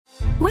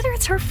Whether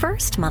it's her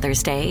first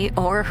Mother's Day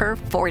or her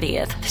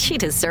 40th, she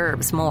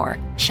deserves more.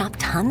 Shop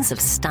tons of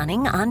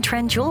stunning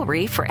on-trend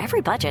jewelry for every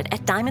budget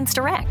at Diamonds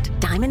Direct.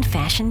 Diamond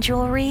fashion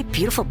jewelry,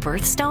 beautiful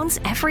birthstones,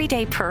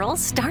 everyday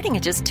pearls starting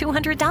at just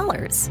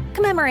 $200.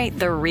 Commemorate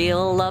the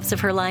real loves of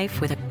her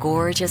life with a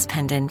gorgeous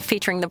pendant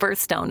featuring the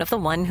birthstone of the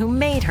one who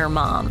made her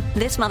mom.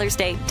 This Mother's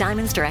Day,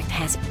 Diamonds Direct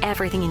has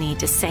everything you need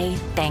to say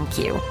thank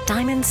you.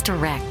 Diamonds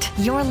Direct.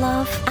 Your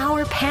love,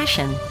 our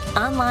passion.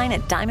 Online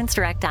at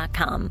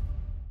diamondsdirect.com.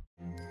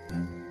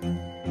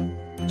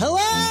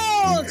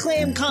 Hello,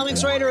 acclaimed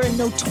comics writer and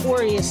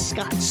notorious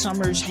Scott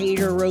Summers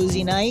hater,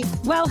 Rosie Knight.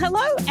 Well,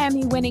 hello,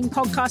 Emmy-winning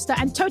podcaster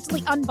and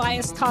totally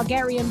unbiased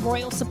Targaryen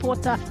royal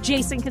supporter,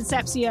 Jason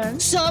Concepcion.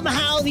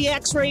 Somehow the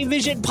X-Ray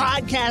Vision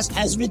podcast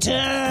has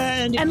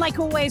returned. And like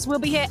always, we'll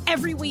be here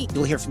every week.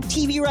 You'll hear from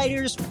TV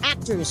writers,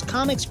 actors,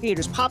 comics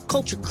creators, pop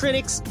culture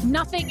critics.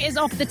 Nothing is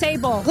off the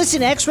table.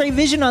 Listen to X-Ray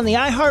Vision on the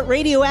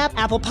iHeartRadio app,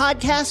 Apple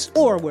Podcasts,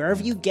 or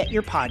wherever you get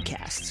your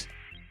podcasts.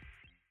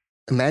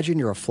 Imagine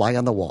you're a fly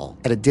on the wall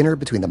at a dinner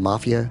between the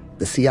Mafia,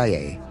 the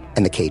CIA,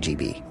 and the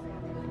KGB.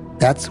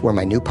 That's where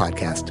my new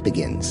podcast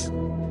begins.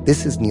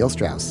 This is Neil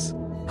Strauss,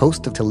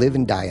 host of To Live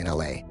and Die in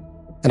LA,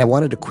 and I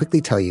wanted to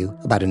quickly tell you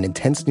about an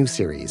intense new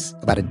series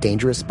about a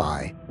dangerous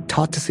spy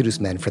taught to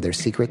seduce men for their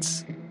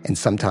secrets and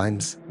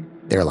sometimes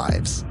their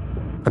lives.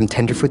 From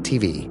Tenderfoot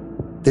TV,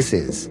 this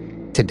is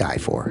To Die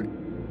For.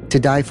 To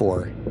Die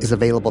For is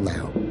available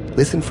now.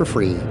 Listen for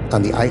free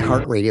on the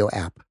iHeartRadio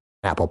app,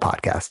 Apple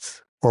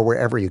Podcasts, or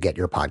wherever you get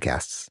your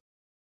podcasts.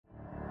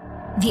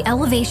 The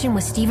Elevation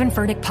with Stephen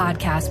Furtick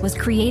podcast was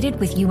created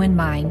with you in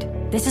mind.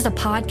 This is a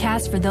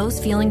podcast for those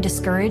feeling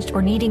discouraged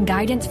or needing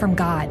guidance from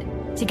God.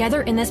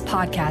 Together in this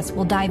podcast,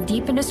 we'll dive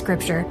deep into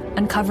Scripture,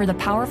 uncover the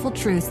powerful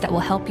truths that will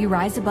help you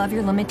rise above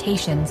your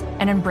limitations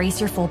and embrace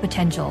your full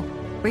potential.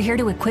 We're here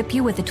to equip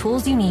you with the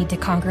tools you need to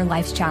conquer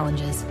life's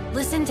challenges.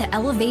 Listen to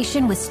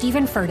Elevation with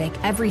Stephen Furtick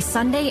every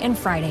Sunday and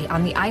Friday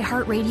on the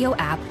iHeartRadio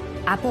app,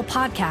 Apple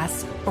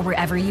Podcasts, or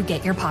wherever you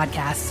get your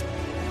podcasts.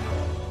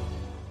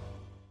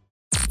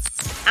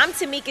 I'm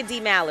Tamika D.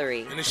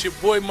 Mallory. And it's your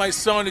boy, my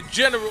son, the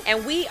General.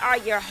 And we are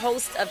your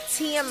hosts of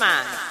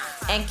TMI.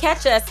 And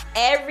catch us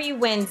every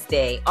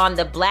Wednesday on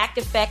the Black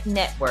Effect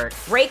Network,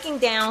 breaking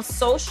down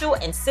social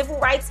and civil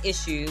rights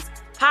issues,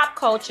 pop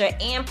culture,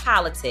 and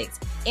politics,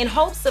 in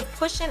hopes of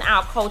pushing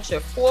our culture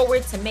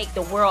forward to make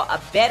the world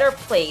a better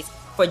place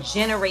for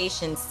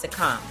generations to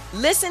come.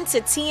 Listen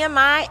to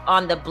TMI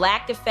on the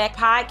Black Effect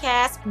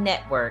Podcast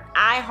Network,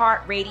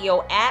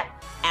 iHeartRadio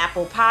app,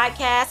 Apple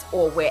Podcasts,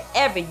 or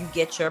wherever you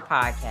get your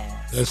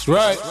podcasts. That's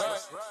right.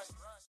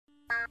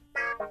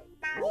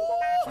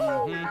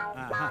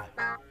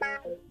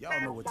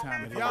 Y'all know what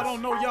time it is. Y'all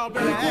don't know, y'all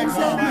better ask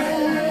somebody.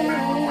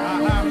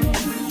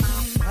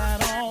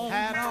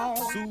 Hat on,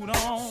 suit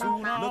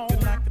on, looking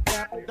like the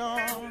Dapper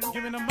Dawn,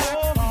 giving them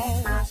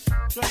all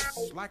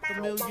dressed like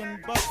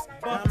 $1,000,000,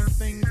 diamond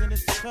things in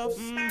its cuffs.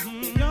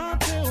 Y'all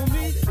tell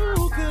me,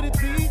 who could it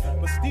be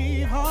but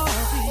Steve Harvey?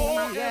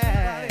 Oh,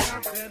 yeah. Everybody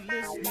out there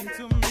listening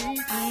to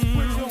me,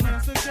 put your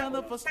hands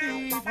together for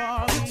Steve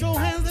Harvey. Put your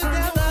hands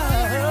together.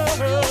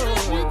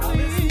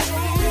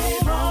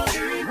 Steve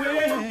Harvey.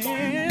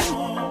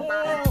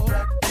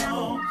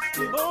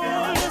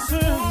 Oh,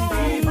 listen,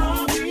 Steve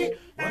Harvey.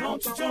 Why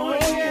don't you join me?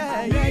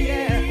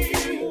 Yeah.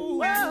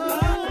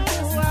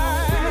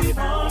 Steve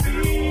Harvey.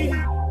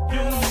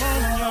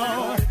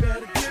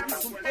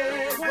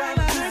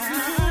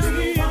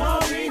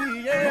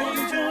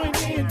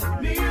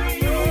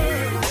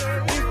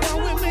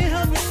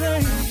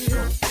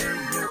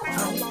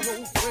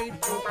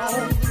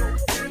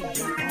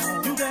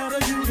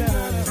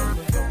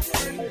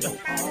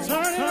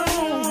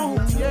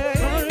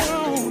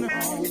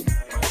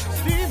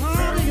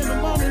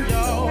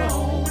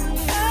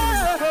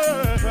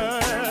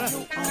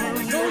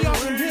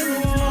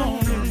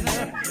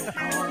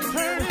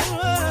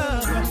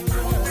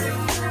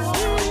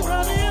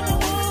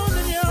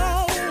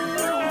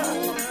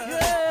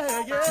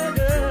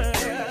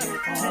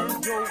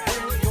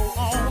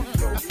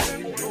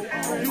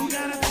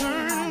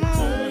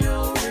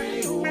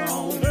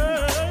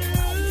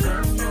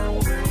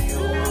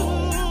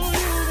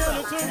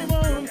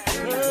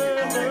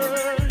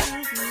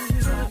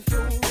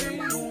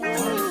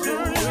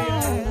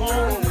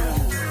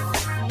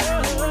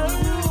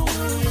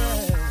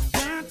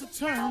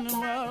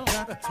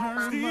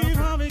 Steve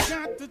Harvey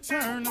got to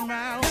turn them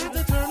out. Got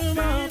to turn them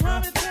out. Steve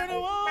Harvey turn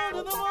them on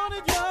to the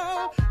morning,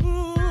 y'all.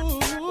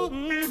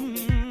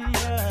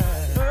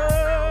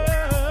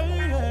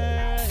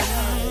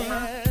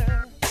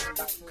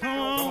 Come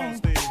on,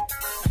 Steve.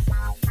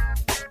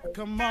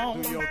 Come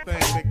on. Do your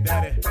thing, Big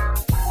Daddy.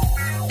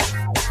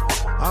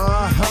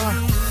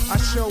 I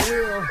sure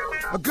will.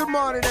 Good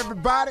morning,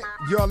 everybody.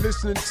 You're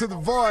listening to The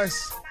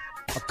Voice.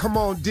 Come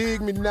on,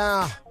 dig me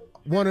now.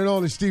 One and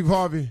only Steve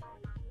Harvey.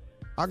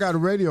 I got a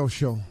radio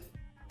show.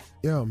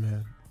 Yeah,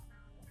 man.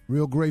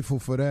 Real grateful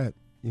for that.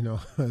 You know,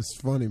 it's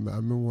funny, man. I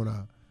remember when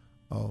I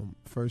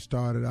first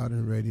started out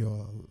in radio,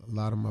 a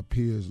lot of my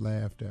peers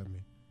laughed at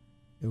me.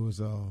 It was,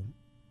 you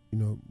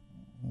know,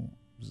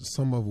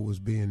 some of it was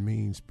being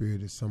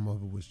mean-spirited. Some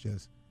of it was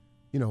just,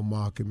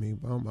 mocking me.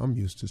 I'm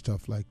used to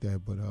stuff like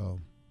that. But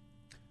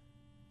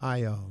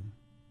I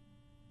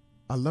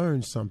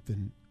learned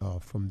something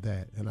from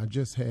that. And I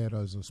just had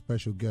as a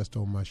special guest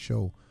on my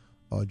show,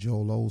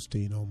 Joel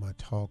Osteen, on my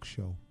talk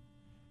show.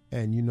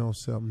 And you know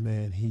something,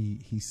 man,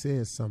 he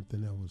said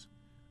something that was,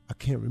 I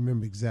can't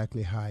remember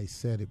exactly how he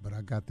said it, but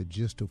I got the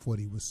gist of what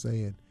he was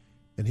saying.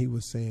 And he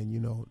was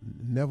saying,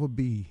 never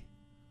be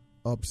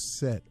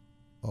upset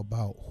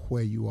about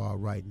where you are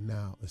right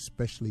now,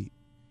 especially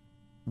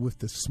with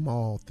the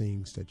small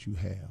things that you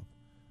have.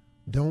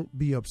 Don't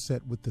be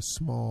upset with the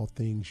small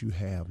things you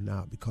have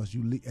now, because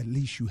at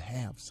least you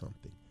have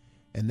something.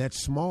 And that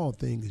small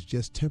thing is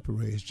just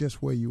temporary. It's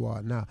just where you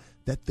are now.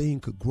 That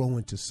thing could grow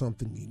into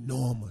something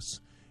enormous,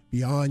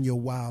 beyond your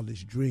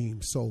wildest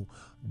dreams. So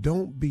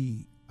don't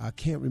be, I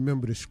can't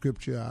remember the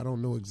scripture. I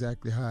don't know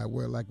exactly how it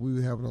went. Like we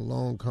were having a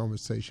long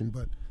conversation,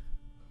 but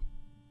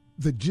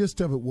the gist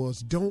of it was,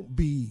 don't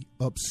be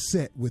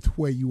upset with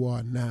where you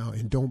are now,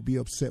 and don't be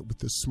upset with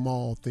the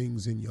small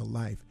things in your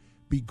life.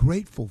 Be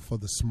grateful for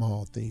the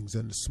small things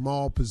and the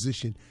small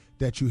position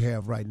that you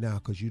have right now,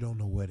 because you don't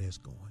know where that's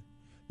going.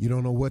 You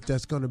don't know what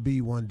that's going to be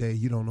one day.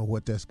 You don't know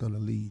what that's going to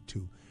lead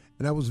to.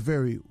 And that was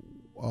very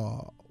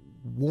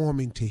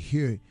warming to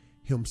hear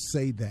him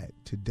say that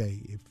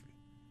today.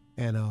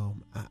 I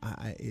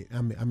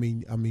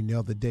mean the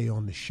other day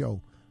on the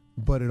show.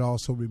 But it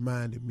also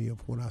reminded me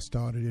of when I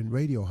started in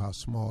radio, how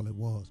small it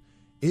was.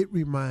 It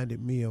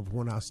reminded me of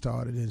when I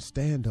started in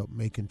stand-up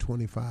making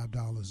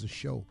 $25 a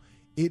show.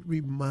 It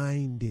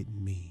reminded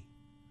me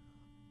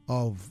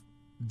of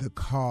the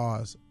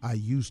cars I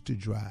used to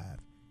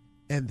drive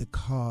and the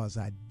cars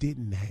I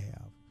didn't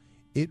have.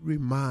 It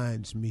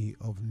reminds me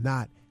of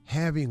not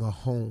having a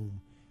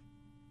home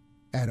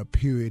at a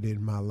period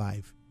in my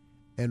life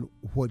and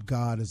what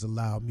God has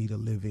allowed me to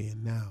live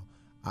in now.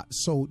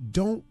 So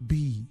don't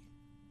be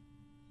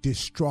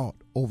distraught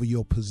over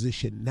your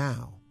position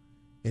now,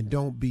 and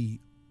don't be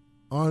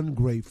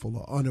ungrateful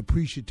or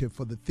unappreciative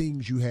for the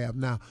things you have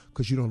now,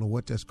 because you don't know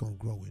what that's going to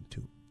grow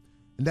into.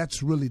 And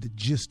that's really the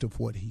gist of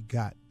what he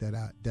got, that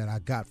I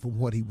got from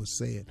what he was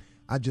saying.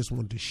 I just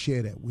wanted to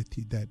share that with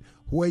you, that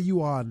where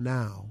you are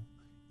now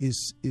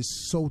is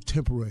so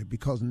temporary,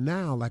 because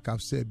now, like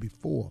I've said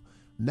before,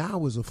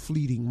 now is a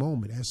fleeting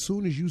moment. As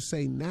soon as you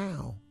say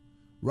now,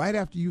 right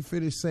after you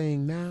finish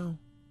saying now,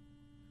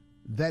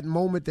 that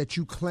moment that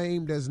you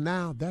claimed as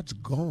now, that's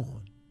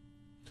gone.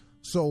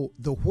 So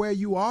the where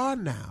you are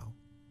now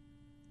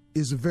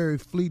is a very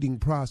fleeting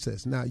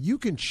process. Now, you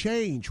can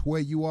change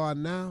where you are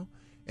now,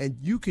 and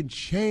you can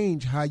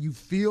change how you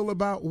feel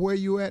about where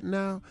you're at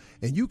now,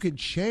 and you can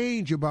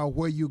change about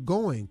where you're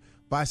going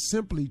by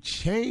simply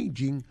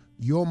changing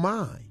your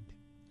mind.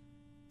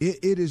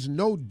 It is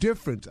no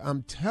different.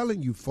 I'm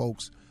telling you,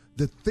 folks,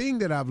 the thing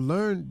that I've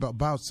learned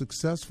about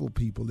successful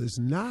people is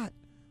not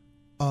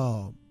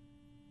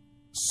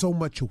so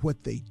much of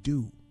what they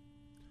do.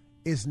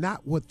 It's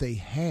not what they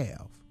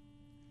have.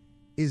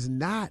 It's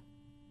not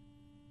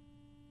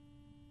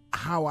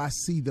how I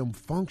see them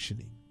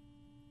functioning.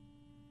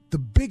 The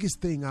biggest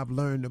thing I've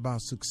learned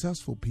about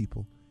successful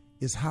people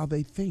is how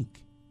they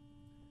think.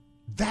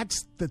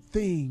 That's the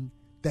thing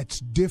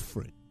that's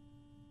different.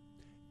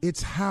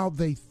 It's how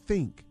they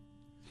think.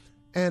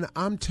 And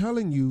I'm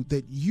telling you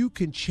that you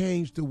can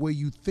change the way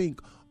you think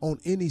on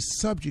any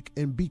subject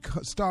and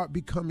start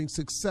becoming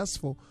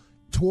successful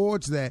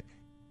towards that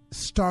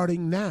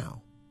starting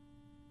now.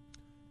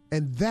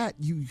 And that,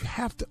 you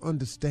have to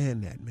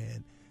understand that,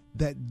 man,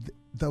 that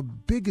the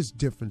biggest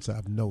difference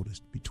I've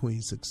noticed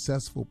between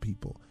successful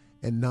people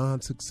and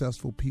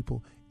non-successful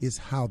people is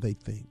how they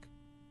think.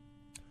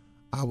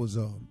 I was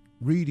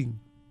reading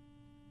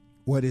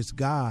where this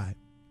guy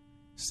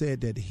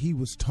said that he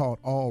was taught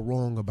all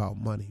wrong about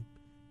money.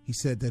 He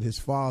said that his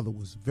father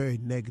was very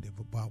negative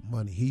about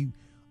money.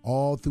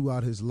 All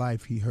throughout his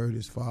life, he heard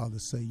his father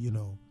say,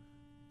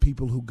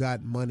 people who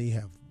got money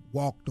have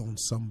walked on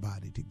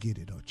somebody to get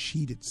it or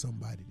cheated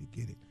somebody to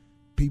get it.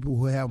 People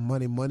who have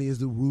money is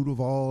the root of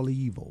all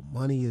evil.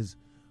 Money is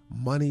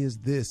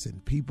this,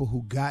 and people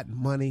who got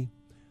money,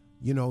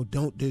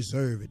 don't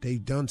deserve it.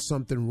 They've done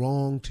something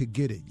wrong to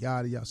get it,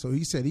 yada, yada. So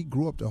he said he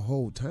grew up the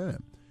whole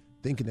time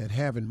thinking that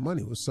having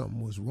money was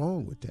something was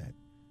wrong with that.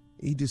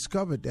 He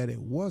discovered that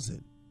it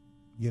wasn't,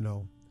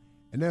 And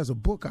there's a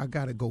book I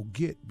got to go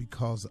get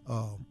because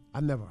I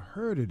never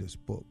heard of this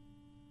book.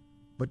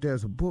 But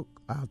there's a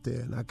book out there,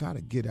 and I got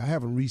to get it. I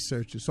haven't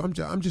researched it, so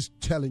I'm just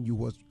telling you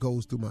what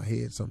goes through my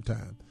head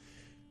sometimes.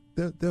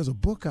 There's a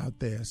book out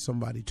there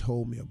somebody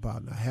told me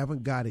about, and I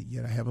haven't got it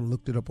yet. I haven't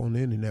looked it up on the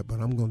internet, but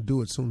I'm going to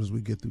do it as soon as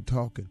we get through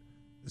talking.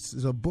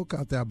 There's a book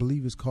out there, I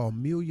believe it's called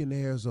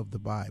Millionaires of the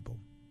Bible.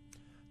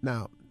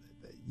 Now,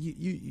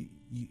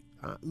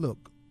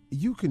 look,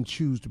 you can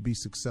choose to be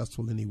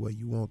successful any way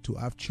you want to.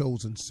 I've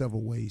chosen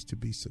several ways to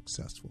be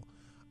successful.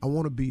 I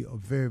want to be a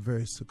very,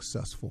 very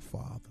successful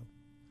father.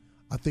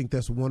 I think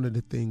that's one of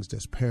the things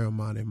that's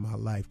paramount in my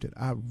life, that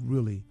I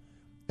really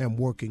am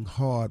working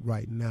hard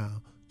right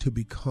now to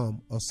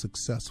become a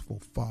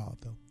successful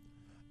father.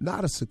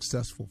 not a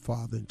successful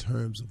father in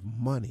terms of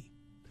money,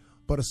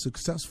 but a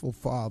successful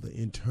father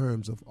in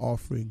terms of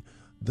offering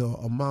the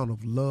amount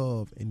of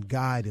love and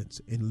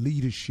guidance and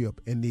leadership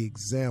and the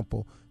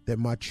example that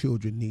my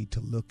children need to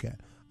look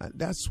at.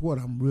 That's what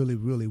I'm really,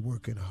 really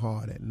working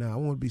hard at now. I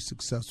want to be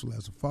successful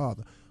as a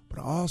father, but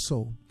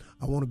also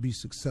I want to be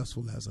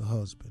successful as a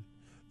husband.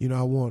 You know,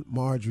 I want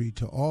Marjorie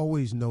to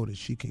always know that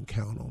she can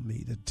count on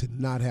me,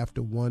 to not have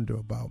to wonder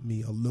about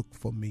me or look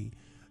for me.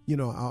 You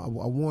know, I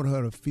want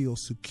her to feel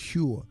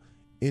secure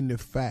in the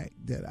fact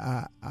that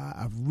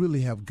I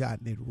really have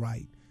gotten it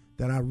right,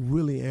 that I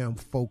really am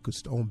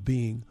focused on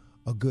being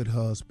a good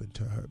husband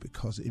to her,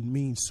 because it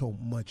means so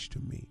much to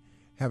me.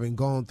 Having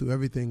gone through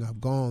everything I've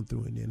gone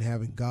through, and then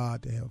having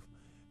God to have,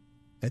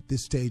 at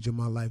this stage of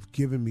my life,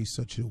 given me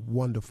such a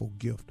wonderful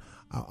gift,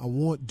 I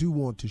do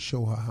want to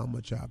show her how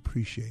much I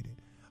appreciate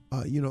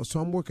it. You know, so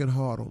I'm working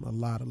hard on a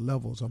lot of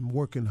levels. I'm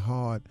working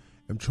hard.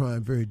 I'm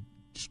trying very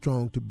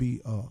strong to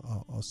be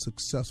a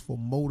successful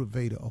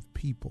motivator of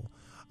people.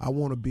 I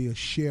want to be a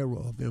sharer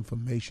of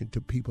information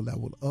to people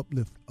that will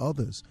uplift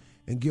others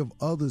and give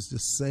others the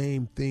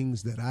same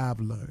things that I've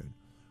learned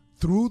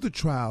through the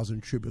trials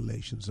and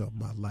tribulations of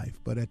my life,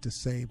 but at the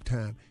same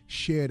time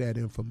share that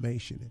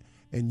information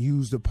and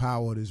use the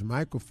power of this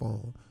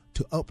microphone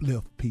to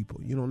uplift people,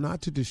 you know,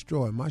 not to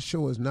destroy. My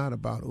show is not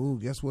about, oh,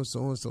 guess what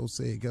so-and-so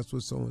said, guess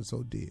what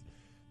so-and-so did.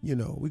 You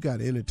know, we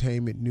got an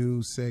entertainment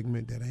news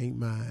segment that ain't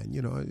mine.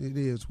 You know, it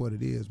is what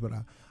it is, but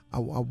I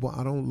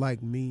don't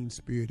like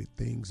mean-spirited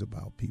things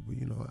about people.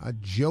 You know, I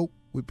joke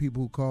with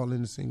people who call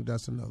in to sing,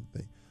 that's another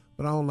thing.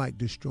 But I don't like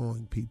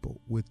destroying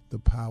people with the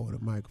power of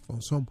the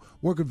microphone. So I'm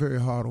working very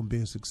hard on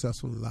being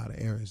successful in a lot of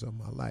areas of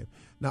my life.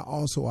 Now,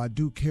 also, I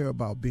do care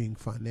about being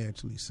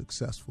financially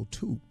successful,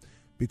 too,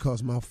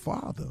 because my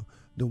father,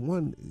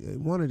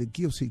 one of the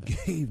gifts he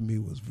gave me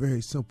was a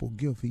very simple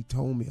gift. He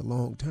told me a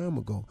long time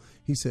ago,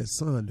 he said,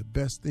 son, the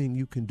best thing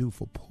you can do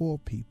for poor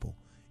people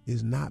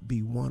is not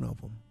be one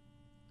of them.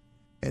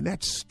 And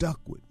that stuck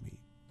with me.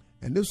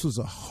 And this was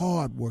a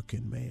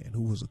hard-working man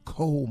who was a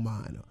coal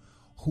miner,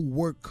 who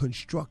worked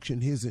construction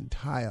his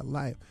entire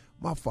life.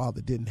 My father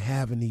didn't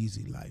have an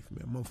easy life,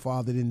 man. My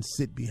father didn't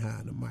sit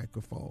behind a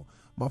microphone.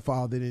 My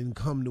father didn't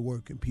come to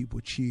work and people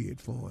cheered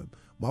for him.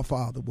 My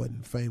father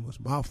wasn't famous.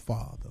 My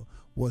father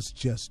was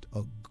just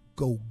a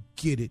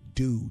go-get-it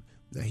dude.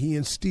 Now, he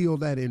instilled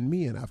that in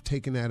me, and I've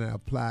taken that and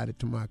applied it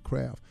to my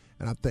craft,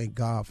 and I thank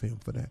God for him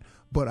for that.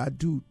 But I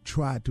do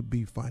try to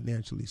be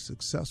financially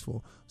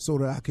successful so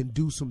that I can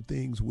do some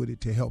things with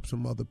it to help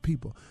some other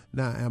people.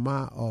 Now, am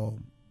I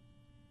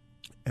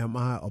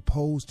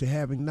opposed to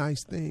having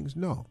nice things?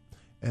 No.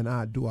 And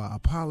do I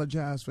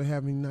apologize for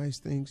having nice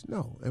things?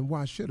 No. And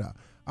why should I?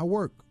 I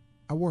work.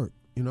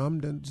 You know, I'm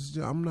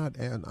not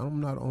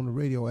on the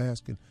radio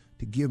asking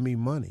to give me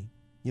money,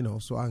 you know,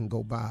 so I can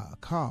go buy a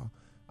car.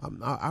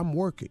 I'm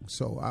working,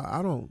 so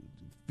I don't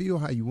feel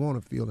how you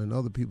want to feel, and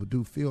other people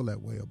do feel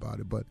that way about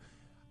it. But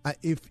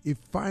if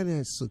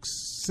finance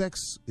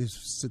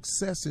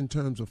success in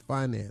terms of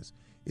finance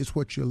is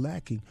what you're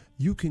lacking,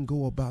 you can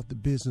go about the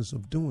business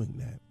of doing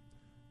that.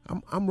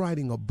 I'm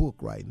writing a book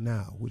right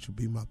now, which will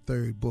be my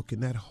third book,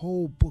 and that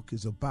whole book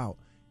is about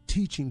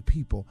teaching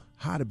people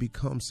how to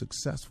become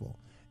successful.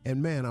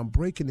 And, man, I'm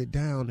breaking it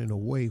down in a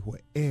way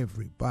where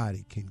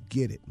everybody can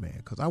get it, man,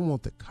 because I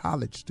want the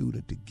college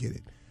student to get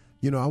it.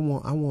 You know, I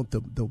want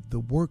the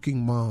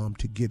working mom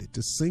to get it,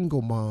 the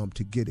single mom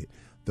to get it,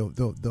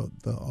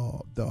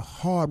 the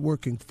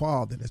hard-working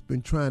father that's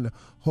been trying to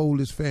hold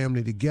his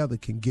family together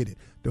can get it.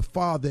 The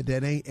father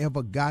that ain't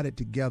ever got it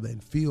together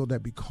and feel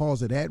that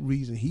because of that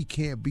reason he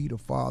can't be the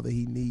father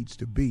he needs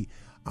to be.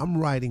 I'm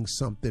writing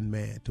something,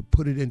 man, to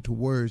put it into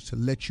words to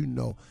let you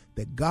know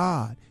that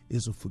God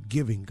is a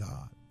forgiving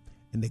God,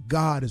 and that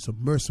God is a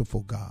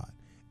merciful God,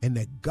 and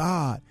that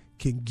God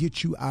can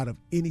get you out of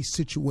any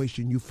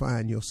situation you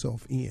find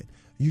yourself in.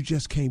 You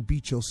just can't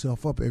beat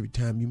yourself up every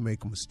time you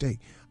make a mistake.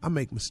 I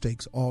make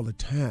mistakes all the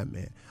time,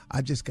 man.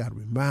 I just got to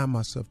remind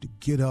myself to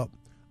get up.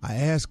 I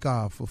ask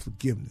God for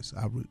forgiveness.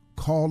 I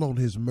call on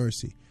his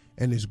mercy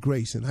and his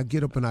grace, and I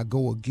get up and I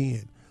go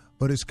again.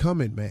 But it's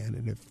coming, man.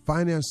 And if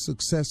finance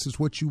success is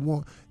what you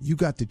want, you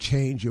got to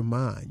change your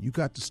mind. You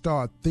got to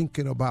start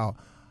thinking about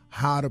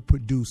how to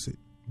produce it.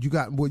 You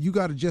got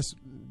to just,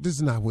 this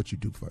is not what you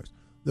do first.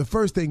 The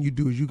first thing you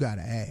do is you got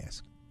to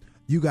ask.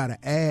 You got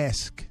to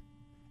ask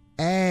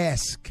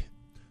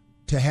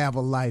to have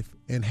a life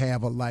and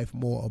have a life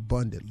more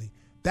abundantly.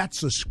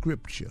 That's a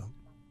scripture,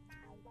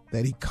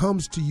 that he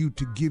comes to you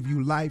to give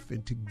you life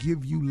and to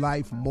give you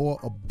life more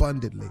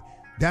abundantly.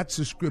 That's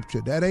a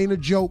scripture. That ain't a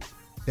joke.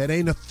 That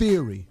ain't a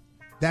theory.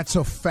 That's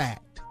a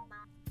fact.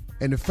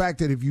 And the fact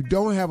that if you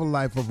don't have a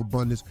life of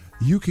abundance,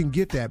 you can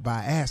get that by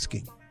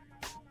asking.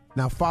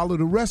 Now follow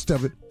the rest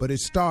of it, but it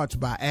starts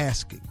by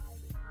asking.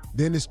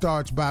 Then it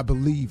starts by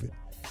believing.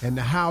 And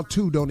the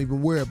how-to, don't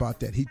even worry about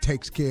that. He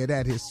takes care of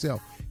that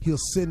himself. He'll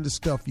send the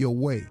stuff your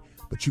way.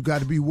 But you got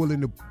to be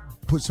willing to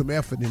put some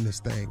effort in this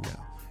thing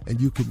now.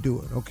 And you can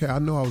do it. Okay, I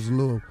know I was a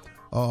little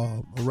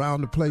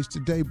around the place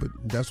today, but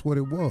that's what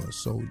it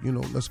was. So, you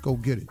know, let's go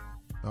get it.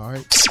 All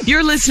right.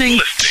 You're listening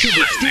to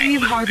the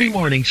Steve Harvey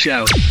Morning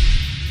Show.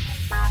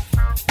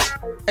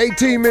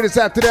 18 minutes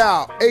after the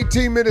hour.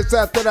 18 minutes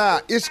after the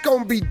hour. It's going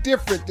to be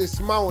different this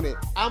morning.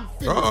 I'm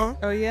feeling.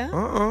 Oh, yeah?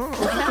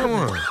 What you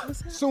doing?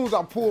 As soon as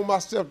I pull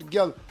myself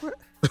together.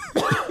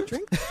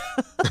 Drink.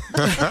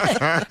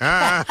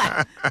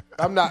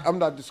 I'm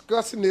not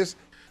discussing this.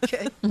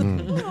 Okay. Well,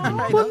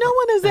 no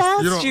one has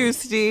asked you,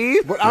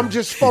 Steve. But I'm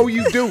just for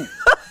you do.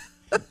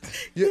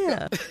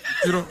 Yeah.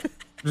 You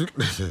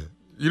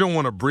don't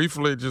want to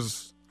briefly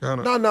just kind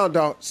of... No,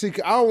 dog. See,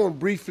 I don't want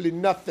briefly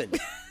nothing.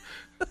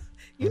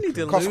 You need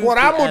to Because what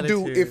I'm going to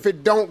do, if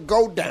it don't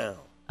go down,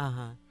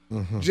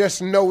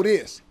 just know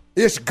this.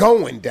 It's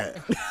going down.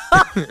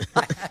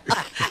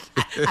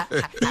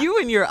 You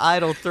and your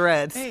idle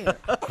threats.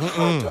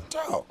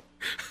 Dog.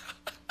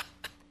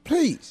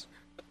 Please.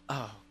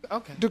 Oh,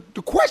 okay.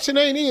 The question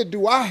ain't here,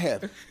 do I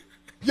have it?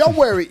 Your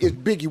worry is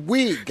Biggie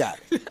Wig got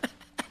it.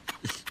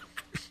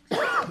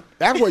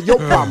 That's where your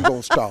problem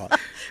going to start.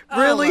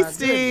 Really,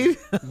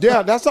 Steve?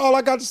 Yeah, that's all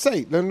I got to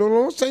say.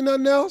 Don't say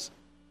nothing else.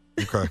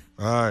 Okay,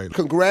 all right.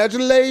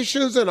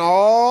 Congratulations and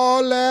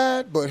all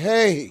that, but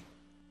hey,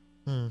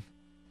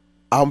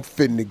 I'm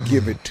finna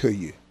give it to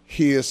you.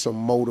 Here's some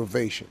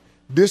motivation.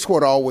 This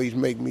what always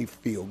make me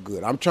feel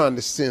good. I'm trying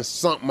to send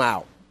something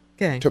out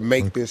to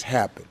make this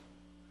happen.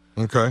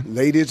 Okay.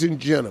 Ladies and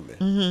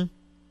gentlemen,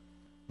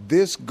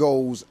 this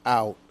goes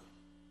out.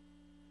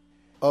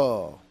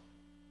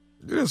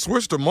 You didn't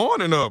switch the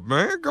morning up,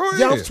 man. Go ahead.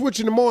 Yeah, I'm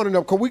switching the morning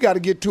up because we got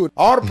to get to it.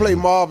 I ought to play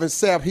Marvin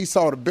Sapp. He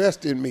saw the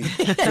best in me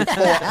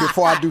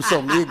before I do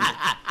something ignorant.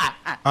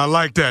 I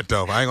like that,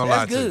 though. I ain't going to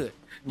lie to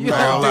you. No,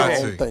 I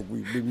don't think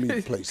we need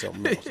to play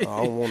something else. I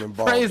don't want to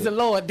involve Praise the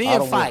Lord,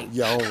 then fight.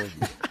 Yeah,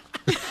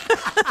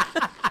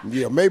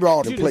 maybe I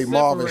ought to play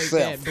Marvin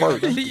Sapp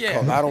first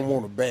because I don't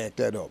want to back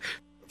that up.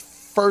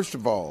 First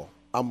of all,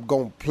 I'm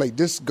going to play.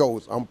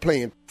 I'm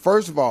playing.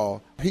 First of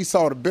all, he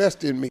saw the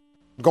best in me.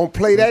 I'm going to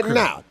play that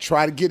now.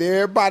 Try to get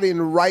everybody in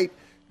the right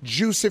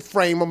juicy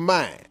frame of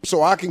mind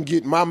so I can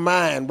get my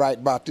mind right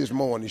about this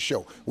morning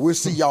show. We'll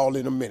see y'all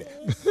in a minute.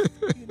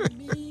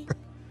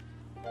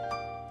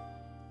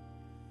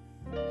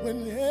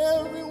 When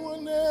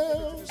everyone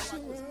else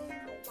around.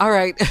 All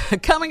right,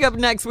 coming up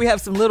next, we have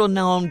some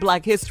little-known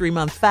Black History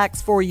Month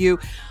facts for you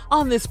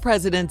on this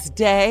President's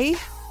Day.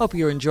 Hope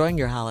you're enjoying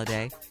your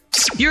holiday.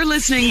 You're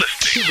listening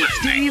to the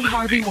Steve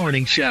Harvey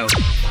Morning Show.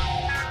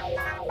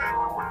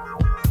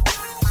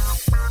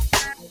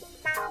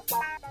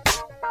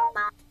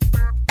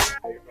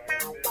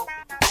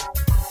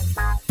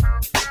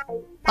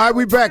 All right,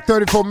 we back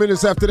 34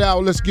 minutes after the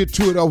hour. Let's get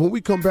to it. When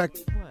we come back,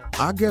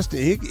 I guess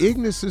the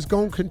ignorance is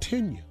going to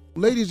continue.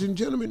 Ladies and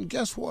gentlemen,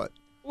 guess what?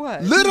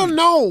 What? Little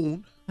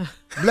known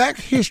Black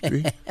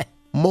history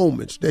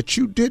moments that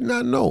you did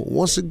not know.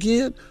 Once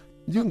again,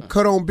 you can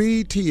cut on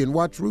BET and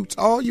watch Roots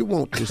all you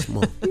want this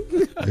month.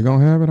 They're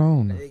going to have it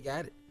on. They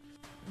got it.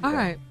 All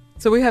right.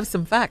 So we have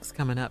some facts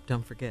coming up.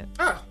 Don't forget.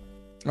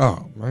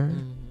 Oh,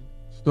 man.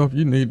 Stuff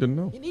you need to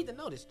know. You need to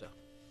know this stuff.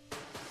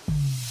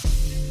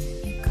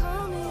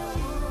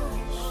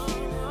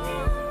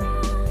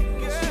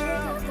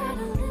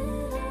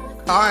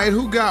 All right,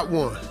 who got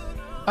one?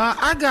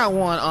 I got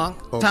one,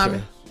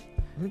 Tommy.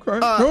 Okay,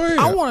 go ahead.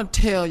 I want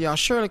to tell y'all,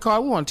 Shirley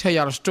Carr, we want to tell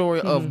y'all the story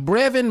of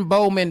Brevin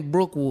Bowman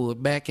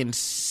Brookwood back in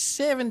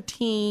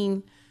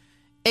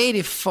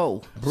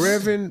 1784.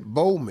 Brevin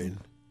Bowman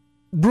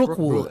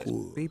Brookwood.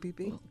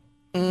 BBB.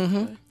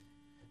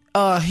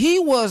 He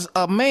was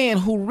a man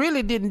who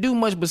really didn't do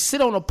much but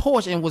sit on a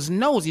porch and was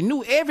nosy,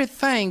 knew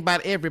everything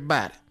about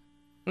everybody.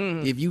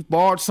 If you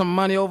borrowed some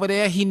money over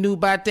there, he knew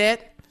about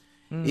that.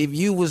 If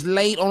you was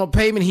late on a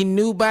payment, he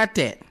knew about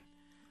that.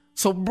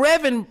 So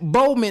Brevin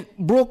Bowman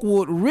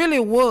Brookwood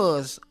really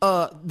was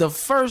the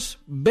first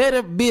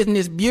Better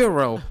Business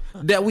Bureau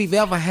that we've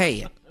ever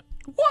had.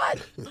 What?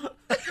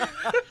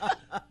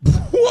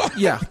 What?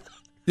 Yeah,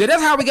 that's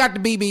how we got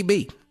the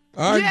BBB.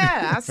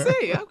 Yeah, I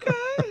see. Okay.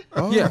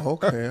 Oh, Yeah.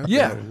 okay. I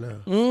Yeah. got it now.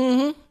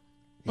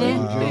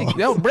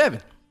 That was Brevin.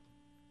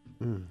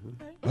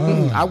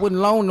 I wouldn't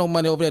loan no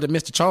money over there to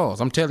Mr. Charles.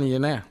 I'm telling you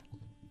now.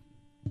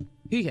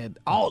 He had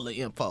all the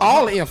info.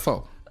 All the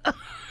info.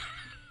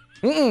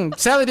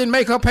 Sally didn't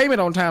make her payment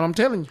on time, I'm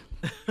telling you.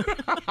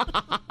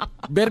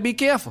 Better be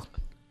careful.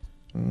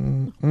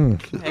 Who knew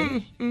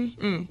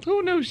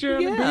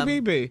Shirley? Yeah.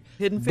 BBB.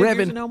 Hidden figures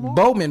Brevin no more?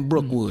 Bowman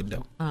Brookwood,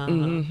 though.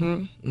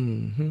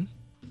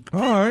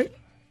 All right.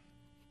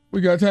 We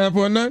got time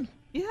for another?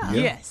 Yeah.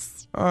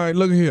 Yes. All right,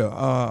 look here.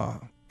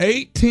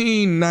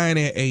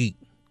 1898.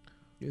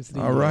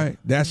 All right,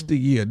 that's the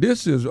year.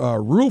 This is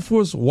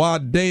Rufus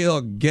Waddell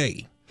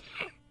Gay.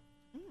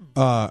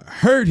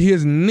 Hurt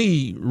his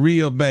knee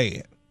real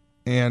bad.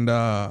 And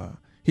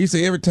he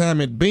said every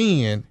time it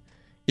bend,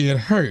 it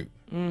hurt.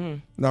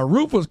 Now,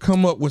 Rufus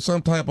come up with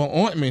some type of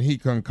ointment he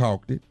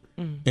concocted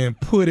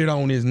and put it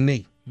on his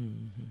knee.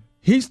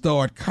 He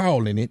started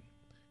calling it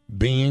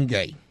being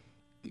gay.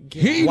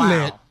 He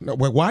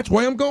watch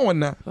where I'm going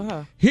now.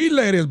 He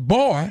let his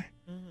boy,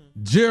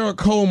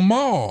 Jericho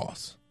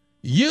Mars,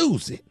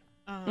 use it.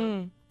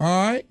 All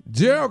right,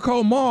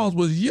 Jericho Mars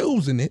was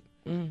using it,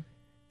 and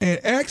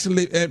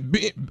actually,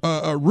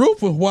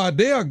 Rufus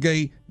Waddell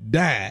Gay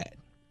died,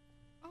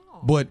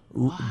 but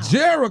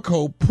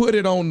Jericho put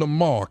it on the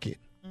market.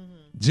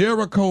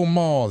 Jericho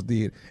Mars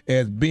did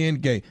as Ben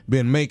Gay,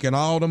 been making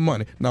all the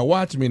money. Now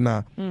watch me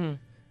now.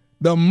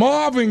 The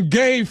Marvin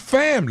Gaye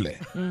family,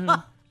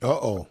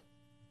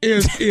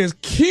 is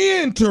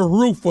kin to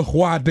Rufus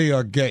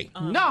Waddell Gay.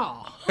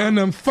 No. And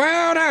them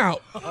found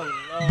out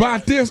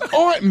about this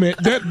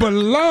ointment that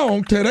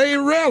belonged to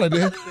their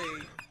relative.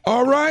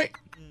 All right?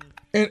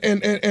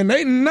 And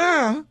they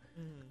now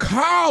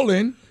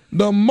calling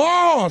the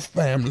Mars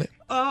family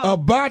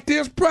about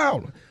this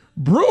problem.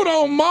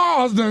 Bruno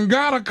Mars done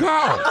got a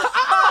call.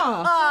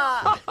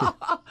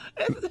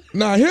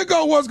 Now, here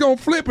go what's going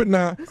to flip it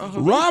now.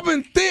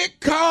 Robin Thicke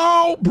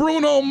called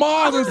Bruno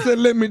Mars and said,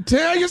 let me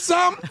tell you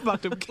something.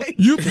 About them gay.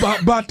 You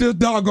about this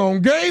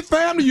doggone Gay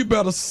family, you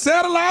better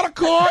settle out of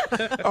court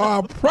or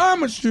I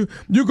promise you,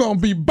 you're going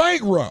to be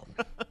bankrupt.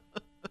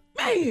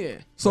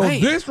 Man. So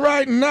this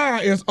right now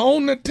is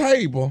on the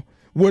table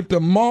with the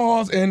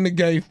Mars and the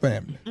Gay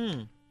family.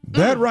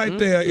 That right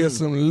there is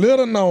some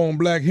little known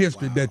black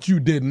history that you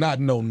did not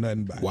know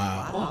nothing about.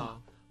 Wow.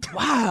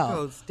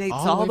 Those dates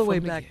all the way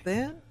back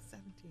then?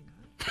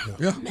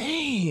 Yeah.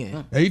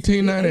 Man.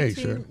 1898,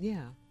 sure.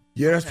 Yeah.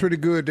 Yeah, that's pretty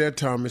good there,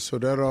 Tommy. So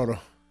that'll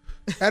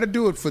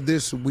do it for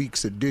this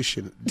week's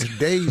edition,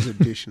 today's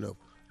edition of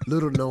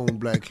Little Known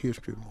Black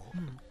History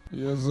Month.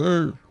 Yes,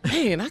 sir.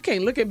 Man, I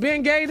can't look at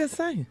Ben Gay the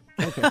same.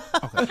 Okay.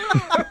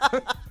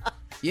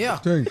 Yeah.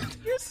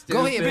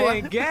 Go ahead,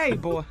 boy. Gay,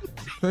 boy.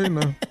 Hey,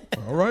 now.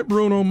 All right,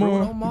 Bruno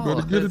Mars. You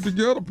better get it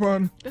together,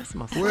 partner. That's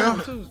my Well,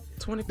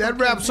 that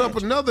wraps up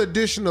another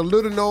edition of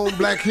Little Known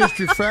Black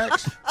History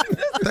Facts.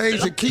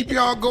 Things that keep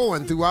y'all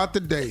going throughout the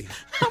day.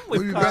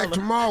 We'll be back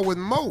tomorrow with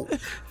more.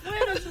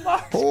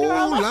 Whole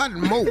lot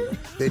more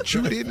that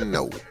you didn't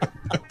know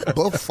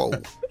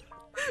before.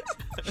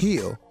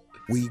 Here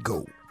we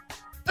go.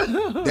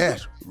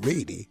 That's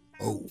radio.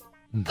 All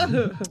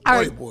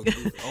right.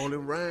 All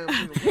in rhymes.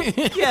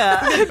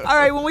 Yeah. All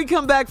right, when we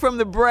come back from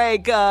the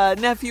break,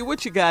 nephew,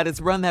 what you got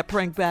is Run That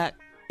Prank Back.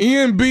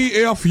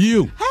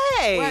 NBFU.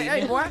 Hey. Wait,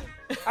 hey, boy.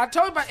 I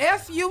told you about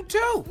FU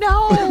too.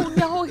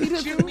 No, he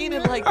doesn't mean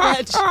it like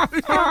that.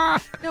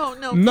 No.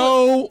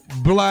 No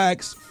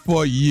blacks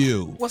for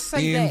you. Well,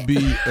 say that.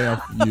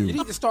 NBFU. You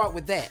need to start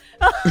with that.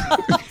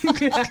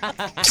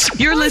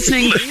 You're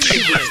listening to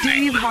the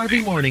Steve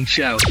Harvey Morning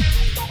Show.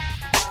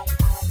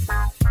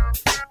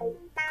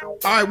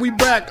 All right, we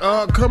back.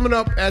 Coming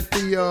up at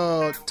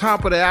the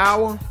top of the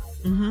hour,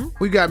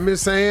 we got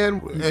Miss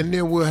Ann, and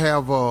then we'll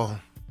have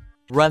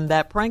Run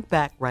That Prank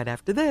Back right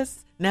after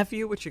this.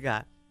 Nephew, what you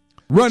got?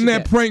 Run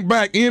That Prank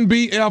Back,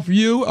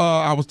 NBFU.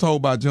 I was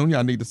told by Junior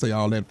I need to say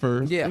all that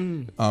first. Yeah.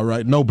 All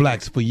right, no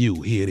blacks for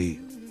you. Here it is.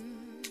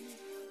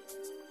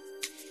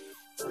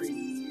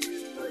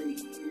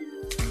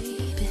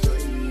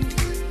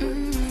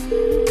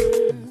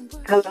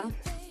 Hello.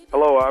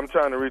 Hello, I'm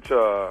trying to reach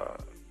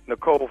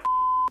Nicole,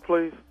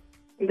 please.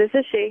 This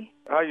is she.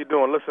 How you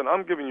doing? Listen,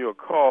 I'm giving you a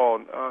call.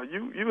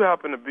 You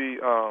happen to be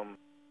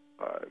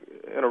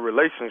in a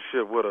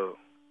relationship with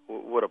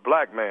a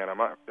black man.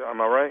 Am I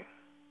right?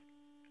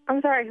 I'm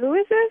sorry. Who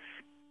is this?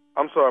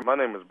 I'm sorry. My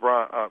name is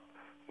Brian.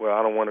 Well,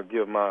 I don't want to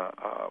give my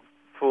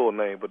full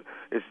name, but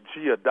it's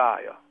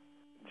Giadiah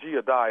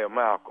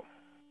Malcolm.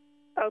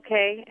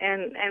 Okay,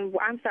 and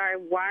I'm sorry.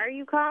 Why are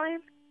you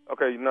calling?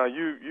 Okay, now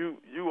you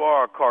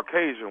are a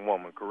Caucasian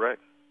woman,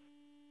 correct?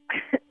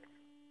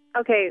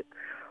 Okay.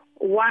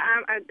 Why?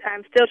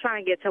 I'm still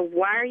trying to get to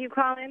why are you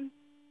calling?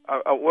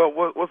 Well,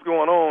 what's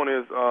going on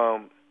is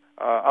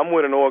I'm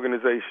with an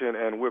organization,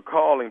 and we're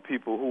calling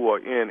people who are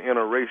in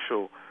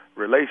interracial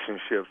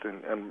relationships.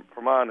 And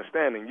from my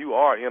understanding, you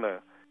are in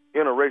a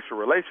interracial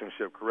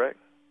relationship, correct?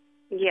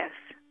 Yes.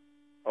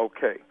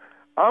 Okay.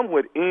 I'm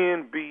with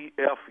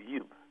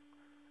NBFU,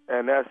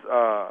 and that's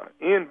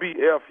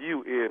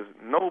NBFU is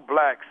No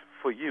Blacks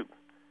for You.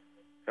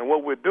 And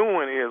what we're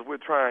doing is we're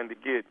trying to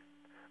get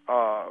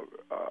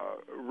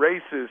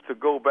races to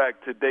go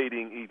back to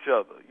dating each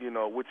other,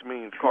 which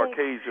means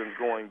Caucasians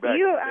going back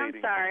to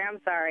dating. I'm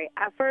sorry.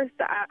 At first,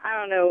 I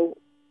don't know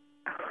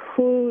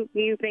who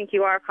you think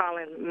you are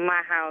calling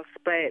my house,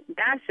 but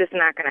that's just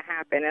not going to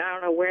happen. And I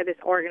don't know where this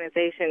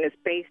organization is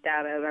based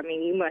out of. I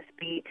mean, you must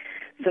be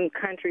some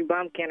country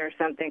bumpkin or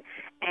something,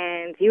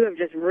 and you have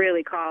just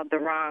really called the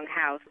wrong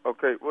house.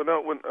 Okay. Well,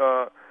 no,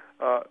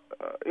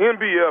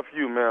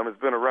 NBFU, ma'am, has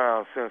been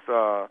around since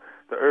the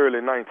early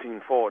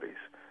 1940s.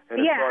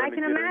 Yeah, I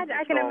can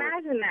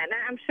imagine that. And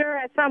I'm sure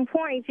at some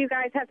point you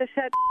guys have to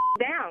shut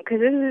down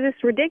because this is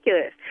just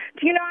ridiculous.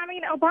 Do you know? I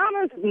mean,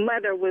 Obama's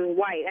mother was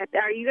white.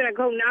 Are you going to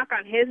go knock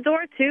on his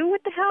door too?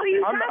 What the hell are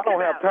you talking about? I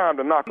don't have time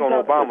to knock on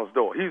Obama's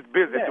door. He's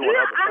busy doing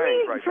other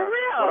things right for now.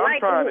 Real, what I'm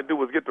trying to do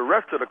is get the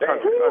rest of the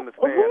country to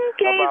understand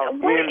about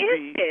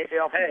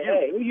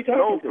NBFU.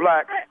 No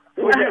blacks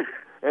for you.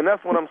 And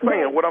that's what I'm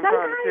saying. What I'm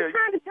trying to tell you. He's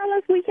trying to tell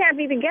us we can't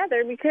be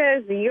together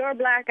because you're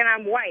black and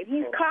I'm white.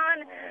 He's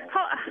calling.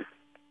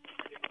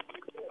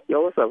 Yo,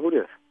 what's up? Who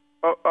this?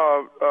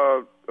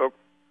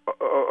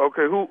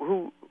 Okay,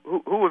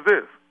 who is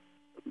this?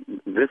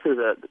 This is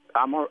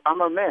I'm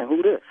a man.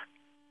 Who this?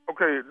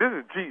 Okay, this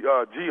is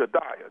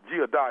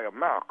Giadiah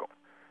Malcolm.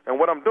 And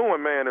what I'm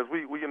doing, man, is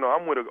we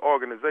I'm with an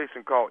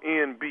organization called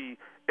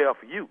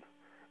NBFU.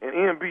 And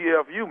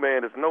NBFU,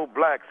 man, is No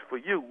Blacks for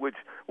You, which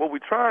what we're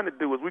trying to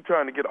do is we're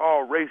trying to get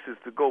all races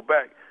to go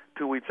back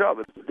to each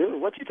other.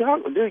 Dude, what you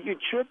talking? Dude, you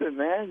tripping,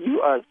 man.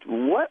 You are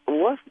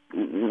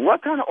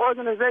what kind of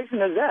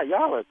organization is that?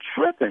 Y'all are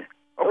tripping.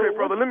 Okay,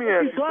 brother, let me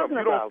ask you something.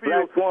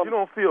 You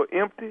don't feel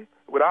empty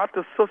without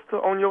the sister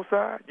on your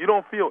side? You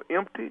don't feel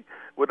empty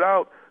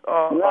without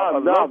a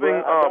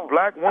loving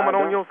black woman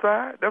on your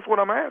side? That's what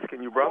I'm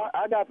asking you, brother.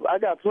 I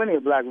got plenty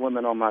of black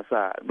women on my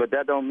side, but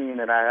that don't mean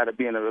that I got to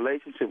be in a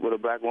relationship with a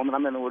black woman.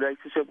 I'm in a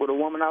relationship with a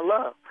woman I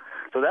love.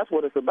 So that's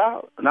what it's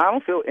about. And I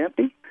don't feel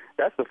empty.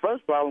 That's the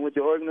first problem with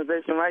your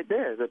organization right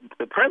there.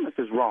 The premise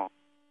is wrong.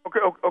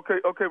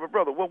 Okay, but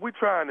brother, what we're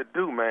trying to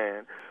do,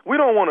 man, we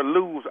don't want to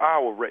lose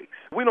our race.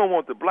 We don't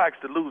want the blacks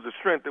to lose the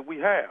strength that we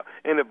have.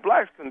 And if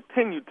blacks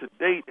continue to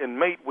date and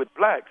mate with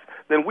blacks,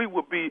 then we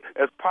will be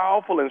as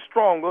powerful and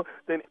stronger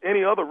than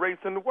any other race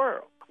in the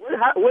world.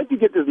 Where'd you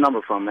get this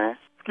number from, man?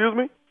 Excuse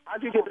me?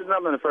 How'd you get this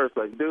number in the first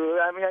place, dude?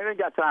 I mean, I ain't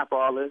got time for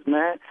all this,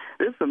 man.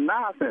 This is some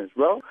nonsense,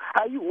 bro.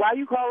 Why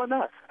you calling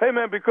us? Hey,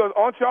 man, because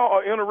aren't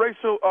y'all an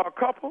interracial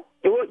couple?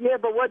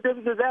 Yeah, but what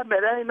difference does that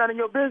make? That ain't none of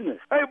your business.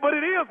 Hey, but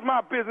it is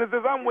my business.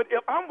 I'm with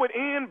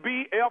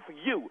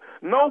NBFU.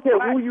 No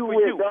Blacks who you for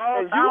with, you. Dog.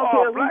 And you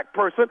are a black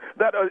person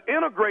that is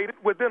integrated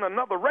within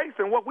another race.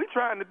 And what we're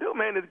trying to do,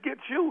 man, is get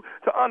you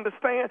to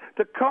understand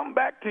to come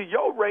back to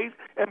your race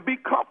and be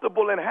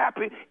comfortable and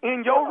happy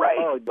in your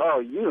race. Oh,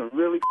 you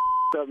really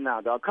up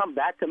now, dog. Come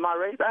back to my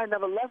race. I ain't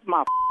never left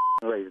my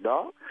race,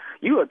 dog.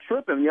 You are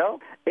tripping, yo.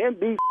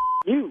 NB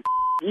you.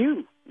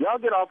 Y'all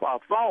get off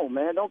our phone,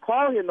 man. Don't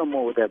call here no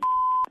more with that.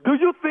 Do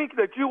you think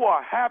that you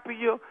are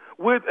happier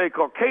with a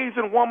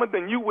Caucasian woman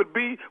than you would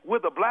be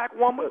with a black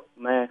woman? Look,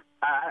 man,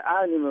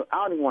 I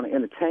don't even want to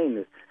entertain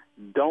this.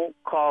 Don't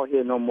call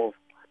here no more.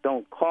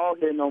 Don't call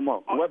here no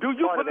more. But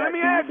let me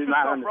ask you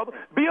something, brother.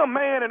 Be a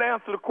man and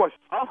answer the question.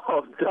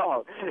 Oh,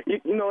 dog.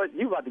 You know what?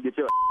 You about to get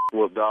your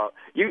whooped, dog.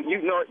 You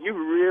know what? You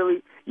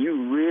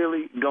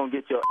really gonna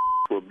get your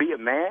whooped. Be a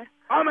man.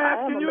 I'm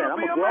asking you to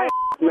be a man.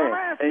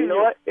 And you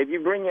know what? If you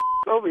bring your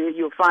over here,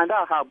 you'll find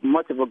out how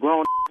much of a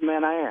grown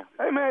man I am.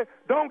 Hey, man,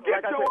 don't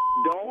get your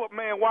whooped,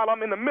 man, while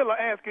I'm in the middle of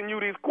asking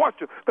you these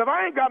questions, because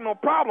I ain't got no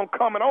problem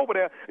coming over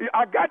there.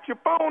 I got your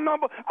phone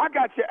number. I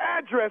got your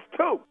address,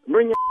 too.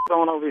 Bring your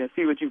on over here and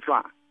see what you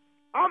find.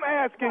 I'm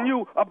asking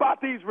you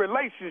about these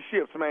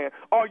relationships, man.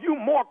 Are you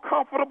more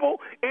comfortable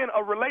in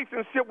a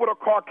relationship with a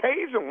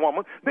Caucasian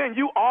woman than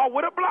you are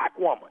with a black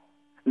woman?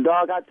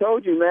 Dog, I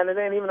told you, man, it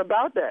ain't even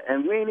about that,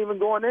 and we ain't even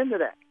going into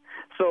that.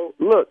 So,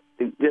 look,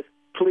 just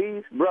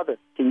please, brother,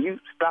 can you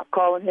stop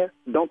calling here?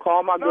 Don't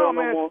call my girl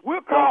no more.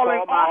 We're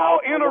calling all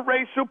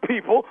interracial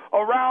people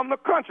around the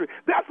country.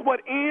 That's what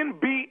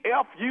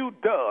NBFU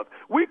does.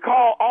 We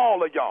call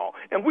all of y'all,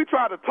 and we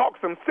try to talk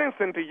some sense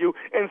into you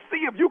and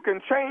see if you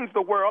can change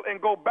the world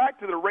and go back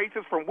to the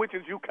races from which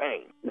you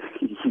came.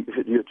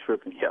 You're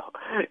tripping, yo.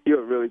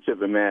 You're really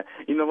tripping, man.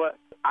 You know what?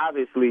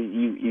 Obviously,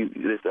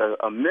 it's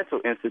a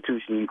mental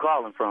institution you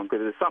calling from because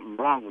there's something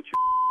wrong with you.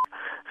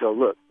 So,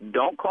 look,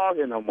 don't call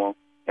here no more,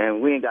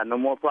 and we ain't got no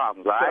more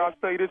problems, all right?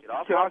 Can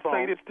I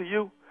say this to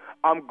you?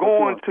 I'm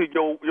going to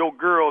your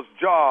girl's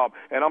job,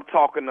 and I'm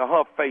talking to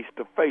her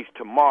face-to-face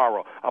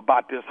tomorrow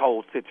about this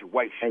whole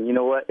situation. And you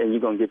know what? And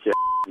you're going to get your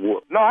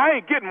whooped. No, I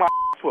ain't getting my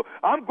whooped.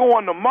 I'm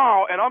going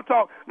tomorrow, and I'm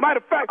talking. Matter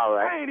of fact,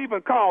 right. I ain't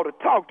even called to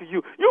talk to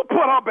you. You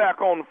put her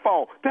back on the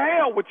phone. To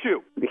hell with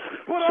you.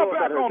 Put her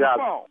back on the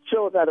phone.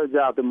 Show us at her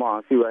job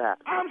tomorrow and see what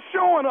happens. I'm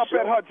showing up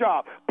at her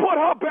job. Put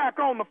her back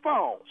on the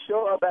phone.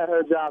 Show up at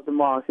her job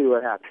tomorrow and see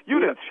what happens. You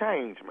done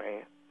changed,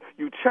 man.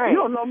 You changed.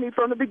 You don't know me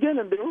from the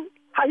beginning, dude.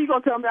 How you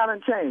gonna tell me I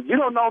done changed? You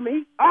don't know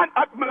me. I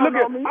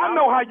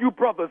know how you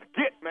brothers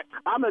get, man.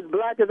 I'm as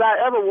black as I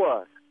ever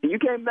was. You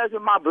can't measure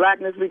my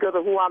blackness because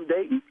of who I'm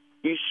dating.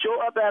 You show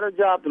up at her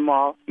job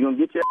tomorrow, you're gonna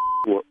get your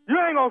whooped. You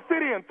ain't gonna sit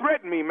here and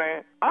threaten me,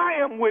 man. I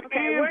am with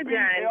we're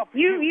done.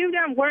 You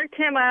done worked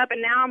him up,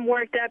 and now I'm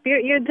worked up.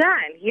 You're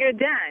done. You're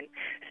done.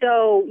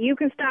 So you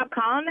can stop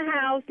calling the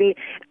house.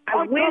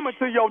 I'm coming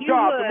to your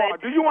job tomorrow.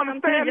 Do you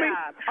understand me?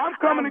 I'm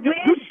coming to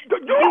you. You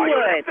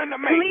would.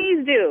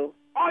 Please do.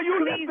 Are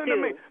you listening to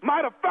me?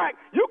 Matter of fact,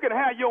 you can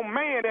have your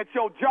man at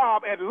your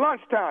job at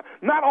lunchtime.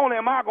 Not only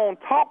am I going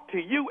to talk to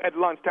you at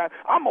lunchtime,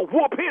 I'm going to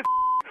whoop his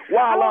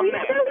while I'm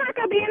there. There's not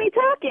going to be any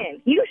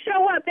talking. You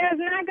show up, there's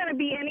not going to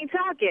be any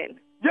talking.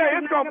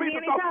 Yeah, it's going to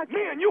be talking.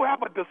 Me and you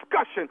have a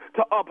discussion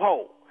to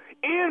uphold.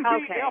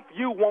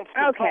 NBFU wants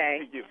to talk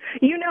to you.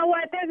 You know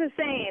what? There's a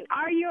saying,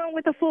 arguing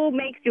with a fool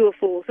makes you a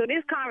fool. So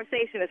this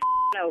conversation is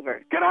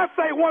over. Can I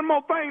say one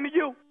more thing to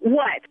you?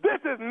 What?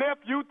 This is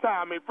Nephew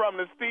Tommy from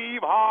the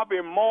Steve Harvey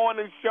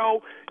Morning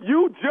Show.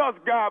 You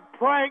just got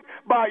pranked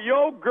by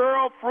your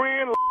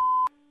girlfriend.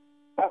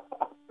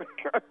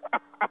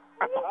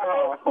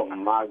 Oh,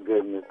 my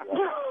goodness.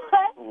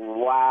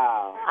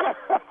 Wow.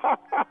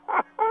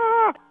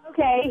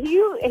 Okay,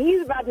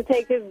 he's about to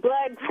take his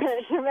blood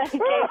pressure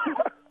medication.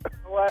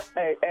 What?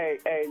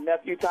 Hey,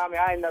 nephew Tommy,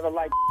 I ain't never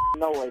liked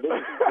no way. This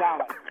is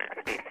solid.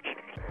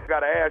 Got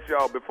to ask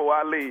y'all before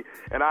I leave,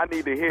 and I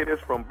need to hear this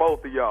from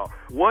both of y'all.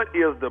 What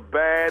is the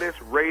baddest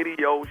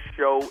radio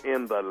show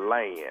in the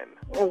land?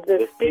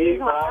 The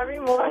Steve Harvey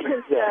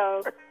Morning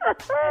Show.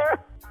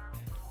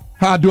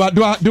 How do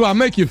I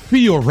make you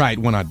feel right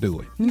when I do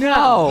it?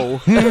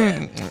 No.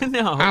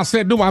 No. I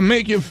said, do I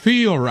make you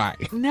feel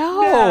right?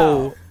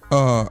 No.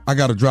 I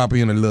got to drop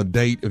in a little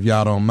date if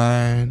y'all don't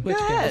mind.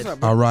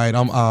 All right,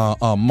 I'm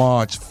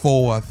March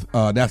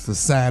 4th. That's a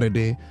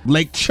Saturday.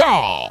 Lake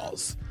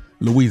Charles,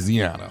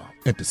 Louisiana,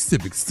 at the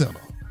Civic Center.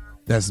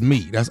 That's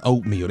me. That's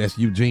Oatmeal. That's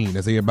Eugene.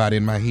 That's everybody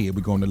in my head.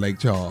 We're going to Lake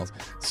Charles.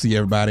 See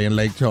everybody in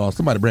Lake Charles.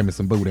 Somebody bring me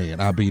some boudin.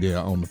 I'll be there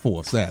on the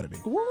 4th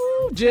Saturday.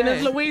 Woo,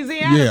 Jenna's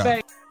Louisiana, Yeah.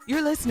 baby.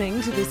 You're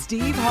listening to the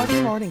Steve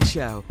Harvey Morning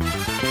Show.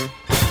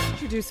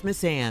 Introduce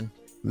Miss Ann.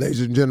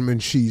 Ladies and gentlemen,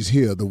 she's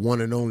here, the one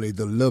and only,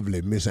 the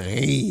lovely Miss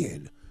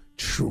Ann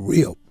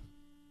Tripp.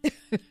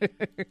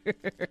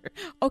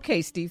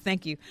 Okay, Steve,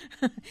 thank you.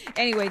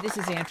 Anyway, this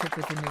is Ann Tripp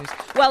with the news.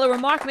 Well, a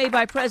remark made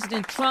by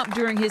President Trump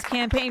during his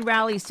campaign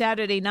rally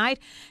Saturday night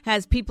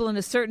has people in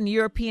a certain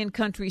European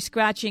country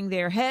scratching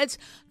their heads.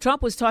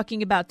 Trump was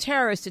talking about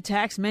terrorist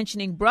attacks,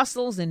 mentioning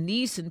Brussels and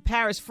Nice and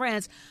Paris,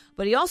 France,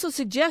 but he also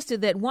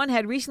suggested that one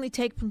had recently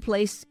taken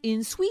place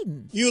in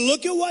Sweden. You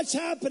look at what's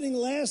happening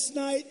last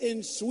night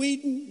in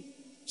Sweden.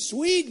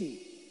 Sweden.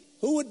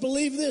 Who would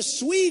believe this?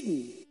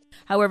 Sweden.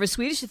 However,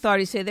 Swedish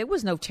authorities say there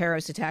was no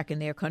terrorist attack in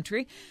their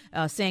country,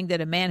 saying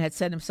that a man had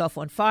set himself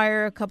on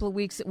fire a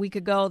week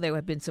ago. There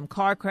have been some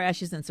car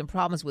crashes and some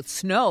problems with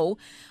snow.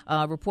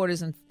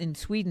 Reporters in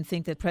Sweden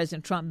think that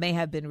President Trump may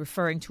have been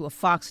referring to a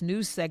Fox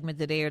News segment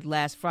that aired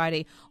last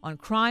Friday on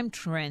crime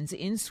trends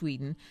in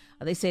Sweden.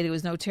 They say there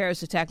was no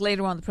terrorist attack.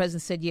 Later on, the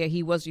president said, yeah,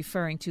 he was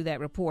referring to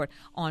that report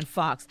on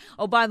Fox.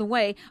 Oh, by the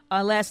way,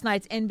 last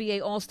night's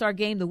NBA All-Star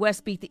game, the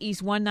West beat the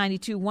East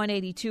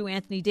 192-182.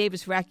 Anthony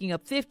Davis racking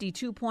up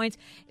 52 points,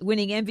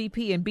 winning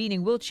MVP and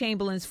beating Wilt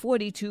Chamberlain's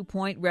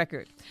 42-point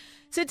record.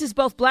 Since it's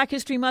both Black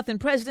History Month and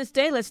President's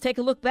Day, let's take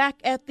a look back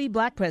at the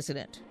black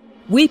president.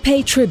 We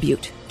pay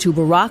tribute to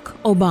Barack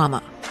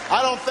Obama.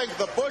 I don't think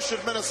the Bush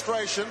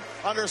administration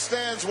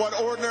understands what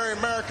ordinary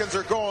Americans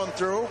are going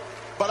through.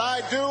 But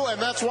I do,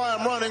 and that's why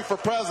I'm running for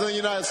President of the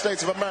United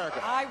States of America.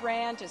 I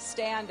ran to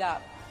stand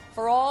up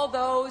for all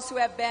those who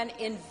have been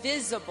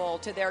invisible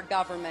to their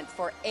government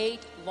for 8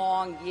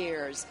 long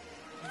years.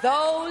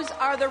 Those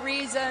are the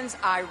reasons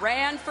I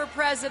ran for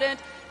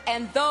president,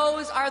 and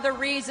those are the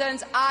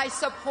reasons I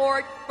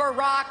support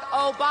Barack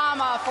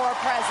Obama for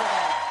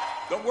president.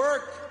 The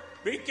work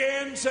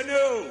begins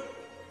anew.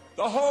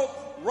 The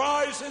hope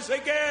rises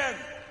again,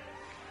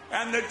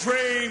 and the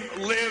dream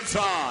lives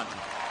on.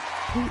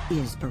 Who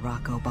is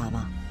Barack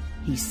Obama?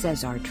 He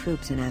says our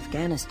troops in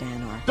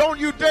Afghanistan are... Don't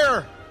you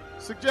dare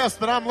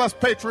suggest that I'm less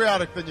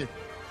patriotic than you,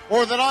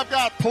 or that I've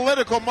got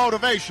political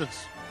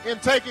motivations in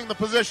taking the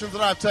positions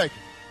that I've taken.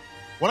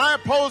 When I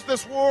opposed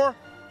this war,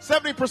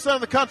 70% of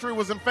the country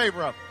was in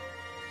favor of it.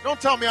 Don't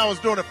tell me I was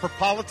doing it for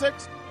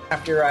politics.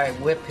 After I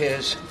whip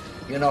his,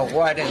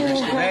 what in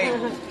this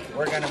debate,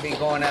 we're going to be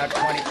going out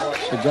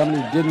 24/7. The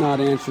governor did not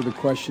answer the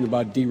question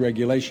about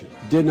deregulation,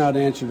 did not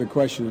answer the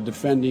question of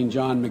defending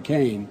John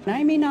McCain.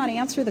 I may not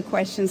answer the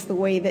questions the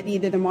way that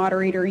either the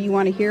moderator or you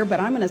want to hear,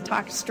 but I'm going to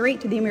talk straight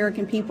to the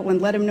American people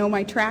and let them know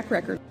my track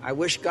record. I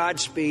wish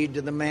Godspeed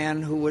to the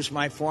man who was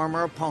my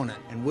former opponent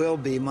and will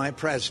be my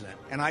president.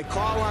 And I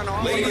call on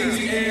all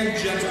Ladies and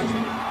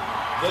gentlemen,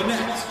 the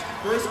next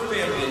First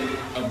Family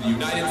of the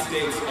United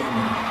States of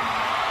America.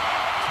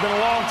 It's been a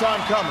long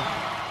time coming.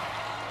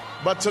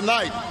 But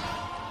tonight,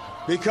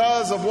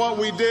 because of what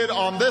we did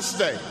on this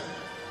day,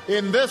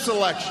 in this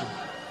election,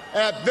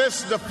 at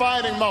this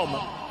defining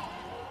moment,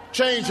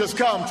 change has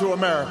come to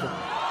America.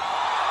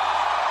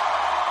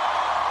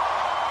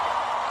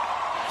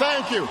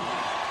 Thank you.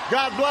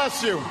 God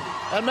bless you.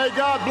 And may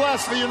God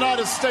bless the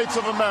United States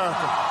of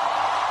America.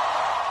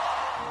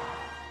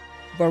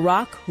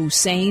 Barack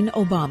Hussein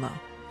Obama,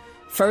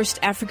 first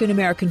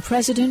African-American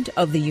president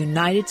of the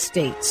United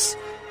States.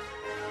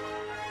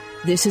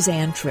 This is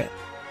Ann Tripp.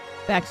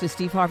 Back to the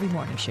Steve Harvey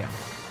Morning Show.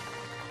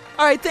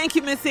 All right, thank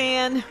you, Miss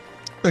Ann.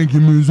 Thank you,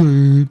 Miss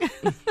Ann.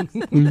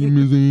 Thank you,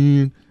 Miss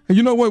Ann. And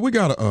you know what? We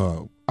got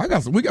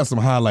some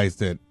highlights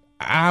that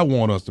I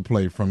want us to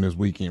play from this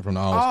weekend from the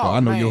All-Star. I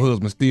know your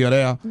husband's still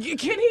there. Can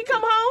he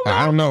come home?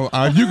 I don't know.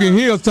 You can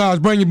hear us, Taj.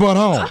 Bring your butt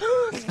home.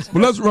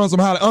 But let's run some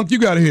highlights. Unc, you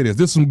got to hear this.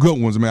 There's some good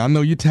ones, man. I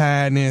know you're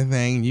tired and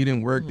everything. You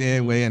didn't work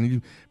that way, and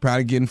you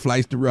probably getting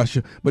flights to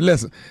Russia. But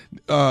listen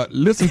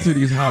to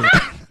these highlights.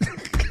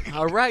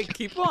 All right,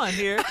 keep on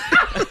here.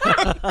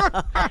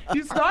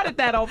 You started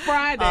that on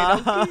Friday.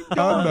 I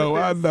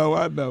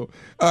know.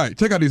 All right,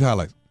 check out these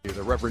highlights.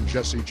 The Reverend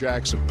Jesse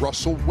Jackson,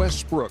 Russell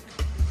Westbrook,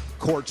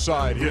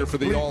 courtside here for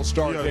the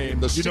All-Star game.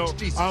 The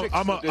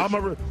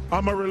 66th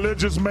I'm a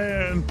religious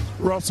man,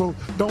 Russell.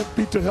 Don't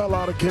beat the hell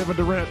out of Kevin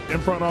Durant in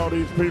front of all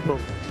these people.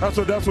 That's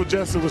what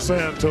Jesse was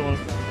saying to him.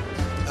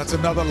 That's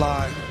another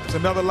lie. It's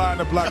another lie in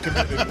the black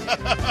community.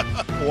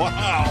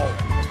 Wow.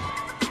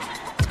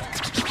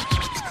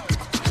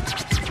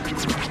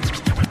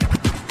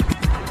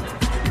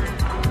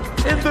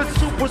 In the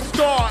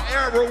superstar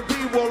era,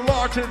 we were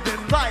larger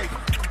than life.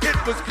 It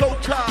was go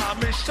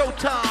time and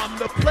showtime.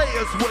 The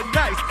players were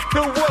nice.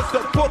 There was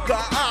the book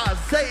of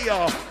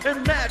Isaiah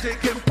and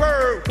Magic and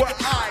Bird were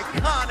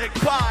iconic.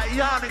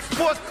 Bionic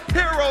sports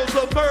heroes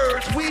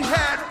emerged. We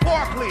had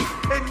Barkley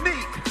and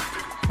Neek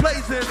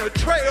blazing a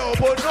trail.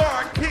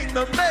 Bernard King,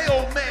 the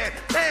mailman,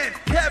 and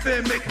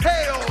Kevin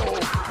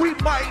McHale. We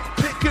might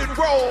pick and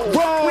roll.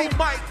 We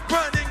might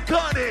run and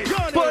gun it.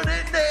 But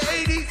in the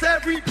 80s,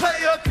 every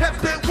player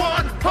kept it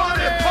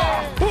 100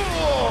 power.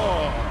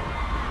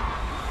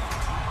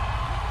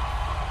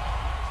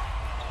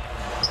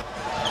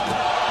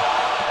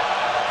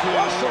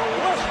 Russell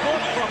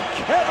Westbrook from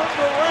Kevin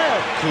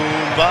Durant.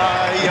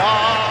 Kumbaya,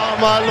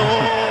 my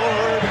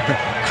lord.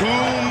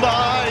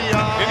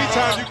 Kumbaya.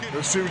 Anytime you get.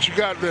 Let's see what you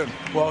got then.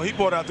 Well, he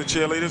brought out the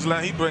cheerleaders.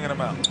 He bringing them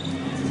out. Over.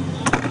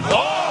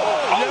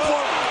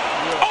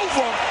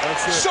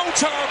 That's it.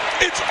 Showtime.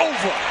 It's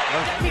over.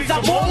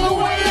 I'm all the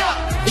way up,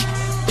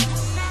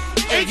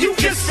 and you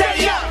can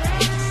stay up.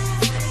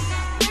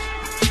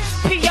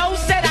 P.O.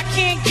 said I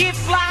can't get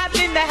fly,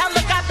 then the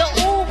helicopter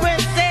Uber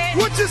and said,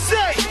 what you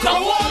say? Go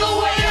all the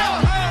way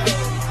up.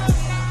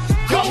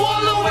 Go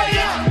all the way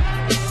up.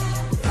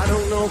 I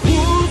don't know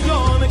who's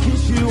gonna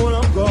kiss you when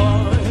I'm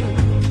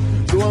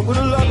gone, so I'm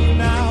gonna love you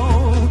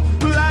now,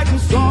 like a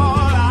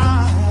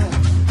starlight.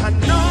 I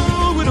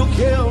know it'll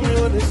kill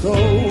me when it's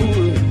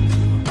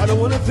over. I don't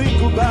wanna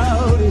think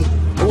about it.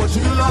 I want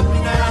you to love me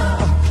now.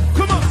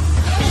 Come on.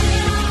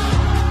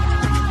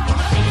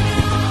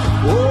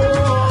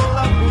 Oh,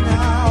 love me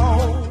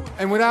now.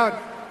 And without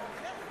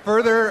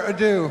further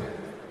ado,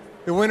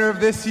 the winner of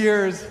this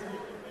year's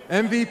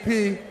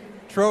MVP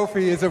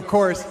trophy is, of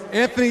course,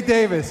 Anthony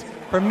Davis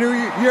from New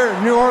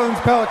Orleans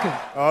Pelicans.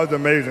 Oh, it's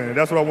amazing.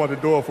 That's what I wanted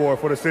to do it for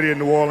the city of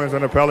New Orleans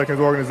and the Pelicans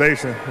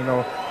organization. You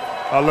know,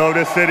 I love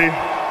this city.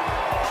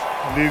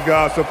 And these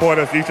guys support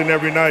us each and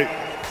every night.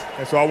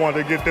 And so I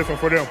wanted to get this one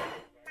for them.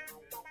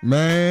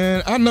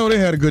 Man, I know they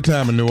had a good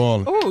time in New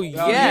Orleans. Oh,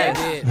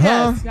 yes.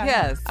 Huh?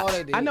 Yes. Oh,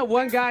 they did. I know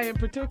one guy in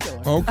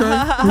particular. Okay,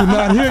 who's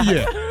not here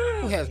yet.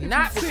 Who has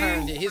not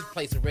returned to his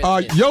place of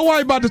residence. Your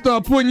wife about to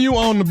start putting you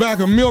on the back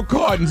of milk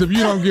cartons if you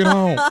don't get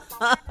home.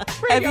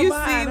 Have you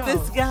seen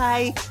this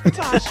guy?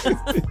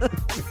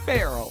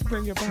 Farrell,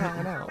 bring your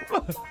behind out.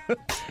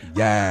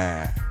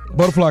 Yeah.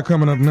 Butterfly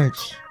coming up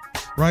next.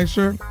 Right,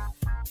 sir?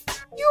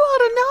 You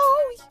ought to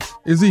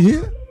know. Is he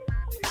here?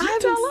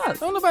 Tell us.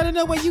 Don't nobody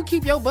know where you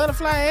keep your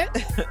butterfly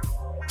at.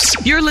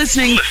 You're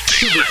listening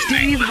to the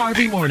Steve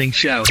Harvey Morning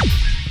Show.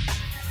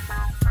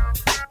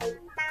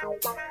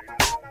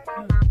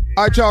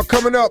 All right, y'all,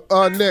 coming up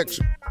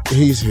next.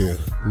 He's here,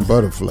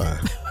 Butterfly.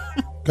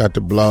 Got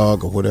the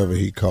blog or whatever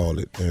he called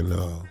it, and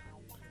I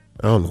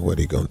don't know what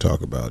he's going to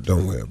talk about.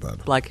 Don't worry about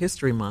it. Black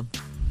History Month.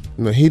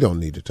 No, he don't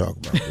need to talk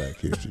about Black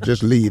history.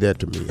 Just leave that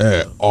to me.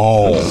 At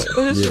all.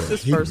 But it's just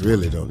his he first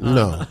really don't.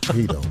 No,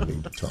 he don't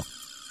need to talk.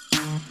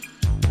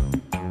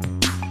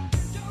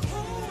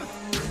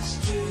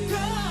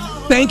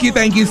 Thank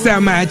you so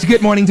much.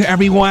 Good morning to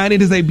everyone.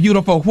 It is a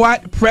beautiful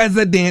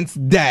President's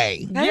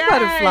Day. Hey,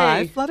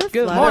 Butterfly.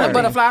 Good morning,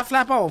 Butterfly.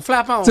 Flap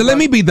on. So let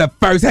me be the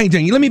first. Hey,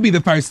 Junior, let me be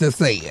the first to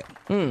say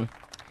it.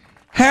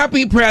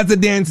 Happy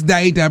President's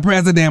Day to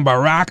President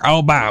Barack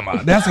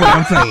Obama. That's what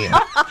I'm saying. He's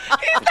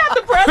not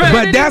the president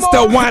But that's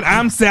anymore. the one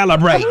I'm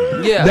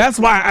celebrating. Yeah. That's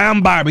why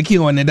I'm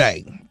barbecuing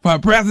today. For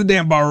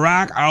President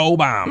Barack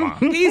Obama.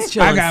 He's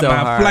chilling I got so my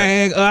hard.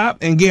 flag up,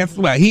 and guess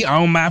what? He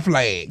on my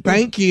flag.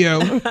 Thank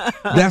you.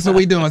 That's what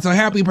we doing. So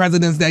happy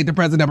President's Day to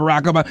President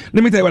Barack Obama.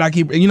 Let me tell you what I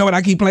keep. You know what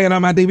I keep playing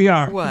on my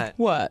DVR?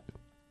 What?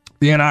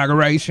 The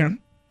inauguration.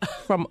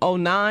 From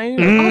 09?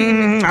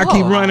 I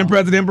keep running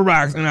President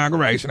Barack's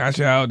inauguration. I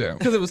sure do.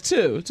 Because it was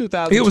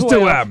 2012. It was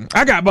 2 of them.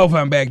 I got both of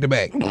them back to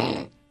back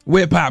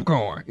with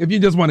popcorn. If you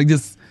just want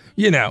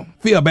to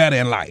feel better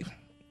in life.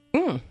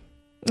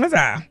 That's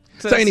all.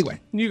 So anyway.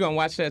 You're going to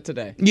watch that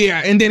today.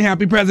 Yeah, and then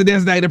happy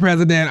President's Day to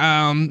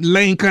President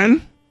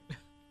Lincoln.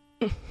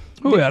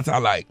 Who else I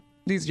like?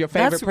 These are your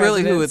favorite That's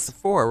really presidents? who it's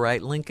for,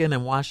 right? Lincoln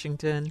and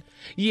Washington.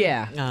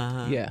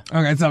 Yeah. Yeah.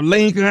 Okay, so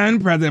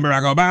Lincoln, President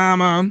Barack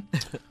Obama.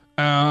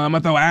 I'm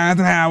going to throw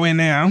Eisenhower in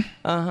there.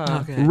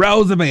 Okay.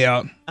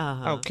 Roosevelt.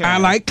 Okay. I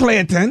like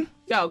Clinton.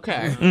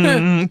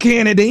 Okay.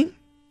 Kennedy.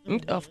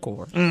 Of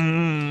course.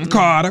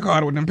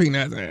 Carter with them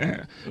peanuts.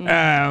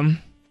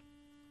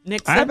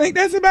 Nixon. I think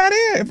that's about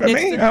it for me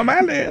Nixon. on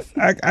my list.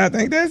 I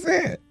think that's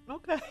it.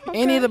 Okay.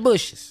 Any of the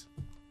Bushes.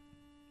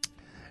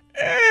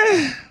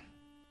 I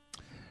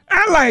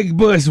like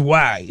Bush's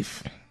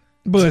wife,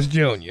 Bush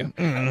Jr.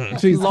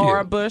 She's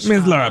Laura cute. Bush.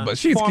 Miss Laura Bush.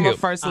 She's former cute.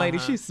 First Lady.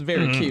 She's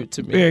very cute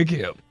to me. Very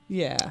cute.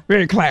 Yeah.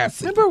 Very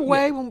classy.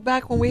 Remember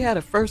back when we had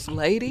a first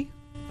lady?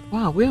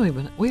 Wow,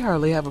 we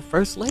hardly have a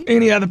first lady.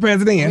 Any other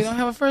presidents? We don't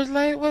have a first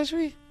lady, was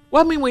we?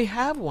 Well, I mean, we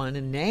have one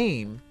in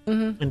name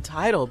and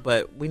title,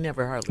 but we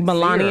never hardly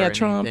Melania see her or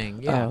Trump.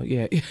 anything. Yeah. Oh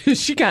yeah,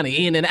 she kind of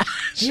in and out.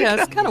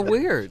 Yeah, it's kind of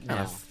weird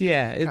now.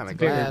 Yeah, it's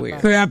very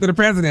weird. So after the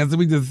presidency,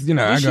 we just, I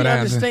Does go she down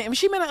understand? I mean,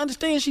 she may not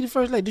understand she the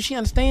first lady. Does she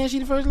understand she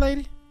the first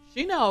lady?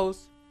 She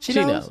knows. She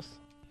knows.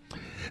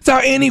 So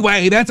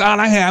anyway, that's all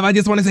I have. I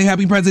just want to say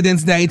Happy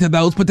President's Day to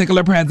those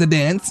particular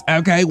presidents.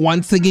 Okay,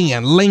 once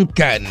again,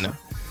 Lincoln,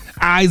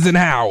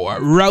 Eisenhower,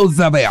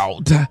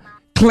 Roosevelt,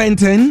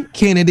 Clinton,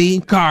 Kennedy,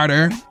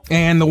 Carter,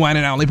 and the one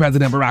and only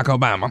President Barack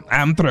Obama.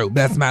 I'm through.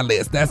 That's my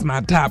list. That's my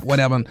top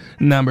whatever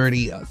number it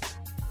is.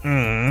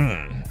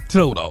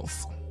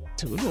 Toodles.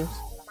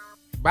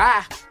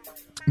 Bye.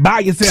 Buy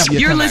yourself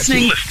your You're commercial.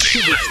 listening to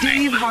the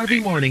Steve Harvey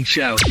Morning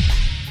Show.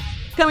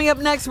 Coming up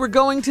next, we're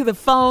going to the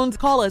phones.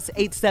 Call us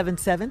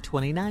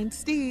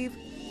 877-29-STEVE.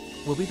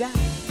 We'll be back.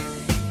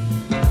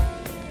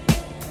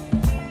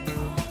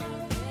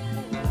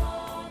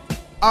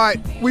 All right,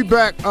 we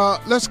back.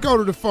 Let's go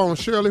to the phone.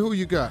 Shirley, who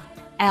you got?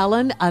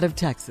 Alan out of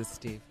Texas,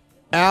 Steve.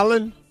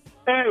 Alan?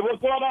 Hey, what's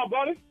going on,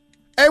 buddy?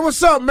 Hey,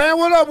 what's up, man?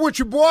 What up with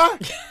you, boy?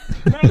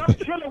 Man, I'm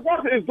chilling.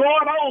 What is going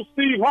on,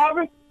 Steve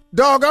Harvey?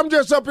 Dog, I'm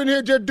just up in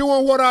here just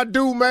doing what I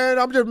do, man.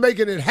 I'm just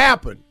making it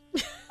happen.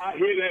 I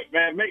hear that,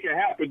 man. Make it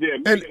happen, there.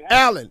 And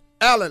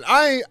Alan,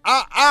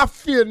 I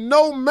fear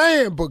no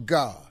man but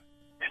God.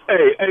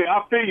 Hey,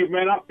 I feel you,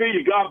 man. I feel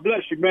you. God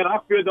bless you, man. I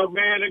fear no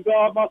man and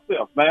God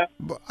myself, man.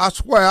 But I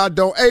swear I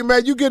don't. Hey,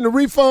 man, you getting a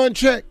refund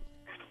check?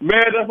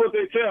 Man, that's what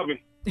they tell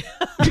me.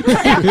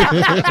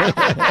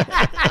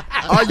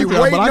 Are you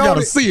waiting But I on gotta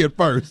it? see it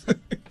first.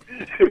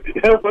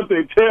 That's what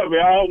they tell me.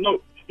 I don't know.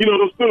 You know,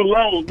 those student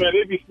loans, man,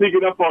 they be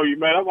sneaking up on you,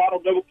 man. I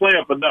don't never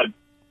plan for nothing.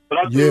 But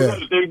I tell you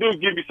what, if they do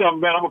give me something,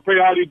 man, I'm going to pay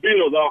all these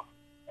bills off.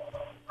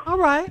 All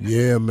right.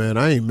 Yeah, man,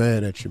 I ain't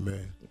mad at you,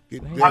 man.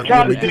 I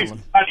tried to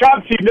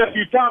see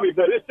nephew Tommy,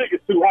 but his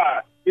ticket's too high.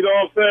 You know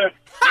what I'm saying?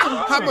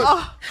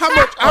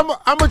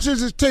 How much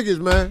is his tickets,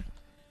 man?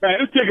 Man,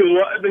 his ticket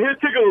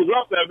was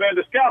up there, man.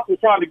 The scalp was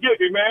trying to get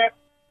me, man.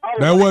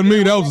 That wasn't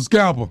me. That was a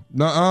scalper.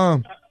 Nuh-uh.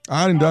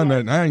 I ain't done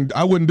that.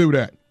 I wouldn't do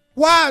that.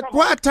 Why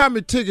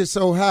Tommy tickets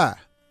so high?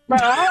 Man,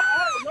 I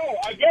don't know.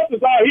 I guess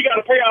it's all he got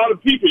to pay all the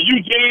people.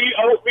 Eugene,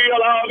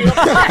 Oakville, all them.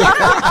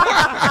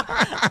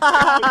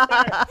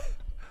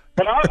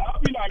 But I'll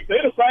be like,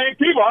 they're the same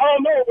people. I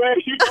don't know,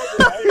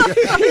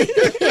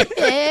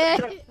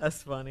 man.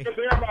 That's funny.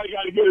 Everybody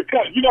got to get a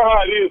cut. You know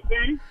how it is,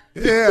 Steve.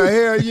 Yeah,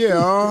 hell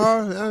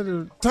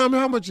yeah. Tommy,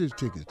 how much is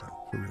tickets,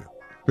 though, for real?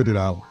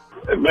 $50.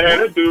 Man,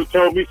 that dude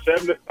told me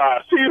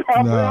 75. See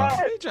how Nah.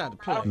 he tried to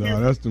play. No,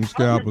 that's them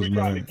scalpers,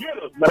 man. get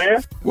us,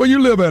 man. Where you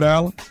live at,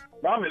 Alan?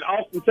 I'm in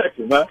Austin,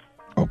 Texas, man.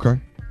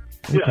 Okay.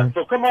 Yeah,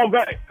 so come on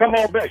back.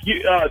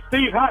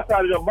 Steve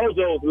hot-sided up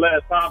Mojo's the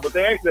last time, but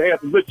they actually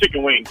had some good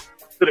chicken wings.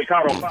 So they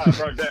caught on fire and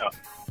burned down.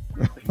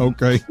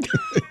 Okay.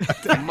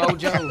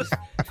 Mojo's.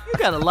 You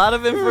got a lot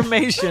of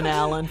information,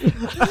 Alan.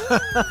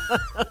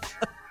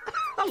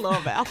 I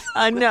love Al.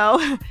 I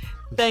know.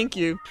 Thank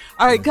you.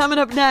 All right, coming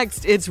up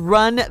next, it's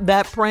Run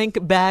That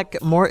Prank Back.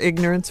 More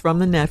ignorance from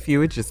the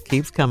nephew. It just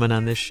keeps coming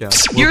on this show.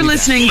 You're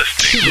listening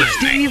to the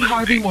Steve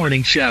Harvey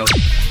Morning Show.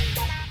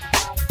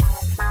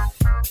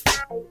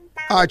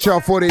 All right, y'all,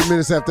 48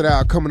 minutes after the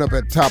hour, coming up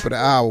at the top of the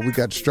hour, we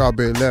got the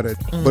strawberry letter.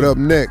 But up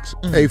next,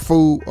 hey,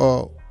 fool,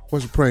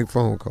 what's a prank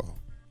phone call?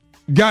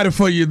 Got it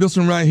for you. This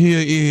one right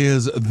here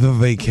is The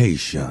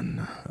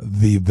Vacation.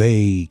 The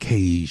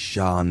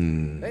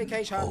Vacation.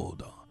 Vacation.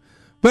 Hold on.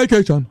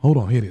 Vacation. Hold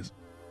on. Here it is.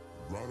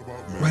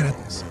 Right at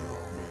this.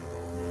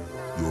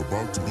 You're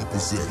about to be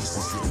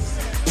possessed.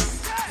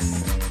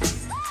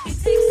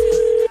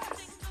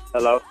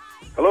 Hello.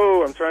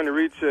 Hello, I'm trying to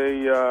reach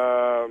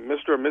a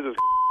Mr. or Mrs.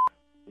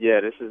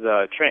 Yeah, this is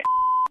Trent.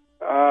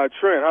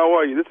 Trent, how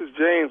are you? This is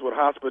James with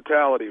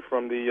Hospitality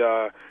from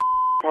the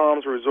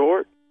Palms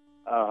Resort.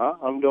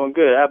 I'm doing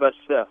good. How about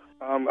yourself?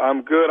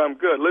 I'm good.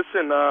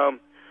 Listen,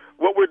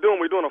 what we're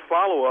doing a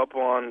follow-up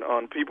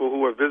on people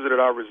who have visited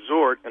our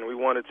resort, and we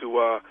wanted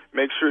to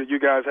make sure that you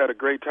guys had a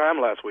great time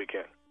last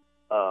weekend.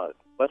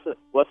 What's the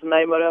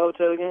name of that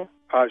hotel again?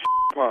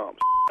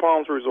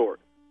 Palms Resort.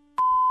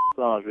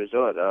 Palms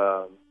Resort.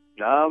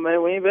 No,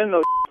 man, we ain't been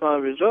no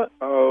Palms Resort.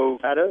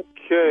 Okay.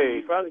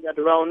 You probably got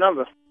the wrong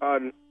number.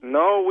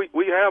 No,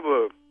 we have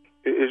a.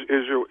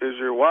 Is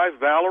your wife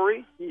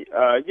Valerie?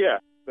 Yeah.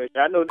 But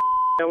I know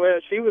well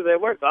she was at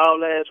work all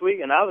last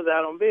week, and I was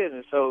out on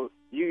business, so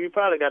you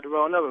probably got the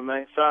wrong number,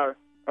 man. Sorry.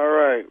 All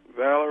right,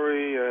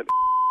 Valerie at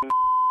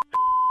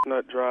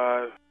Nut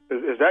Drive.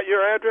 Is that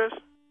your address?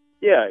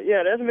 Yeah,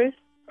 that's me.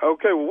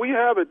 Okay, well, we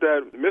have it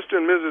that Mr.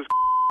 and Mrs.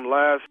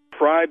 last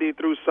Friday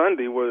through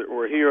Sunday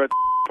were here at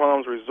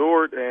Palms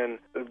Resort and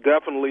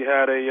definitely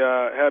had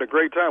a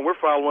great time. We're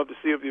following up to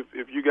see if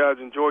you guys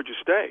enjoyed your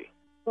stay.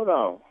 Hold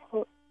on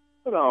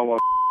one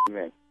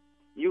minute.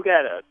 You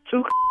got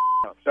two.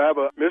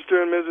 Mr.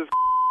 and Mrs.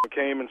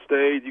 came and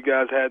stayed. You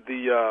guys had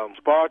the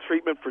spa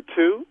treatment for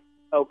two.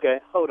 Okay,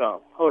 hold on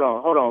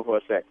for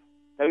a second.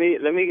 Let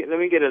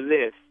me get a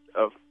list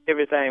of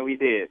everything we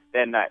did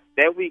that night.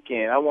 That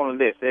weekend, I want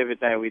a list of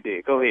everything we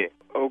did. Go ahead.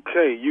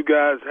 Okay, you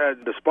guys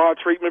had the spa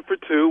treatment for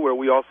 2, where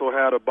we also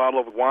had a bottle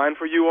of wine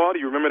for you all. Do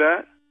you remember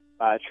that?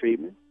 Spa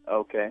treatment.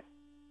 Okay.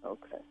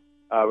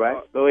 All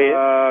right, go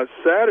ahead.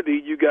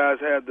 Saturday, you guys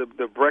had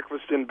the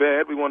breakfast in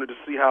bed. We wanted to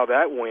see how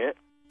that went.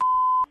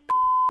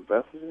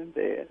 Breakfast in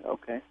bed.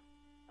 Okay.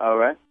 All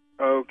right.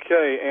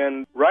 Okay,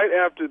 and right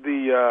after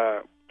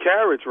the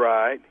carriage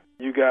ride,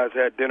 you guys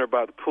had dinner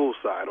by the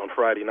poolside on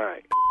Friday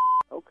night.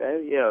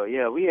 Okay,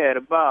 yeah, we had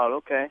a ball.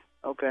 Okay,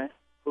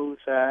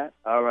 poolside.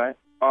 All right.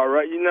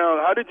 You know,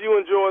 how did you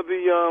enjoy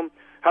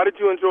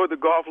the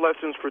golf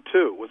lessons for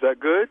 2? Was that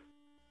good?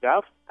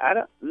 Golf? I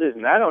don't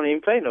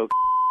even play no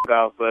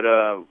golf, but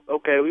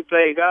okay, we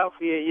played golf.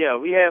 Yeah,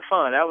 we had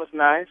fun. That was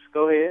nice.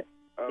 Go ahead.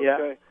 Okay.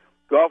 Yeah.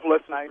 Golf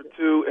lessons for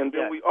 2, and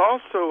then we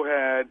also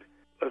had.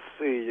 Let's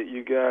see,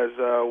 you guys.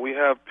 We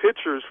have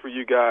pictures for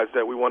you guys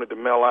that we wanted to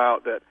mail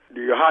out. That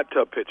your hot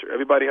tub picture.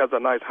 Everybody has a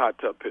nice hot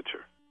tub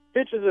picture.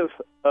 Pictures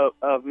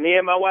of me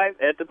and my wife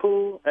at the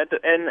pool, in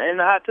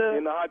the hot tub.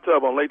 In the hot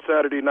tub on late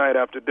Saturday night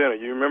after dinner.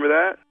 You remember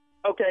that?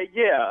 Okay,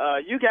 yeah.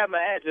 You got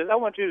my address. I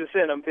want you to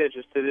send them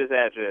pictures to this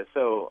address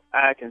so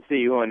I can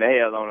see who in the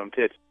hell on them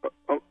pictures.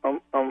 I'm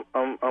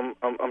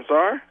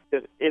sorry?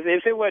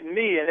 If it wasn't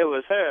me and it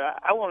was her,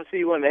 I want to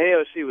see who in the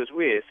hell she was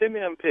with. Send me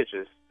them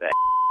pictures.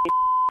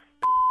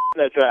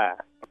 Let's try.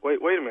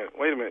 Wait a minute.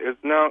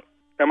 Now,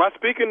 am I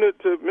speaking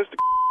to Mr.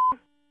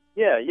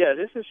 Yeah.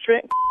 This is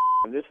Trent.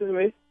 This is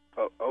me.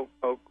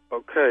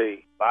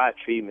 Okay. Spa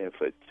treatment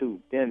for 2,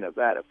 dinner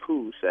by the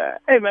poolside.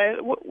 Hey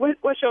man,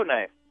 what's your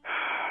name?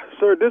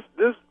 Sir, this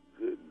doesn't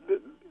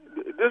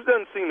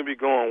seem to be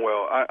going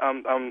well.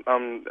 I'm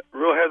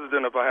real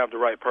hesitant if I have the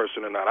right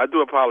person or not. I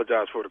do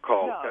apologize for the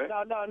call.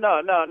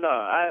 No.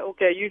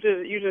 Okay, you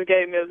just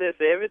gave me a list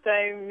of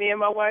everything me and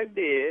my wife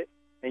did,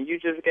 and you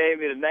just gave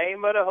me the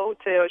name of the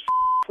hotel.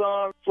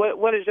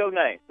 What is your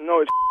name?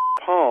 No, it's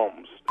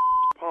Palms.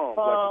 Palms,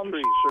 like the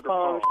tree, Sugar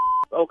Palms.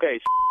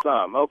 Okay,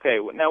 okay.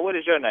 Now, what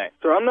is your name?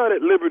 Sir, I'm not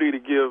at liberty to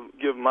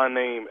give my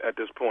name at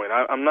this point.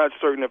 I'm not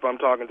certain if I'm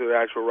talking to the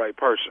actual right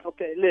person.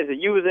 Okay, listen,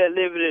 you was at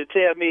liberty to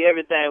tell me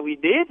everything we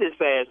did this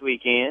past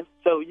weekend,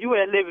 so you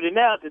at liberty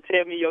now to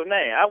tell me your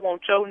name. I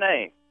want your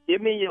name. Give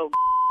me your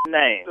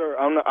name. Sir,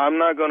 I'm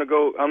not gonna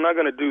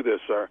do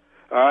this, sir.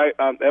 All right.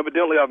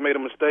 Evidently, I've made a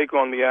mistake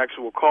on the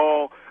actual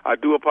call. I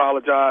do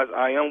apologize.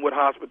 I am with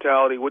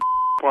hospitality with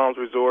Palms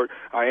Resort.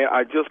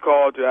 I just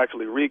called to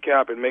actually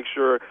recap and make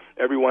sure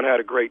everyone had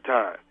a great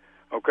time.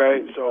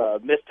 Okay, so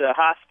Mr.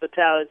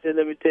 Hospitality,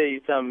 let me tell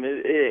you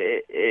something.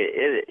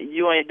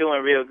 You ain't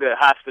doing real good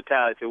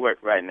hospitality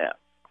work right now.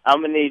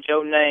 I'm gonna need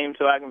your name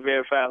so I can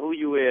verify who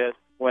you is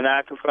when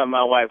I confront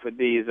my wife with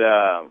these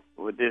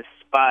with this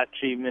spa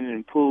treatment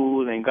and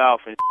pool and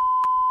golf and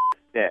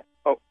that.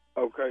 Oh,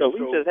 okay. So we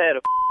just had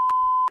a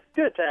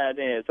good time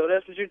then. So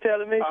that's what you're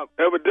telling me?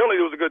 Evidently,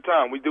 it was a good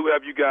time. We do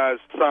have you guys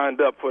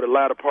signed up for the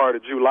latter part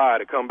of July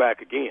to come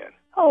back again.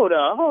 Hold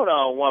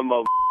on one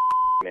more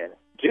minute.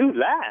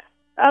 July?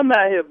 I'm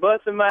out here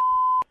busting my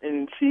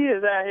and she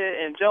is out here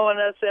enjoying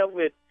herself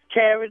with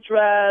carriage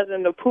rides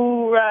and the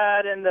pool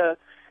ride and the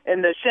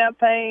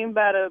champagne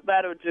by the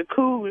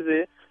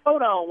jacuzzi.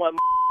 Hold on one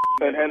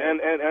and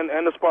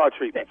the spa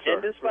treatment, sir.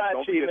 And the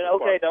spa treatment.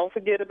 Okay, don't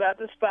forget about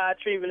the spa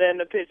treatment and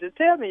the pictures.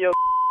 Tell me your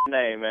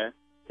name, man.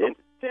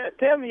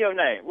 Tell me your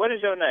name. What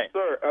is your name?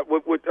 Sir,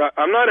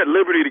 I'm not at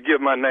liberty to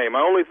give my name.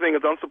 My only thing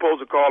is I'm supposed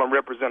to call and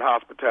represent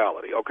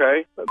hospitality,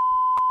 okay?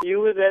 You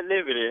was at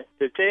liberty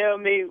to tell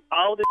me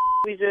all the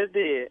we just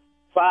did.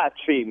 Spa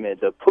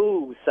treatment, the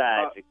pool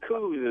side,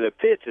 jacuzzi, the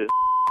pictures.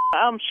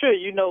 I'm sure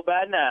you know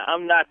by now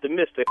I'm not the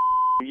Mr.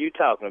 you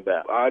talking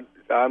about.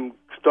 I'm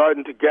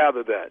starting to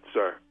gather that,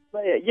 sir.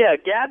 Yeah,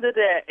 gather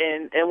that,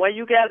 and when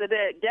you gather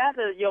that,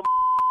 gather your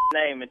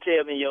name and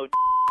tell me your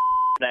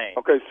name.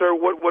 Okay, sir,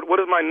 what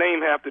does my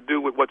name have to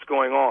do with what's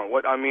going on?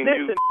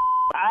 Listen,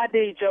 I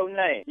need your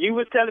name. You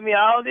was telling me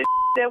all this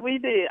that we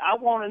did. I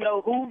want to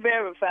know who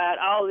verified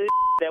all this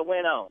that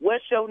went on.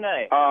 What's your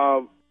name?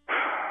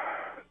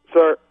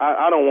 Sir,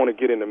 I don't want to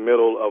get in the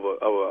middle of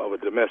a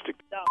domestic.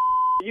 No,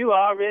 you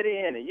already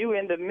in it. You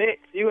in the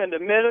mix. You in the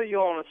middle. You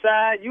on the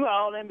side. You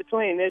all in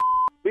between this.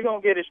 We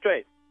gonna get it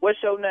straight.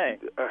 What's your name?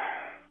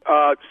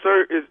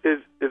 Sir, is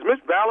Miss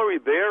Valerie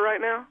there right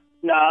now?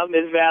 No,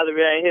 Miss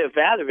Valerie ain't here.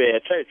 Valerie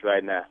at church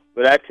right now.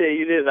 But I tell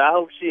you this, I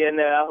hope she in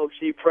there. I hope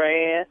she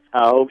praying.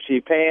 I hope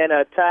she paying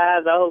her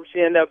tithes. I hope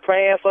she in there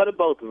praying for the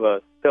both of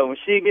us. So when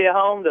she get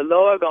home, the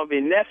Lord gonna be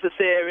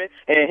necessary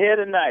and here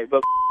tonight.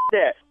 But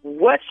that,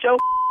 what's your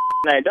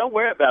name? Don't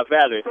worry about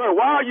Valerie. Sir,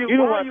 why are you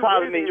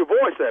raising your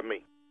voice at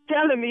me?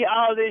 Telling me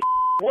all this.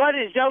 What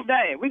is your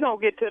name? We gonna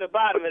get to the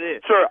bottom of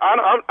this. Sir, I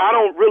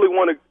don't really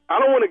want to. I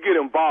don't want to get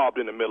involved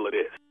in the middle of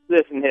this.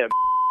 Listen here.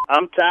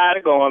 I'm tired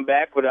of going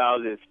back with all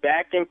this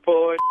back and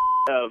forth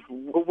of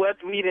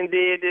what we done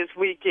did this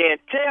weekend.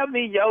 Tell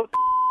me your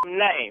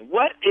name.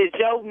 What is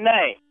your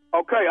name?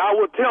 Okay, I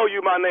will tell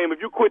you my name if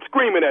you quit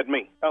screaming at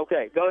me.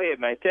 Okay, go ahead,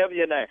 man. Tell me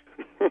your name.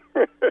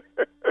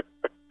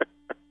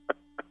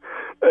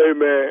 Hey,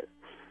 man.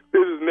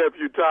 This is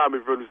nephew Tommy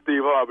from the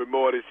Steve Harvey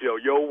Morning Show.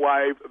 Your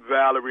wife,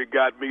 Valerie,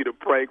 got me to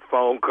prank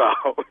phone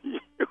call you.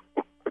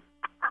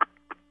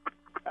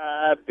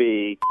 I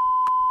be.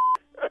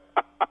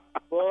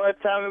 Boy,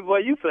 Tommy, boy,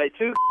 you play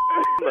too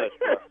much, bro.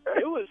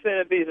 It was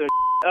finna be some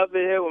up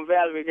in here when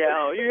Valerie got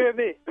home. You hear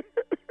me?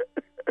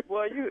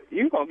 Boy,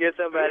 you gonna get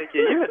somebody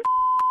killed. You a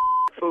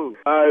fool.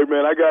 All right,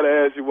 man, I gotta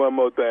ask you one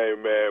more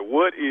thing, man.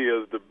 What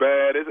is the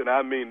baddest, and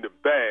I mean the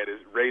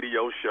baddest,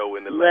 radio show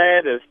in the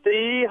land? Man, the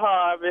Steve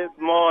Harvey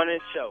Morning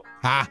Show.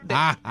 Ha,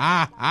 ha,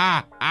 ha,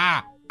 ha,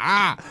 ha,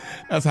 ha.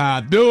 That's how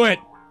I do it.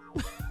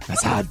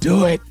 That's how I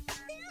do it.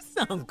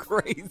 Sound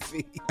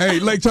crazy. Hey,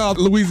 Lake Charles,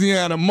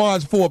 Louisiana,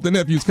 March 4th, the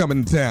nephew's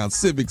coming to town,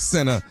 Civic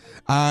Center.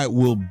 I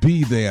will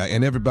be there,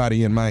 and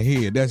everybody in my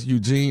head. That's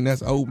Eugene,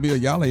 that's Oatmeal.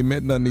 Y'all ain't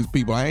met none of these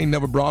people. I ain't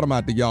never brought them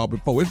out to y'all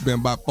before. It's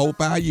been about 4 or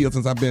 5 years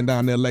since I've been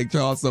down there, Lake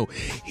Charles, so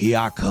here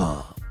I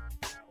come.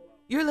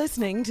 You're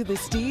listening to the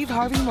Steve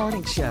Harvey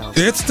Morning Show.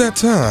 It's that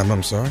time.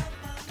 I'm sorry.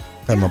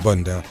 Had my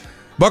button down.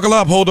 Buckle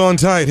up, hold on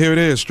tight. Here it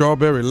is,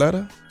 Strawberry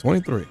Letter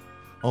 23.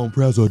 On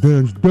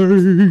President's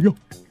Day.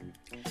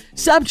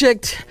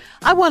 Subject,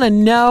 I want to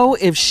know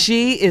if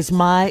she is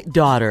my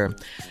daughter.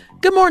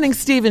 Good morning,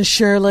 Steve and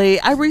Shirley.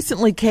 I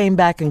recently came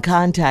back in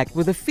contact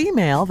with a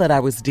female that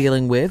I was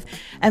dealing with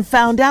and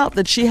found out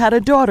that she had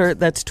a daughter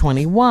that's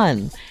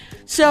 21.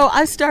 So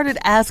I started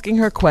asking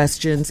her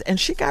questions and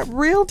she got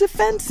real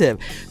defensive.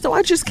 So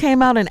I just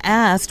came out and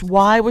asked,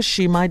 was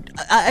she my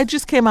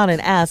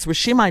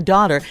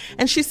daughter?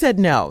 And she said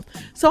no.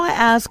 So I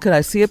asked, could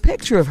I see a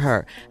picture of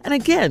her? And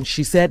again,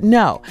 she said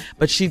no.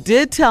 But she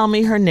did tell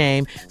me her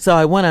name. So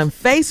I went on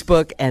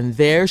Facebook and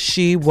there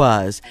she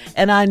was.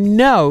 And I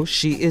know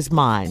she is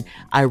mine.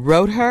 I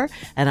wrote her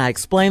and I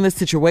explained the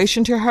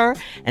situation to her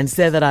and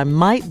said that I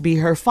might be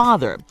her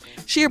father.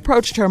 She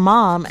approached her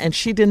mom and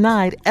she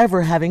denied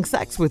ever having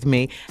sex with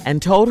me and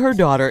told her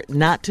daughter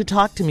not to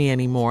talk to me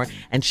anymore,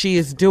 and she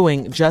is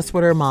doing just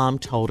what her mom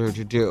told her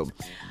to do.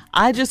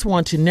 I just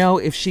want to know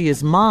if she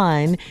is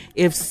mine.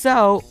 If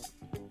so,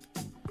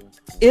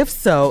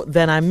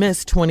 then I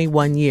missed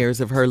 21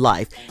 years of her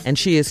life, and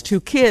she has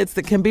 2 kids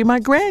that can be my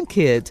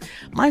grandkids.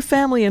 My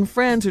family and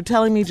friends are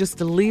telling me just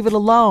to leave it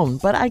alone,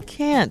 but I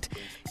can't.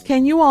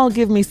 Can you all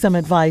give me some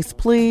advice,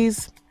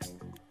 please?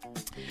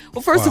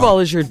 Well, first of all,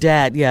 as your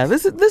dad,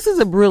 this is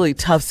a really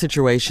tough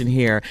situation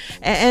here.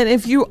 And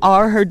if you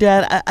are her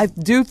dad, I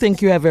do think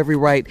you have every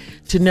right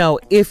to know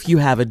if you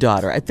have a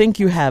daughter. I think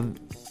you have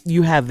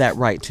that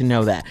right to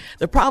know that.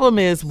 The problem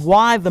is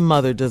why the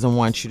mother doesn't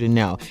want you to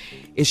know.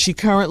 Is she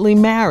currently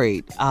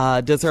married?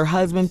 Does her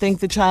husband think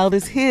the child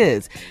is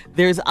his?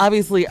 There's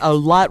obviously a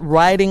lot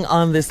riding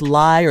on this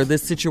lie or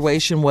this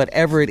situation,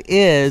 whatever it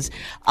is.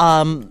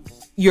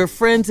 Your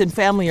friends and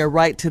family are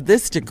right to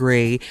this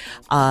degree.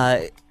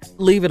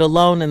 Leave it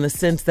alone in the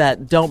sense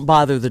that don't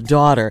bother the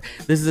daughter.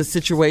 This is a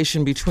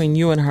situation between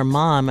you and her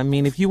mom. I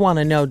mean, if you want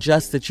to know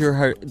just that you're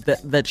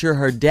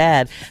her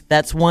dad,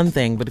 that's one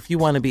thing. But if you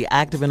want to be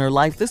active in her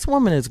life, this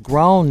woman is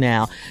grown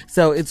now.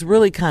 So it's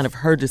really kind of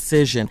her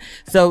decision.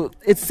 So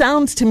it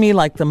sounds to me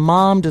like the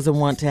mom doesn't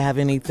want to have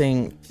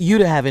anything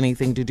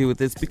to do with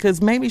this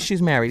because maybe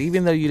she's married,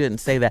 even though you didn't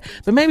say that.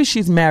 But maybe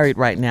she's married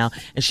right now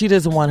and she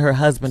doesn't want her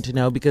husband to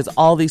know because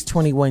all these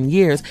 21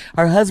 years,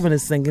 her husband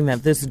is thinking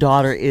that this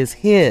daughter is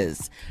his.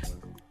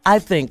 I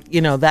think,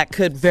 that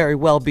could very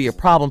well be a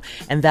problem,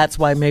 and that's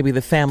why maybe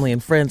the family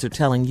and friends are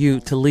telling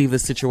you to leave the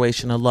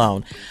situation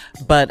alone.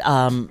 But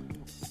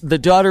the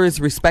daughter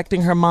is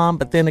respecting her mom,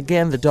 but then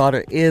again, the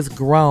daughter is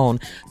grown.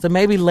 So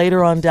maybe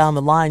later on down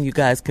the line, you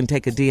guys can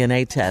take a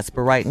DNA test.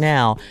 But right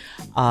now,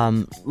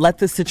 let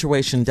the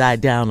situation die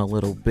down a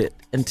little bit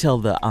until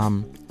the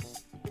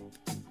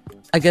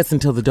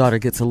daughter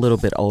gets a little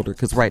bit older,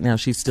 because right now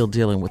she's still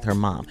dealing with her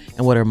mom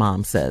and what her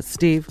mom says.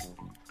 Steve?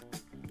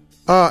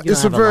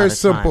 It's a very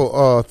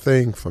simple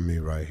thing for me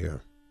right here.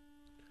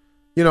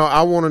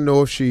 I want to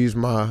know if she's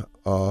my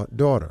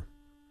daughter.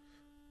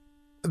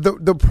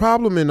 The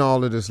problem in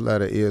all of this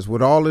letter is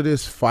with all of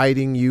this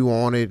fighting you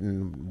on it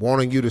and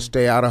wanting you to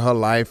stay out of her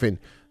life and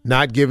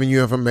not giving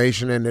you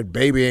information and that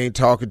baby ain't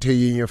talking to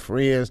you and your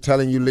friends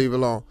telling you leave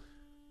alone.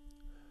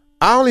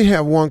 I only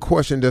have one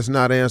question that's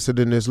not answered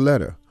in this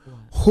letter.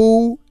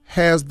 Who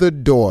has the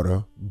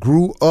daughter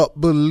grew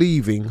up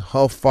believing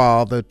her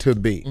father to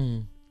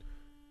be?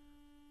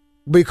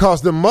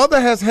 Because the mother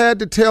has had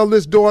to tell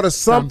this daughter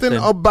something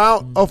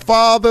about a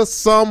father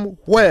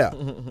somewhere.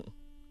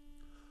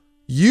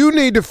 You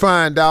need to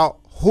find out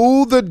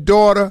who the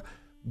daughter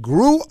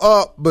grew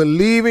up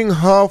believing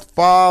her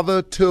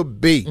father to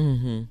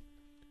be.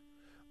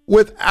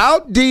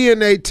 Without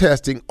DNA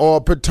testing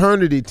or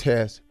paternity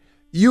test,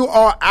 you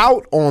are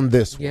out on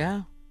this one.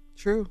 Yeah,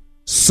 true.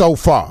 So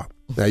far.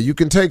 Now, you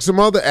can take some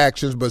other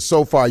actions, but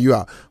so far you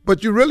are.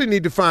 But you really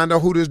need to find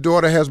out who this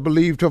daughter has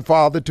believed her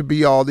father to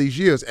be all these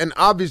years. And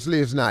obviously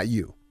it's not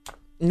you.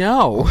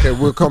 No. Okay,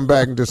 we'll come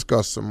back and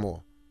discuss some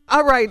more.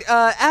 All right,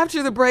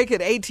 after the break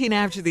at 18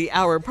 after the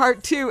hour,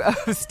 part 2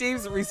 of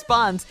Steve's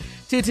response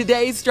to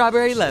today's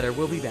Strawberry Letter.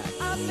 We'll be back.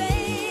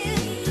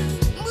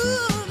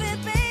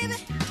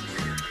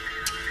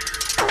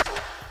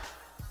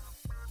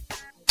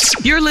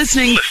 You're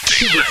listening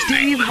to the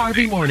Steve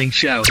Harvey Morning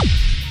Show.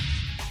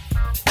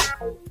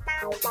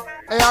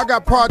 Hey, I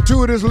got part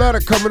 2 of this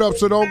letter coming up,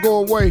 so don't go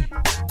away.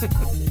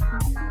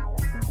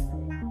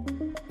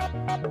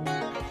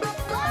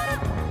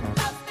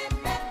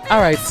 All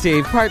right,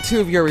 Steve, part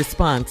 2 of your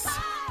response.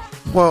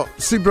 Well,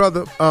 see,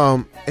 brother,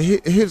 I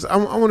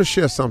want to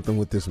share something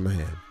with this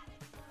man.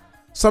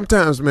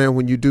 Sometimes, man,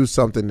 when you do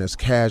something that's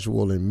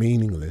casual and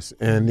meaningless,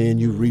 and then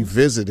you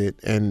revisit it,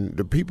 and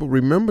the people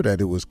remember that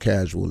it was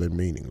casual and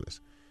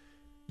meaningless.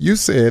 You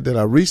said that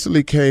I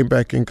recently came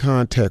back in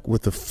contact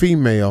with a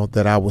female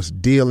that I was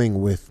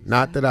dealing with,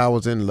 not that I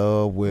was in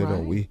love with,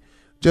 or we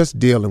just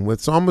dealing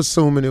with. So I'm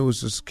assuming it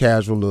was just a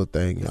casual little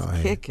thing y'all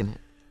had. Kicking it.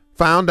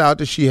 Found out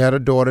that she had a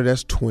daughter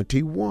that's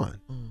 21.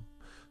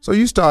 So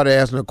you started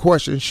asking her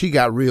questions. She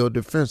got real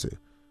defensive.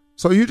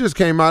 So you just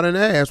came out and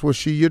asked, was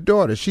she your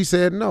daughter? She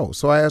said no.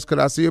 So I asked, could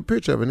I see a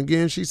picture of it? And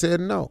again, she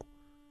said no.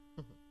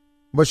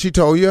 But she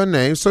told you her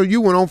name. So you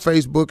went on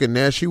Facebook, and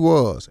there she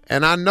was.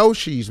 And I know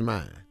she's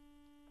mine.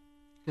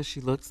 Because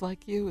she looks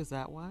like you? Is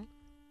that why?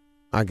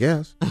 I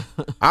guess.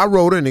 I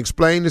wrote her and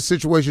explained the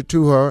situation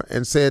to her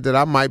and said that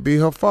I might be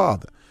her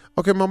father.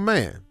 Okay, my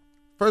man.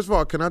 First of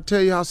all, can I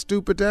tell you how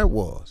stupid that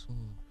was?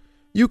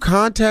 You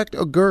contact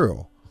a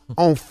girl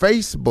on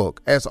Facebook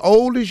as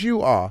old as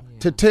you are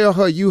to tell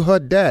her you her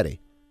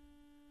daddy.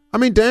 I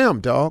mean,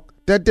 damn, dog.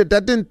 That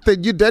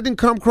didn't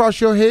come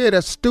across your head.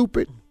 That's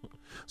stupid.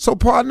 So,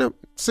 partner,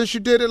 since you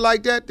did it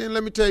like that, then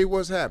let me tell you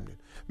what's happening.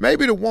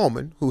 Maybe the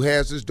woman who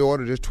has this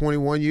daughter that's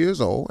 21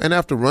 years old, and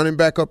after running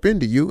back up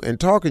into you and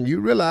talking to you,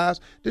 realize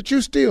that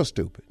you're still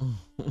stupid.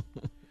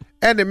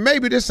 And then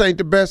maybe this ain't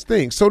the best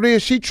thing. So then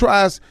she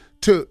tries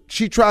to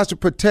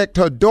protect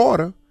her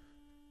daughter.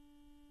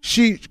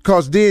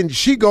 Because then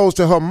she goes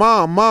to her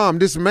mom. Mom,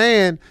 this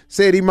man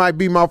said he might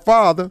be my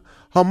father.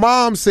 Her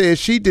mom says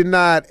she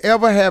denied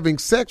ever having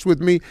sex with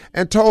me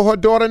and told her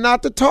daughter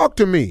not to talk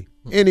to me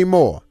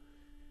anymore.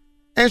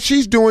 And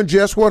she's doing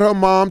just what her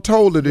mom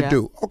told her to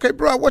do. Okay,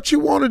 bro, what you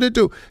want her to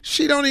do?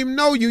 She don't even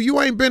know you. You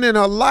ain't been in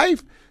her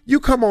life. You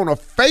come on a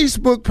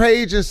Facebook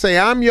page and say,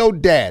 I'm your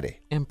daddy.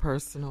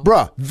 Impersonal.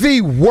 Bruh,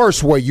 the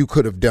worst way you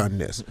could have done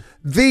this.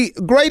 The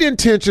great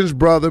intentions,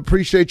 brother.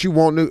 Appreciate you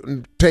wanting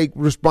to take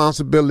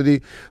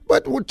responsibility.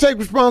 But take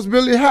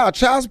responsibility how?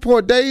 Child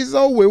support days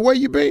over. Where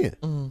you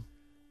been?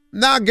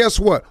 Now, guess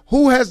what?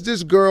 Who has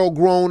this girl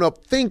grown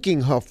up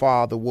thinking her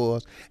father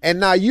was? And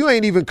now you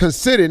ain't even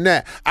considering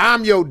that.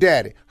 I'm your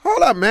daddy.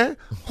 Hold up, man.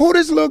 Who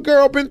this little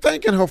girl been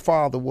thinking her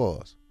father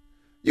was?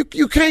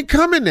 You can't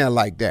come in there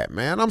like that,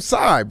 man. I'm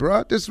sorry,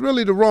 bro. This is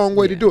really the wrong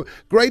way to do it.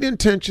 Great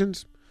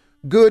intentions.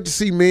 Good to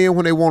see men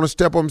when they want to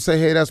step up and say,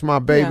 hey, that's my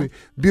baby.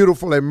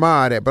 Beautiful,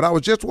 admire that. But I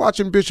was just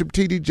watching Bishop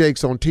T.D.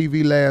 Jakes on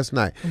TV last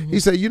night. He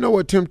said, you know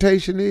what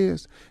temptation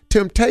is?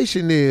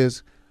 Temptation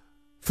is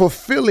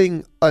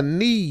fulfilling a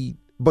need,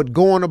 but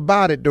going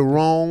about it the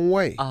wrong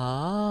way.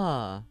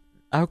 Ah,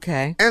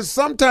 okay. And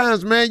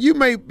sometimes, man,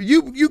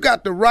 you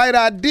got the right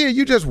idea.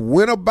 You just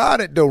went about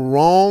it the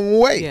wrong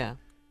way. Yeah.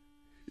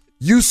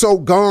 You so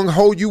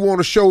gung-ho, you want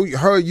to show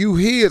her you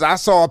his. I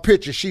saw a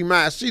picture. She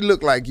mine. She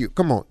looked like you.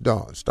 Come on,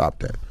 dog, stop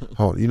that.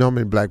 Hold on. You know how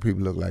many black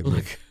people look like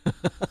me?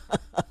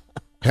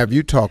 Have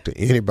you talked to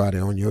anybody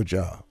on your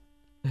job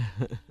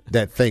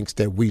that thinks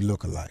that we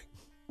look alike?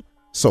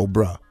 So,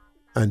 bruh,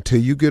 until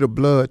you get a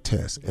blood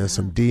test and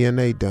some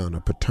DNA done,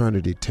 a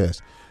paternity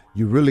test,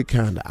 you really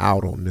kind of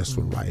out on this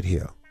one right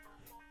here.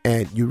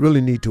 And you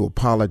really need to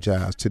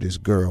apologize to this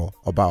girl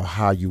about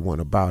how you went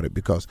about it,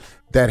 because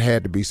that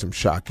had to be some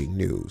shocking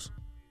news.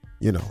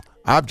 You know,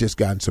 I've just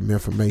gotten some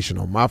information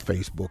on my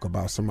Facebook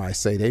about somebody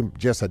say they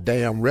just a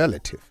damn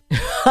relative.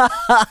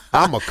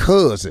 I'm a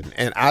cousin,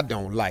 and I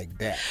don't like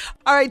that.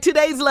 All right,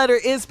 today's letter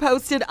is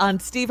posted on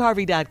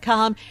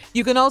steveharvey.com.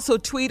 You can also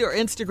tweet or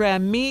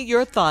Instagram me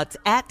your thoughts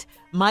at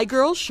My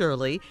Girl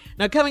Shirley.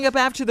 Now, coming up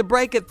after the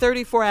break at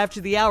 34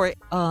 after the hour,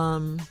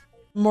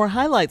 more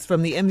highlights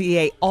from the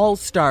NBA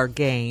All-Star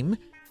Game.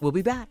 We'll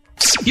be back.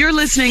 You're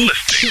listening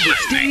to the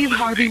Steve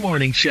Harvey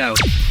Morning Show.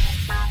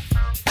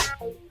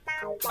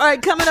 All right,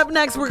 coming up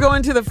next, we're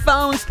going to the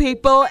phones,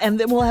 people, and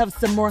then we'll have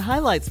some more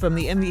highlights from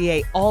the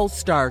NBA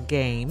All-Star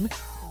Game.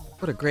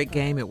 What a great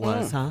game it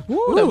was, huh?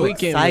 Ooh, the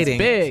weekend exciting. was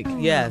big.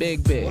 Yes.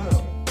 Big.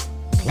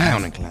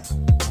 Clown and clown.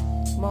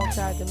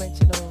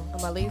 Multi-dimensional.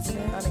 Am I losing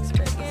it?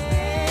 Unexpected.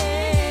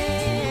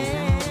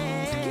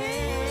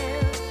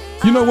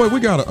 You know what? We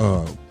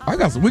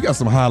got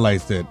some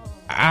highlights that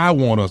I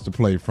want us to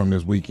play from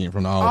this weekend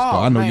from the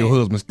All-Star. I know your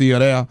husband's still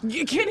there. Can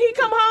he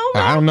come home?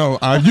 I don't know.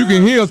 You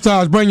can hear us,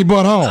 Taj. Bring your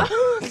butt home.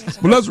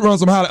 But let's run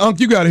some highlights. Unc,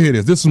 you got to hear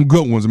this. There's some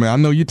good ones, man. I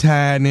know you're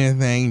tired and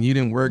everything. You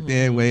didn't work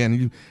that way, and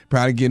you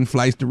probably getting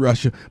flights to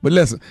Russia. But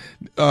listen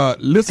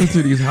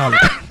to these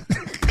highlights.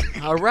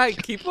 All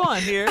right, keep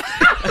on here.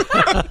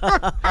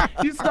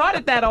 You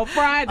started that on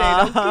Friday.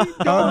 I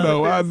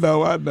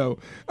know.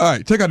 All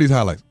right, check out these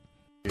highlights.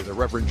 The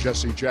Reverend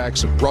Jesse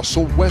Jackson,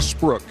 Russell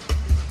Westbrook,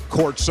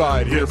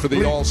 courtside here for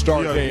the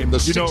All-Star game. The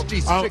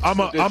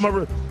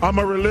 66th I'm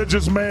a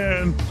religious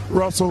man,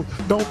 Russell.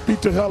 Don't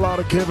beat the hell out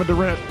of Kevin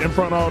Durant in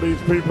front of all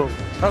these people.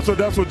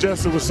 That's what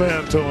Jesse was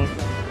saying to him.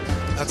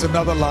 That's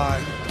another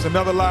lie. It's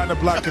another lie in the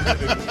black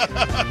community.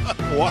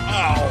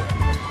 Wow.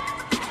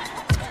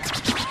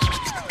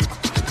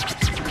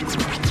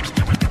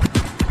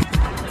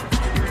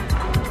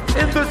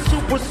 In the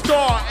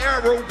superstar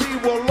era, we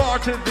were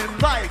larger than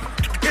life.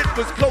 It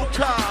was go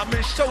time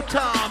and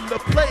showtime. The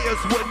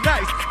players were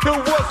nice. There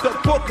was the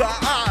book of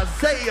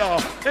Isaiah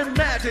and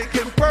Magic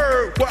and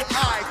Bird were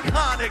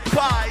iconic.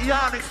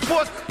 Bionic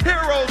sports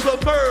heroes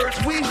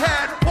emerged. We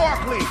had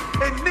Barkley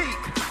and Neek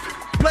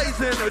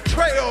blazing a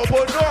trail.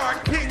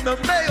 Bernard King, the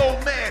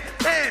mailman,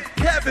 and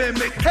Kevin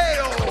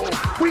McHale.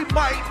 We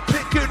might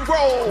pick and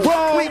roll.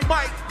 We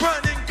might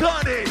run and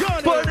gun it.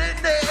 But in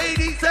the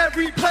 80s,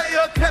 every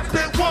player kept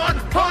it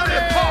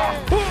 100 par.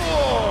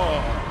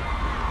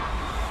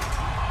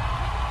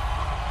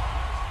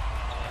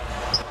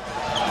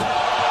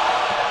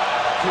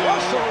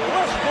 Russell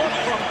Westbrook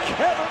from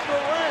Kevin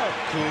Durant.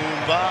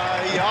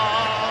 Kumbaya,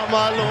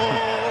 my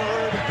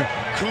lord.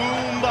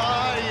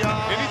 Kumbaya.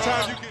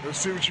 Anytime you get. Let's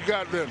see what you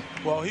got then.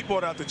 Well, he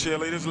brought out the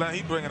cheerleaders.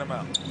 He bringing them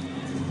out.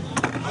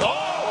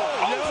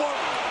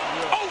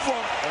 Over.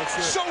 That's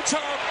it.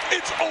 Showtime.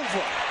 It's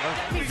over.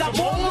 I'm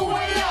all the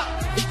way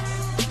up,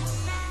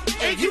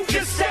 and you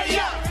can stay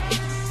up.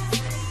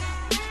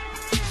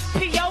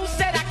 P.O.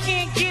 said I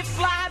can't get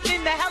fly,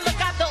 then the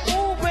helicopter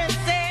Uber and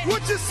said,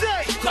 what you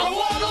say? Go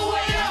all the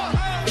way up.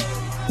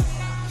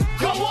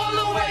 Go all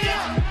the way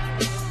up.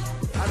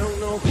 I don't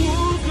know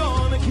who's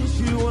gonna kiss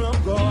you when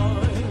I'm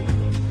gone.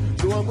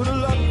 So I'm gonna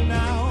love you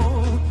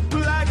now,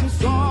 like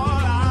it's all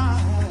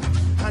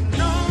I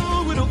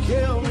know it'll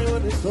kill me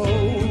when it's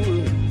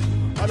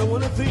over. I don't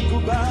wanna think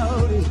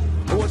about it.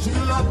 I want you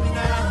to love me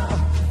now.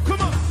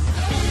 Come on.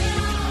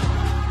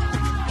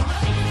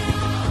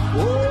 Oh,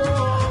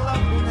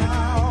 love me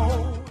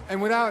now. And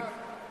without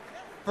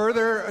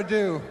further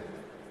ado,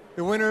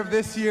 the winner of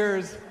this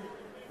year's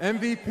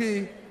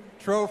MVP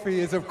trophy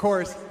is, of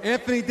course,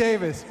 Anthony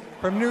Davis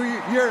from New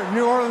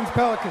Orleans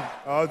Pelicans.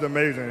 Oh, it's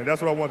amazing. And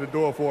that's what I want to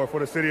do it for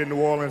the city of New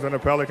Orleans and the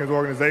Pelicans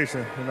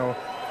organization. You know,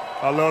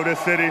 I love this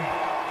city.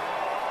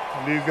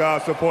 And these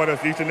guys support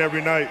us each and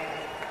every night.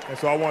 And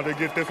so I wanted to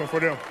get this one for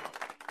them.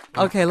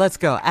 Okay, let's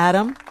go.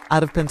 Adam,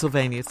 out of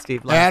Pennsylvania,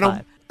 Steve. Adam,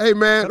 hey,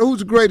 man, who's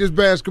the greatest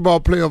basketball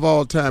player of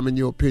all time in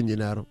your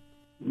opinion, Adam?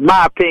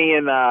 My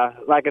opinion,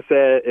 like I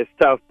said, it's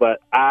tough,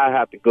 but I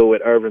have to go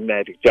with Irvin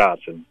Magic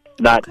Johnson.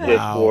 Not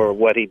just for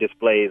what he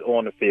displays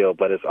on the field,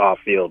 but his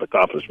off-field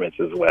accomplishments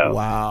as well.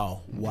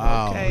 Wow.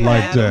 Okay,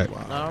 like that.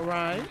 Wow. All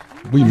right.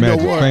 We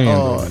Magic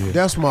fans.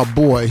 That's my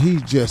boy. He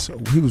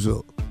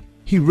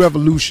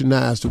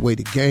revolutionized the way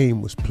the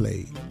game was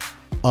played.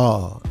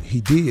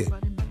 He did.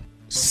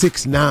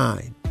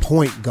 6'9",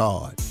 point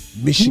guard,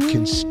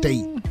 Michigan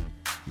State.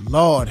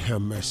 Lord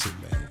have mercy,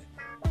 man.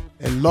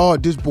 And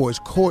Lord, this boy's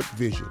court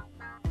vision.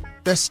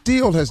 That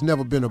still has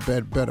never been a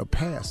better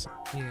passer.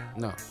 Yeah.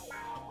 No.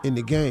 In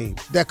the game.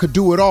 That could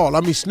do it all.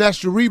 I mean,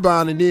 snatch the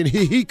rebound and then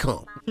here he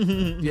come.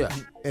 Yeah.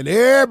 And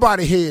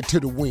everybody head to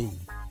the wing.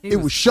 It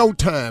was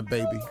showtime,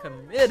 baby.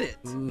 Committed.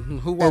 Mm-hmm.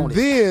 Who And won it?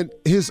 then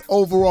his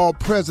overall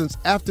presence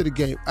after the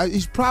game.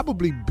 He's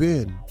probably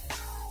been,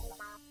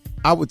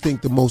 I would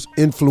think, the most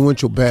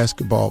influential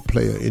basketball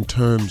player in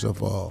terms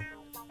of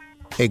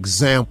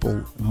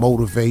example,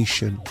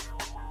 motivation,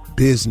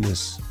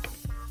 business,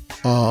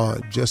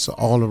 just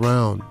all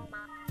around.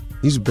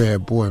 He's a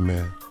bad boy,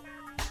 man.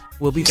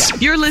 We'll be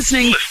back. You're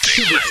listening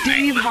to the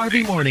Steve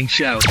Harvey Morning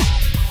Show.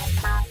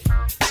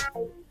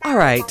 All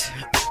right.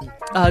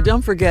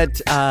 Don't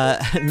forget,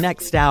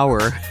 next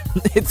hour,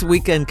 it's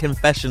Weekend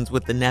Confessions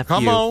with the Nephew.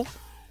 Come on.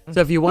 So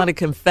if you want to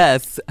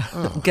confess,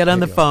 get on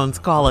the phones.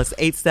 Call us,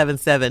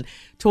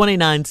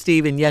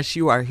 877-29-STEVE. And yes,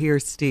 you are here,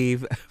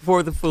 Steve,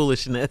 for the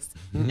foolishness.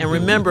 And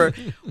remember,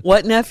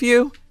 what,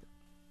 nephew?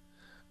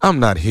 I'm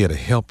not here to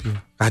help you.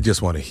 I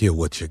just want to hear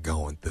what you're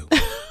going through.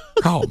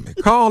 Call me.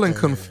 Call and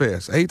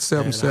confess.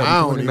 877-29-STEVE.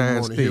 I don't even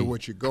want to hear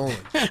what you're going.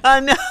 I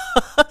know.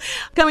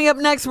 Coming up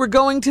next, we're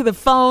going to the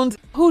phones.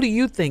 Who do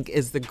you think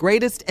is the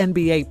greatest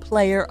NBA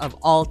player of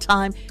all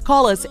time?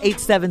 Call us,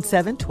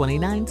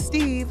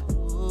 877-29-STEVE.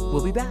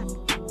 We'll be back.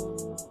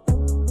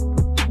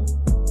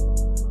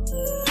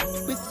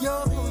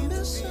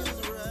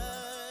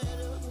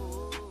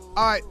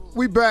 All right,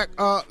 we back.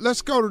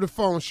 Let's go to the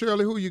phone.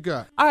 Shirley, who you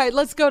got? All right,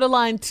 let's go to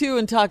line 2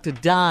 and talk to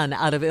Don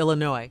out of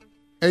Illinois.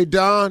 Hey,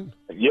 Don.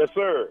 Yes,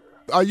 sir.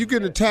 Are you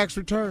getting a tax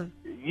return?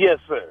 Yes,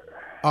 sir.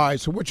 All right,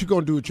 so what you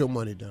going to do with your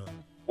money, Don?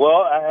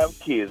 Well, I have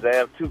kids. I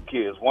have 2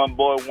 kids, 1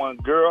 boy, 1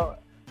 girl.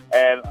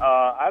 And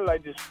I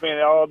like to spend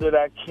all that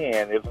I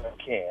can, if I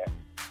can,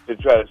 to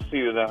try to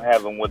see them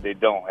having what they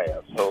don't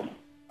have. So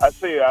I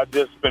say I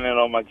just spend it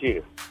on my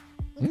kids.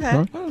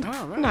 Okay.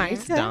 All right.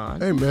 Nice,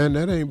 Don. Hey, man,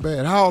 that ain't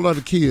bad. How old are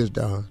the kids,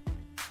 Don?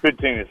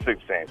 15 and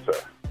 16,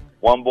 sir.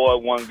 One boy,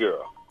 one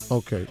girl.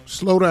 Okay.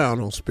 Slow down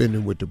on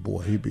spending with the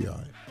boy. He'll be all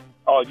right.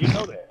 Oh, you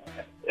know that.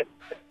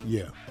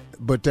 Yeah.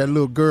 But that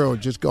little girl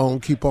just gonna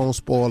keep on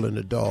spoiling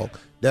the dog.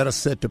 That'll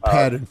set the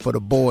pattern for the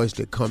boys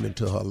that come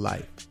into her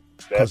life.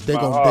 Because they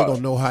gonna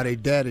know how their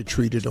daddy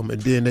treated them,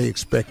 and then they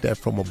expect that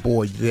from a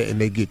boy, and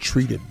they get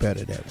treated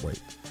better that way.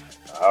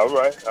 All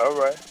right.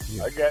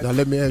 Yeah. I got Now,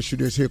 let me ask you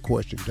this here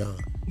question, Don.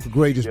 The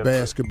greatest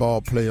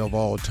basketball player of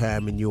all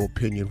time, in your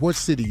opinion. What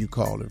city you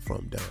calling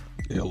from, Don?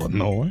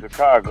 Illinois.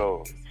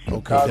 Chicago.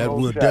 Okay, that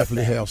will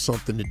definitely have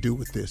something to do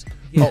with this.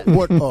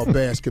 What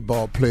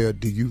basketball player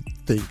do you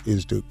think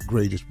is the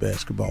greatest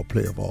basketball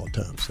player of all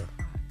time, sir?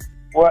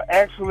 Well,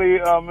 actually,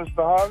 Mr.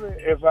 Harvey,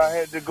 if I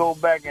had to go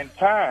back in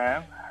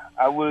time,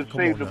 I would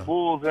say the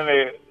Bulls in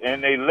their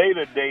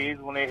later days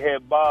when they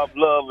had Bob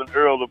Love and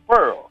Earl the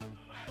Pearl.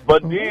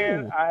 But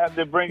then I have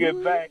to bring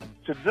it back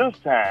to this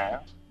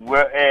time,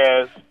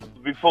 whereas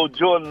before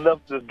Jordan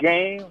left the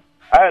game,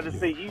 I had to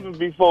say even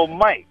before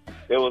Mike,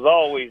 there was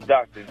always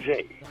Dr.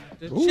 J.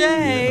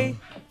 Jay.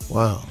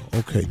 Wow.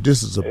 Okay,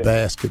 this is a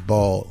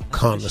basketball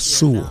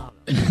connoisseur.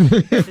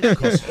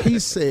 Because he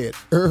said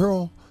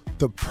Earl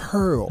the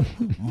Pearl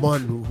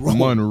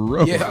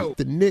Monroe. Yeah.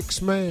 The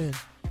Knicks, man.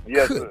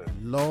 Yes, Good sir.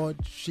 Lord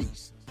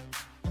Jesus.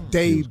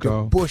 Dave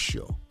the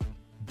Bushel,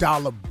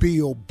 Dollar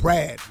Bill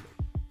Bradley,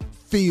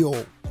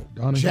 Phil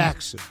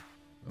Jackson.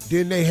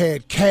 Then they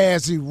had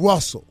Cassie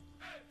Russell,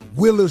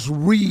 Willis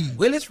Reed,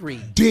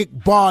 Dick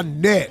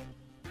Barnett,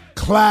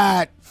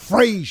 Clyde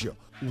Frazier,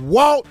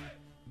 Walt.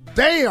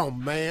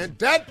 Damn, man,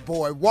 that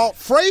boy Walt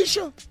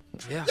Frazier.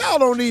 Yeah. Y'all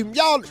don't even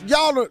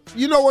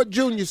you know what,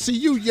 Junior? See,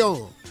 you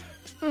young.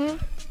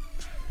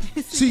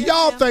 See,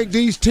 y'all think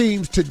these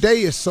teams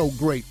today is so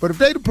great, but if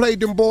they'd have played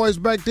them boys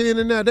back then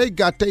and now, they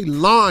got their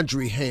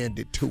laundry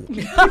handed to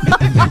them.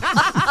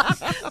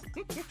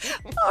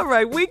 All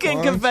right,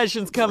 Weekend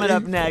Confessions coming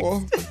up next.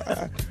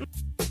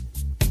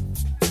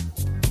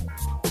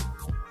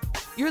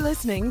 You're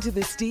listening to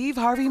the Steve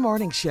Harvey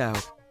Morning Show.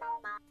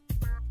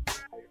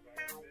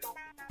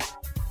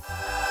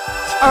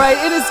 All right,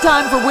 it is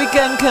time for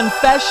Weekend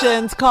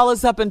Confessions. Call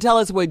us up and tell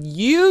us what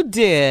you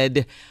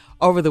did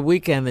over the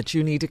weekend that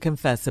you need to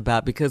confess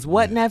about. Because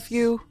what,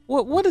 nephew?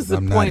 What is the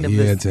point of this?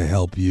 I'm not here to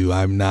help you.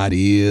 I'm not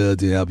here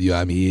to help you.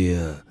 I'm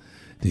here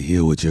to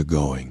hear what you're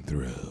going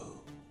through.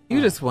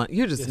 You're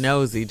just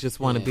nosy. Just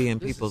want to be in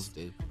people's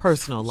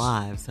personal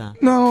lives, huh?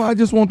 No, I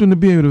just want them to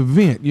be able to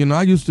vent. You know,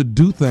 I used to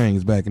do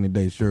things back in the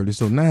day, Shirley.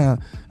 So now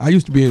I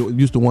used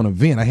to want to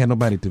vent. I had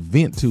nobody to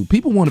vent to.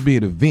 People want to be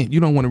able to vent. You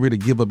don't want to really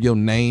give up your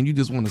name. You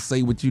just want to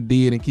say what you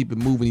did and keep it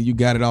moving, and you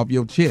got it off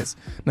your chest.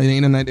 Now,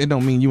 it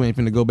don't mean you ain't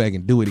finna go back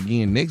and do it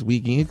again next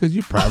weekend, because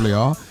you probably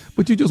are.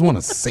 But you just want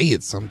to say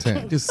it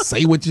sometimes. Just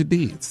say what you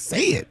did.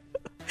 Say it.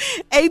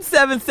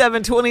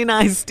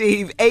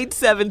 877-29-STEVE,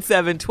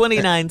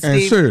 877-29-STEVE.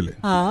 And Shirley.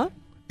 Huh?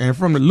 And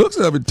from the looks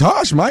of it,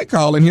 Tosh might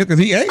call in here because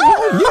he ain't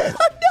home yet.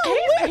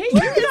 No,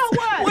 you know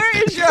what?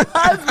 Where is your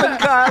husband,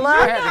 Carla?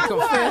 I had to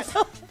confess.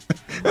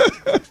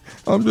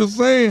 I'm just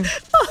saying.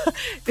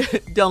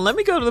 Don't let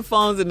me go to the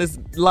phones in this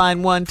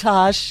line one,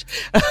 Tosh,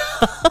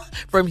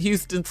 from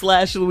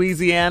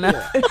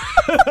Houston/Louisiana.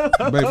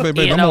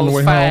 Baby, I'm on the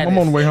way home. I'm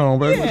on the way home,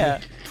 baby.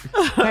 Yeah.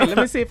 Hey, let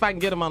me see if I can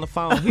get him on the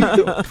phone.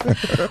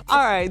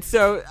 All right,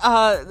 so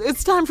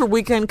it's time for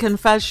Weekend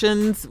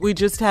Confessions. We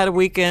just had a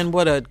weekend.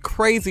 What a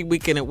crazy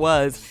weekend it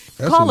was.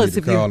 That's call us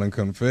if you call and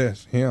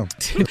confess him.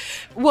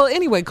 Well,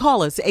 anyway,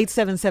 call us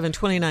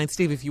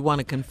 877-29-STEVE if you want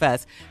to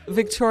confess.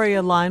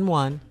 Victoria, line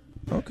one.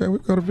 Okay, we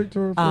go to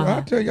Victoria.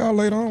 I'll tell y'all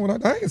later on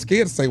what I ain't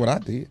scared to say what I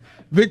did.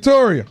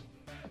 Victoria.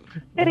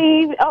 Good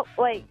evening. Oh,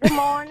 wait. Good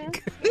morning.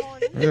 Good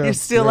morning. Yeah, You're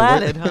still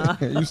at it, huh?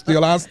 You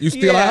still out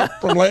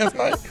from last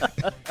night?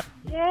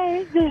 Yeah,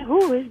 it's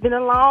been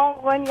a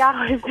long one,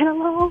 y'all. It's been a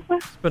long one.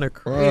 It's been a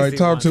crazy All right,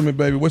 talk one. to me,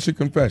 baby. What's your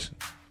confession?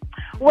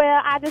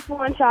 Well, I just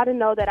want y'all to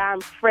know that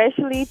I'm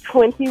freshly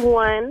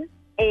 21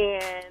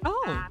 and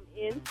I'm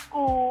in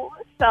school.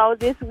 So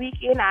this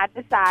weekend I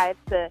decided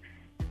to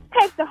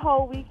take the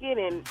whole weekend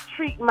and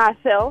treat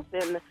myself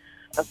and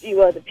a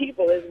few other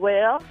people as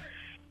well.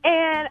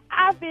 And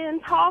I've been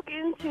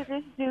talking to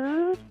this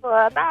dude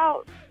for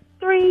about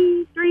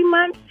 2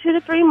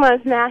 to 3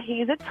 months now.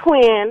 He's a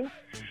twin.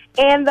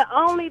 And the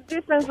only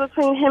difference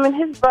between him and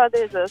his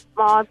brother is a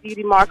small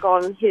beauty mark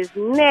on his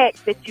neck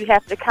that you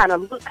have to kind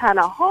of look kind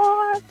of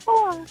hard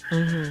for.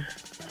 Mm-hmm.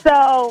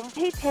 So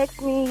he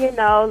texts me,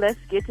 let's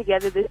get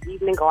together this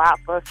evening, go out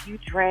for a few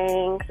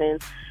drinks and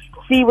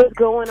see what's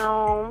going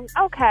on.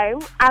 Okay,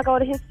 I go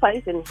to his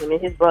place, and him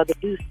and his brother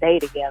do stay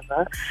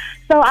together.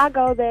 So I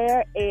go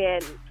there,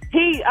 and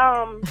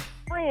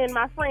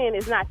my friend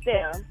is not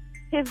there.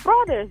 His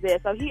brother is there,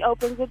 so he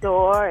opens the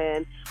door,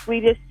 and we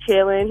just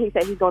chilling. He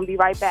said he's going to be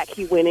right back.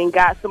 He went and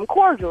got some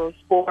cordials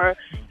for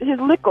his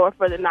liquor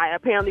for the night.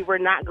 Apparently, we're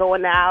not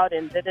going out,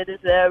 and we're going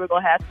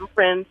to have some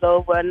friends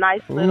over. A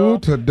nice little... Ooh,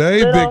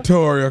 today,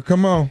 Victoria,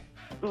 come on.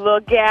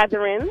 little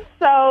gathering.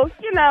 So,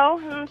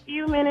 a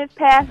few minutes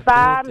passed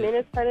by,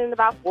 minutes turned into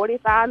about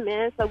 45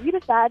 minutes. So we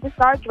decided to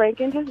start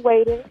drinking, just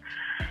waiting.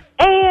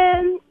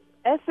 And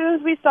as soon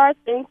as we start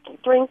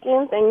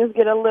drinking, things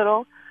get a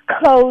little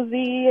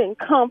cozy and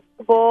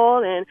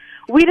comfortable. And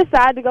we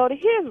decided to go to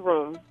his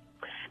room.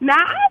 Now,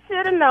 I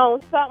should have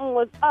known something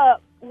was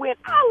up when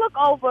I look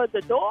over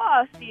the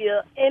door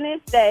still and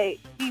it say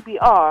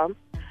BBR.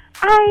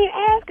 I ain't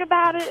asked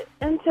about it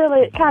until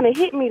it kind of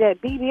hit me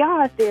that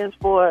BBR stands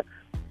for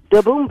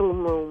the boom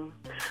boom room.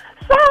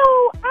 So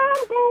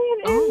I'm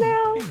going in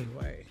now,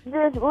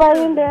 just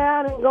laying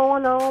down and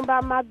going on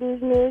about my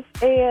business.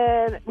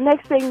 And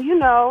next thing you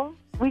know,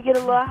 we get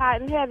a little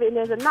hot and heavy, and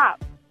there's a knock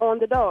on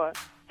the door.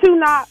 2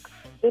 knocks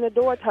and a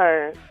door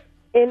turn,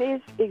 and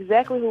it's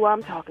exactly who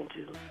I'm talking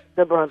to,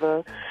 the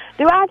brother.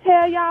 Do I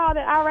tell y'all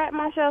that I wrap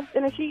myself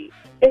in a sheet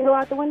and go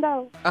out the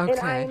window? Okay. And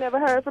I ain't never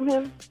heard from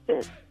him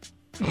since.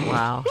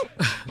 Wow.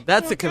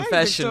 That's a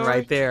confession Victoria.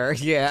 right there.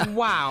 Yeah.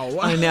 Wow.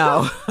 I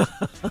know.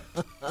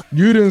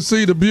 You didn't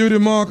see the beauty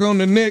mark on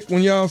the neck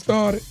when y'all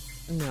started?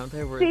 No,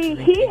 they were. See,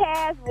 he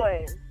has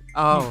one.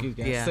 Oh, You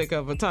got yeah. sick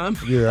of a time.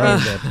 Yeah, I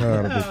ain't got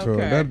tired of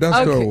Victoria. Okay. That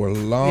story was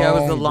long. Yeah, it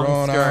was a long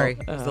drawn story.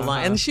 out. It was a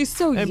long, and she's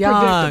so And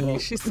young. predictable.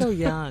 She's so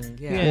young.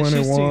 Yeah. Yeah, she's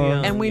too 21.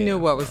 young. And we knew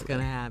what was going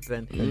to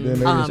happen. And then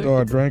they didn't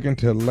start drinking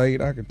till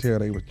late. I could tell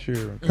they were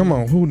cheering. Come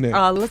on, who next?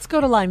 Let's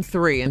go to line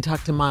 3 and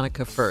talk to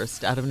Monica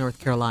first, out of North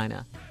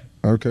Carolina.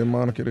 Okay,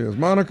 Monica it is.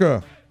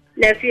 Monica,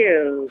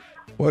 Nephew.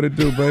 what it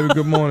do, baby?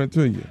 Good morning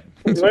to you.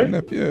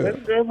 Nephew. What's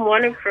good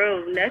morning,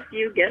 crew?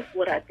 Nephew, guess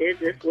what I did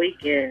this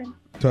weekend?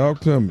 Talk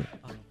to me.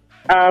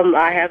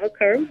 I have a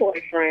current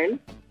boyfriend,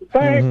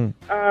 but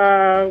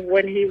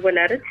when he went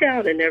out of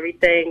town and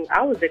everything,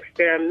 I was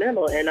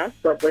experimental and I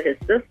slept with his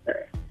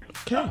sister.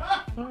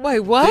 Wait,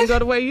 what? Didn't go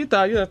the way you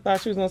thought. You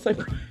thought she was going to say,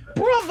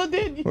 brother,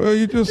 didn't you? Well,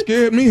 you just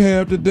scared me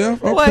half to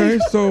death. Okay,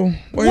 Wait. so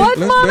wait, What,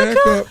 let's Monica?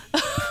 back up.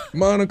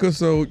 Monica,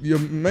 so your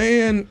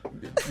man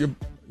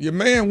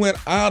went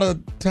out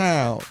of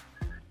town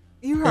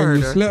You and heard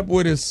you her. slept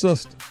with his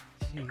sister.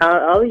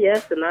 Oh,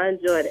 yes, and I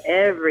enjoyed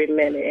every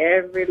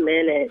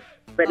minute.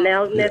 But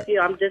now, nephew,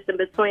 I'm just in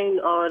between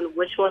on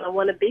which one I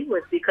want to be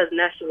with because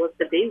now she wants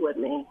to be with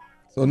me.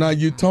 So now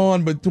you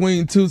torn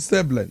between 2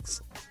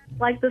 siblings.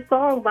 Like the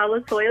song by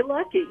LaToya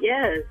Luckett,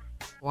 yes.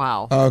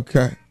 Wow.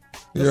 Okay.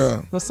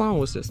 Yeah. The song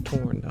was just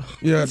torn, though.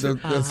 Yeah,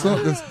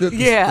 the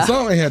Yeah.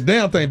 song ain't had a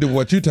damn thing to do with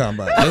what you talking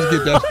about. Let's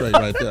get that straight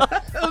right there.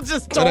 It was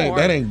just That torn.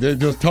 ain't they're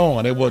just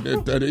torn. It was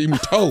even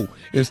toe.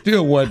 It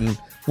still wasn't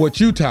what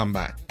you talking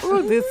about.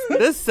 Ooh,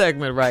 this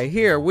segment right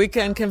here,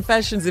 Weekend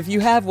Confessions. If you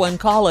have one,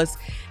 call us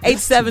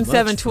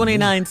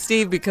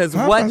 877-29-STEVE because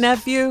what,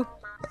 nephew?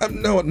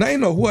 No,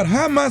 ain't no what.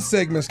 How my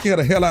segment scared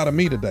the hell out of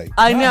me today?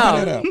 I Find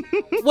that know. out.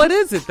 What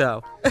is it,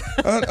 though?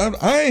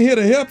 I ain't here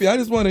to help you. I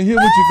just want to hear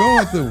what you're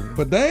going through.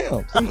 But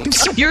damn.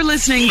 You're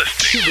listening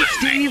to the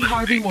Steve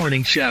Harvey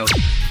Morning Show.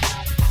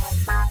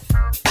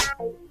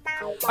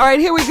 All right,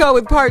 here we go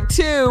with part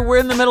 2. We're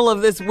in the middle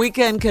of this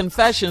Weekend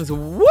Confessions.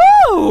 Woo!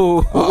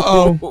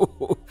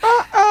 Uh-oh.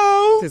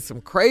 Did some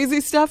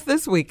crazy stuff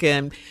this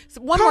weekend. So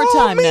one more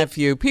time,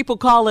 nephew. People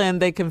call in,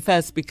 they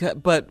confess,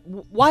 but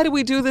why do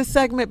we do this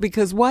segment?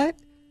 Because what?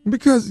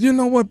 Because you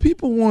know what?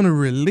 People want to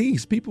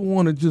release. People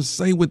want to just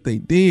say what they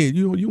did.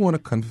 You want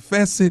to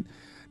confess it.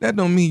 That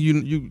don't mean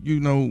you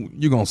know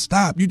you're gonna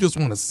stop. You just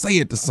want to say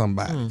it to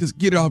somebody. Just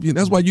get it off you.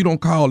 That's why you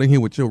don't call in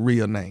here with your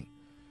real name.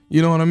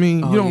 You know what I mean?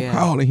 You don't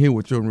call in here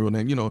with your real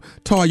name. You know,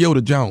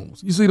 Toyota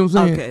Jones. You see what I'm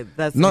saying? Okay,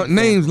 that's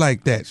names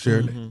like that,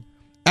 Shirley.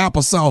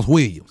 Applesauce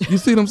Williams. You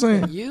see what I'm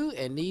saying? You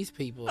and these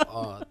people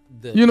are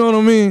the. You know what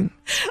I mean?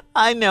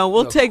 I know.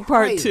 We'll take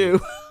part crazy.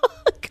 2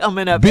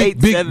 coming up. Big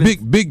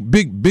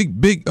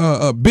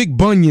 8-7. Big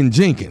Bunyan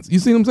Jenkins. You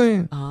see what I'm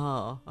saying?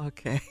 Oh,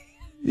 okay.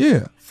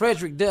 Yeah.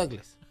 Frederick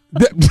Douglass.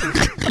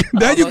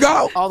 There you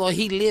go. Although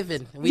he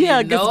living.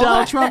 Yeah, because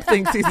Donald Trump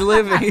thinks he's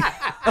living.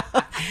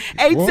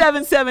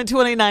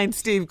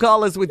 877-29-STEVE.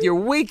 Call us with your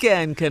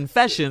weekend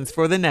confessions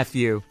for the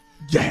nephew.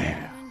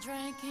 Yeah.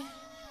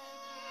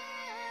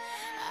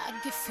 I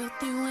get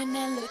filthy when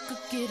that liquor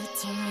get it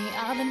to me.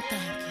 I've been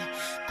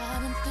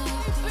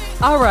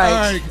thinking. All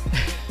right.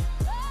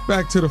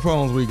 Back to the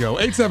phones we go.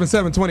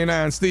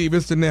 877-29-STEVE.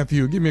 It's the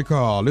nephew. Give me a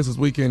call. This is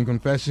Weekend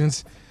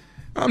Confessions.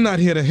 I'm not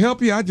here to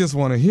help you. I just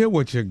want to hear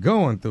what you're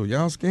going through.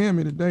 Y'all scared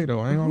me today,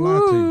 though. I ain't gonna lie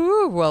to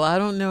you. Ooh, well, I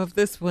don't know if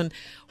this one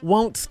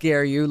won't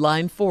scare you.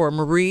 Line 4,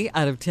 Marie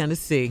out of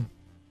Tennessee.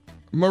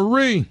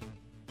 Marie.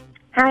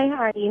 Hi,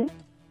 how are you?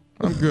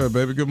 I'm good,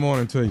 baby. Good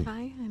morning to you.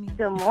 Hi, honey.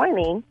 Good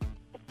morning.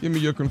 Give me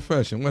your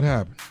confession. What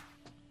happened?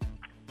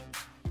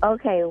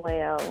 Okay,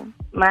 well,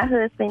 my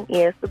husband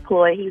is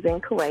deployed. He's in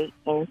Kuwait,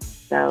 and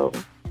so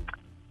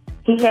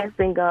he has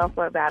been gone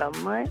for about a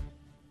month.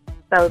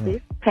 So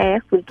this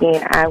past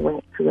weekend, I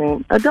went to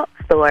an adult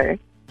store,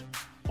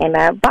 and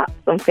I bought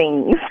some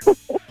things.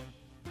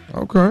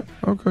 Okay.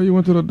 You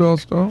went to the adult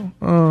store.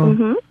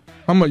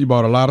 How much you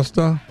bought? A lot of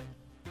stuff?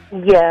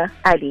 Yeah,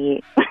 I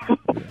did.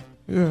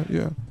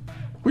 Yeah.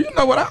 Well, you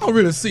know what? I don't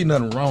really see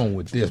nothing wrong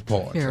with this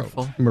part.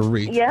 Careful, so,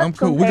 Marie. Yeah, I'm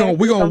cool. We're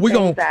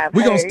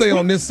gonna stay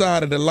on this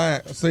side of the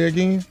line. Say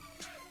again.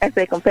 I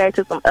say compared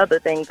to some other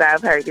things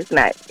I've heard, it's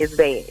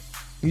bad.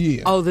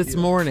 Yeah. Oh, this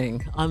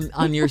morning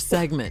on your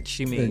segment,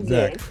 she means.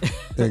 Exactly.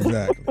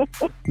 Exactly.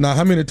 Now,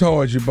 how many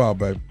toys you bought,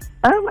 baby?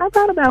 I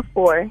bought about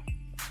 4.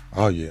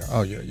 Oh yeah.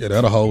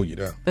 That'll hold you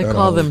down. They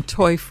call them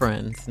toy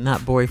friends,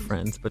 not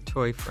boyfriends, but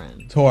toy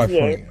friends. Toy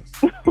friends.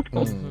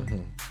 Mm-hmm.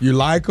 You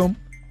like them?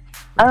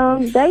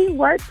 They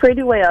work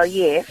pretty well,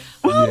 yeah.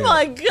 Oh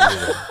my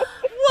God.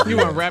 You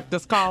want to wrap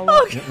this call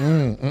up?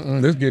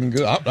 This is getting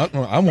good.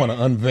 I want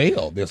to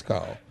unveil this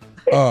call.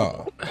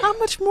 How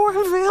much more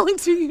unveiling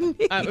do you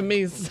need? I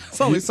mean,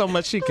 it's only so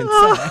much she can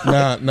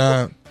say.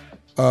 Now,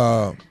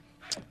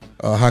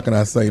 how can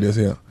I say this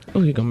here?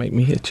 Oh, you're going to make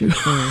me hit you.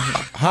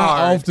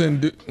 How often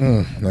do...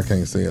 I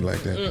can't say it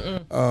like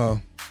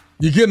that.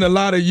 You getting a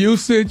lot of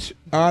usage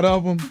out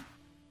of them?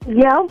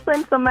 Yeah, I'm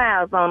putting some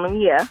miles on them,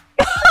 yeah.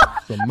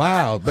 Some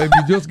miles. Baby,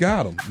 you just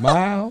got them.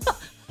 Miles?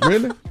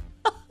 Really?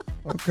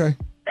 Okay.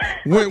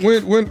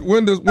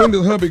 When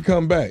does hubby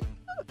come back?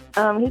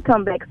 He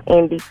come back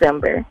in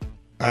December.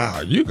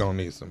 You gonna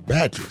need some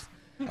batteries.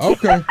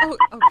 Okay.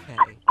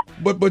 Okay.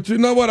 But you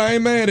know what? I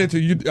ain't mad at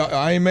you.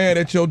 I ain't mad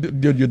at your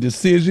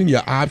decision,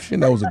 your option.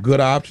 That was a good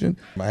option.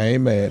 I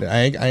ain't mad.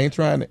 I ain't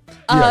trying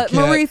to.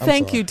 Marie,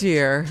 thank you,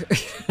 dear.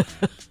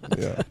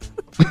 Yeah.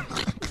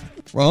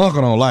 Well,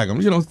 Uncle don't like him.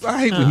 You know, I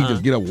hate when he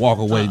just get up, walk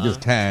away, just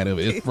tired of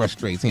it. It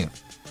frustrates him.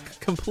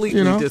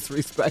 Completely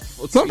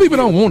disrespectful. Some people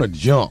don't want to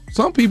jump.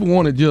 Some people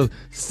want to just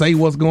say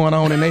what's going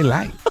on in their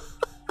life.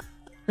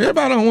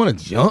 Everybody don't want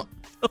to jump.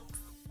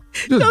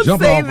 Just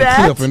jump off a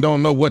cliff and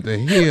don't know what the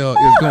hell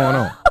is going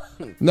on.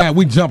 Now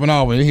we jumping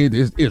off and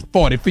it's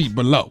 40 feet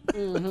below.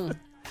 Mm-hmm.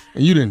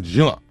 And you didn't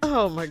jump.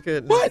 Oh, my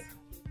goodness. What?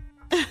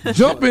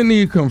 Jump in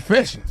these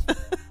confessions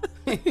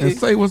and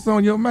say what's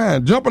on your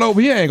mind. Jumping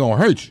over here ain't going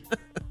to hurt you.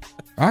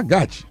 I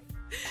got you.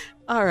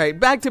 All right,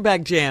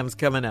 back-to-back jams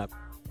coming up.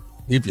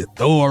 If you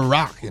throw a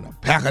rock in a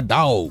pack of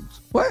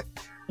dogs. What?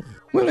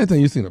 When last time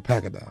you seen a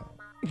pack of dogs?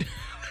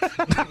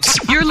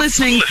 You're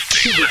listening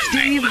to the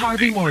Steve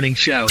Harvey Morning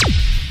Show.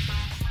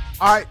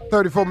 All right,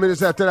 34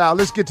 minutes after that.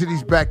 Let's get to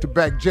these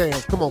back-to-back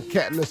jams. Come on,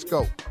 Cat, let's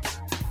go.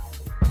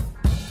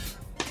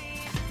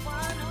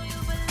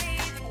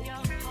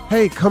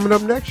 Hey, coming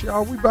up next,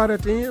 y'all, we about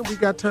at the end. We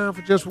got time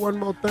for just one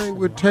more thing.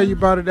 We'll tell you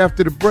about it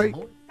after the break.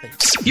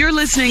 You're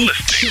listening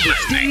to the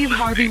Steve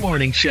Harvey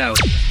Morning Show.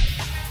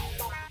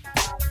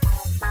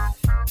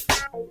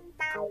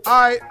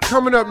 All right,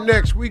 coming up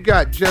next, we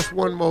got just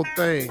one more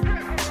thing.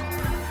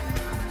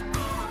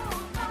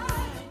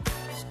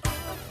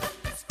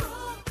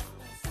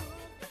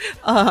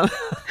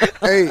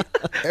 Hey,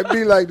 it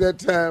be like that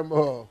time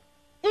Boom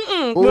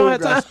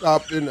got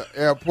stopped in the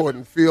airport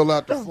and filled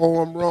out the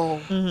form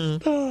wrong.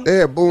 Mm-hmm. They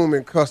had Boom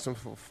in customs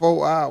for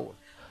 4 hours.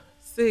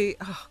 See,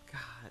 oh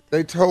God.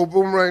 They told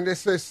Boomerang, they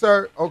said,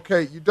 sir,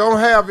 okay, you don't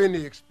have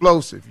any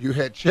explosive. You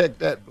had checked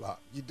that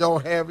block. You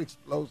don't have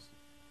explosive.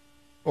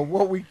 But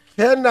what we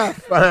cannot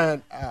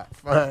find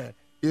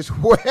is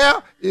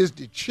where is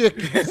the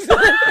chicken? Because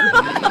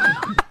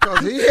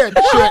he had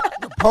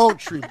checked the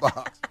poultry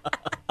box.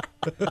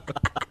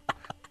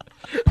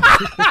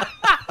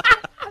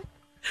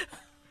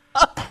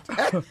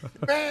 That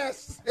man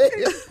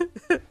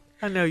said,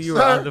 I know you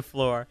were on the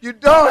floor. You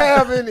don't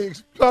have any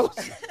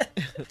explosives.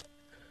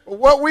 But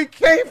what we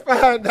can't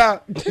find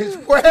out is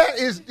where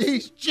is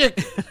these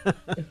chickens?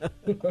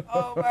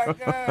 Oh my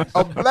God.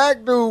 A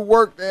black dude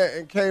worked there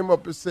and came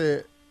up and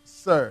said,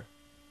 sir,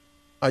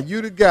 are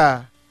you the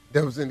guy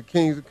that was in the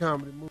Kings of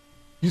Comedy movie?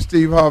 You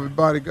Steve Harvey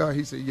bodyguard?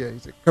 He said, yeah. He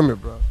said, come here,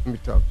 bro. Let me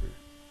talk to you.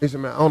 He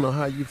said, man, I don't know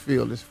how you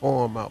feel this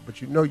form out,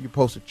 but you know you're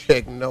supposed to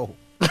check no.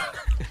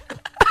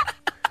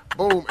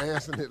 Boom,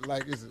 answering it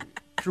like it's a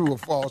true or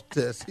false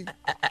test.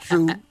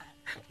 True,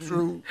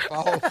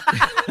 false,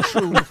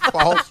 true,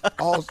 false,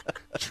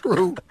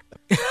 true.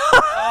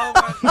 Oh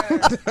my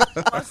God.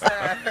 What's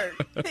that?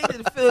 He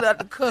just filled out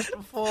the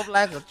custom form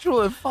like a true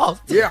and false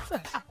test. Yeah.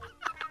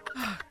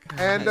 Oh,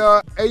 and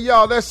hey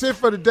y'all, that's it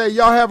for today.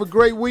 Y'all have a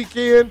great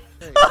weekend.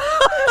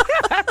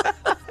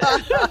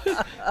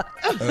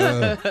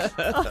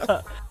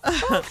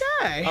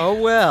 Okay. Oh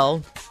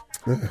well.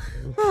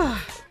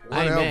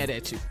 I ain't mad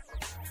at you.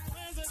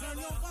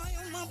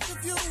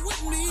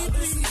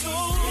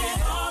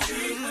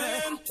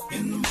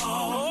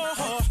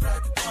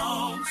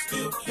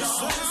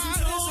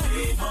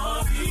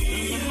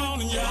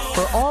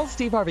 For all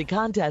Steve Harvey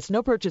contests,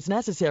 no purchase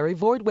necessary,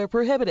 void where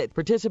prohibited.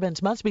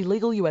 Participants must be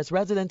legal U.S.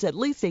 residents at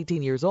least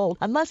 18 years old,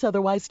 unless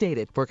otherwise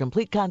stated. For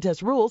complete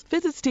contest rules,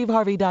 visit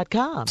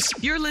steveharvey.com.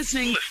 You're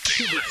listening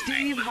to the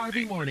Steve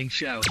Harvey Morning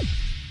Show.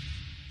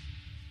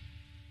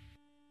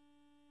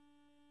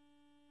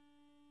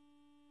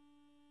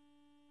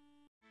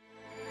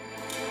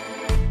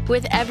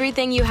 With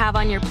everything you have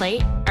on your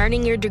plate,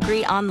 earning your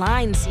degree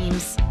online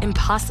seems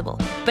impossible.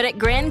 But at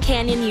Grand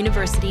Canyon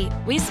University,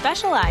 we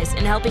specialize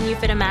in helping you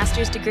fit a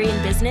master's degree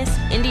in business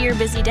into your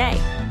busy day.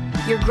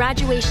 Your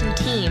graduation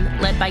team,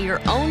 led by your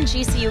own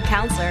GCU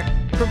counselor,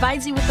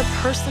 provides you with the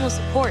personal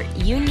support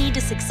you need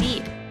to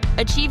succeed.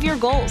 Achieve your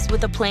goals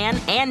with a plan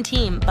and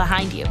team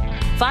behind you.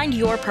 Find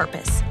your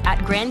purpose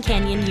at Grand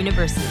Canyon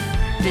University.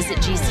 Visit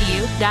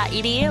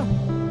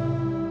gcu.edu.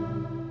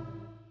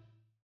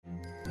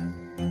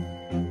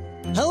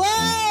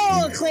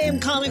 Hello,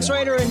 acclaimed comics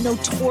writer and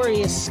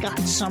notorious Scott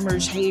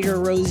Summers hater,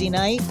 Rosie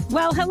Knight.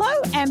 Well, hello,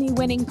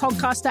 Emmy-winning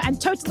podcaster and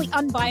totally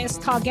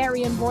unbiased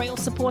Targaryen royal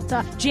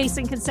supporter,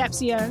 Jason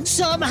Concepcion.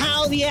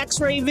 Somehow the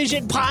X-Ray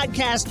Vision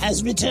podcast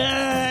has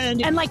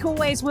returned. And like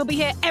always, we'll be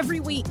here every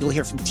week. You'll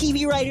hear from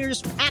TV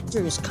writers,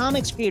 actors,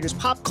 comics creators,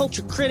 pop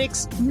culture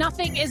critics.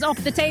 Nothing is off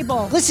the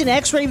table. Listen to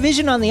X-Ray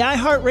Vision on the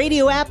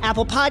iHeartRadio app,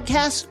 Apple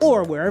Podcasts,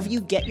 or wherever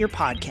you get your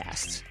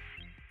podcasts.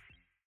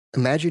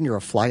 Imagine you're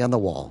a fly on the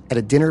wall at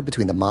a dinner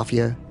between the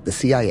Mafia, the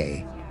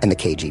CIA, and the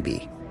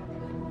KGB.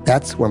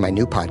 That's where my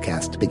new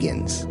podcast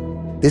begins.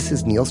 This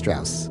is Neil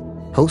Strauss,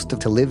 host of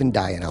To Live and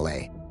Die in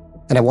LA,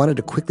 and I wanted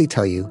to quickly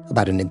tell you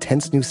about an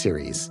intense new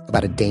series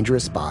about a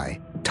dangerous spy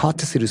taught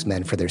to seduce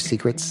men for their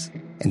secrets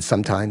and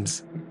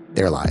sometimes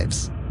their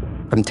lives.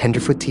 From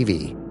Tenderfoot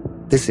TV,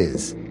 this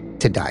is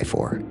To Die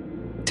For.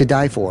 To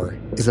Die For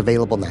is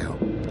available now.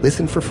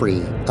 Listen for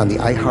free on the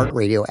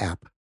iHeartRadio app,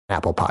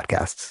 Apple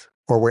Podcasts,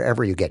 or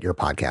wherever you get your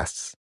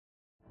podcasts.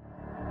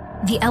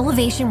 The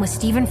Elevation with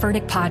Stephen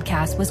Furtick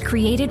podcast was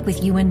created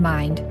with you in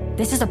mind.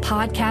 This is a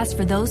podcast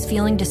for those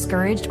feeling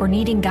discouraged or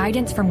needing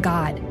guidance from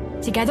God.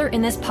 Together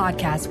in this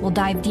podcast, we'll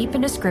dive deep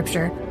into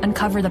Scripture,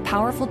 uncover the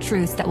powerful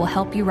truths that will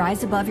help you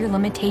rise above your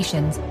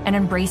limitations and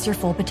embrace your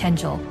full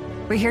potential.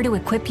 We're here to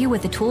equip you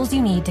with the tools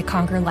you need to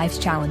conquer life's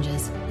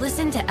challenges.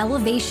 Listen to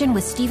Elevation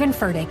with Stephen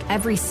Furtick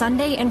every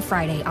Sunday and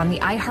Friday on the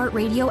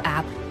iHeartRadio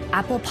app,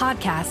 Apple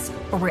Podcasts,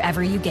 or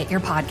wherever you get your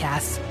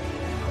podcasts.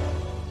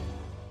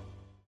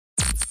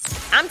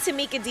 I'm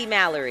Tamika D.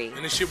 Mallory.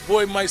 And it's your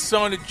boy, my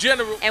son, the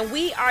General. And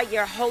we are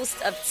your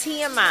hosts of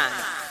TMI.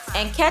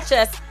 And catch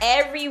us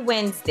every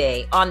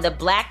Wednesday on the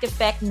Black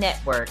Effect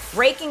Network,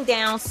 breaking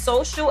down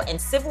social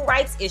and civil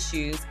rights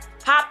issues,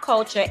 pop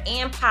culture,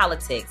 and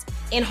politics,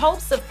 in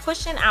hopes of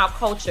pushing our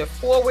culture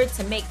forward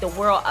to make the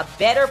world a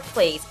better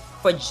place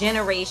for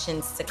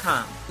generations to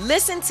come.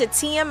 Listen to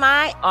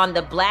TMI on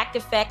the Black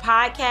Effect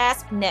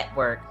Podcast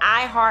Network,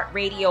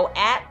 iHeartRadio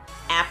app,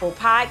 Apple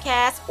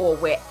Podcasts, or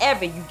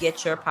wherever you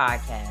get your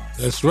podcasts.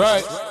 That's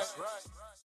right.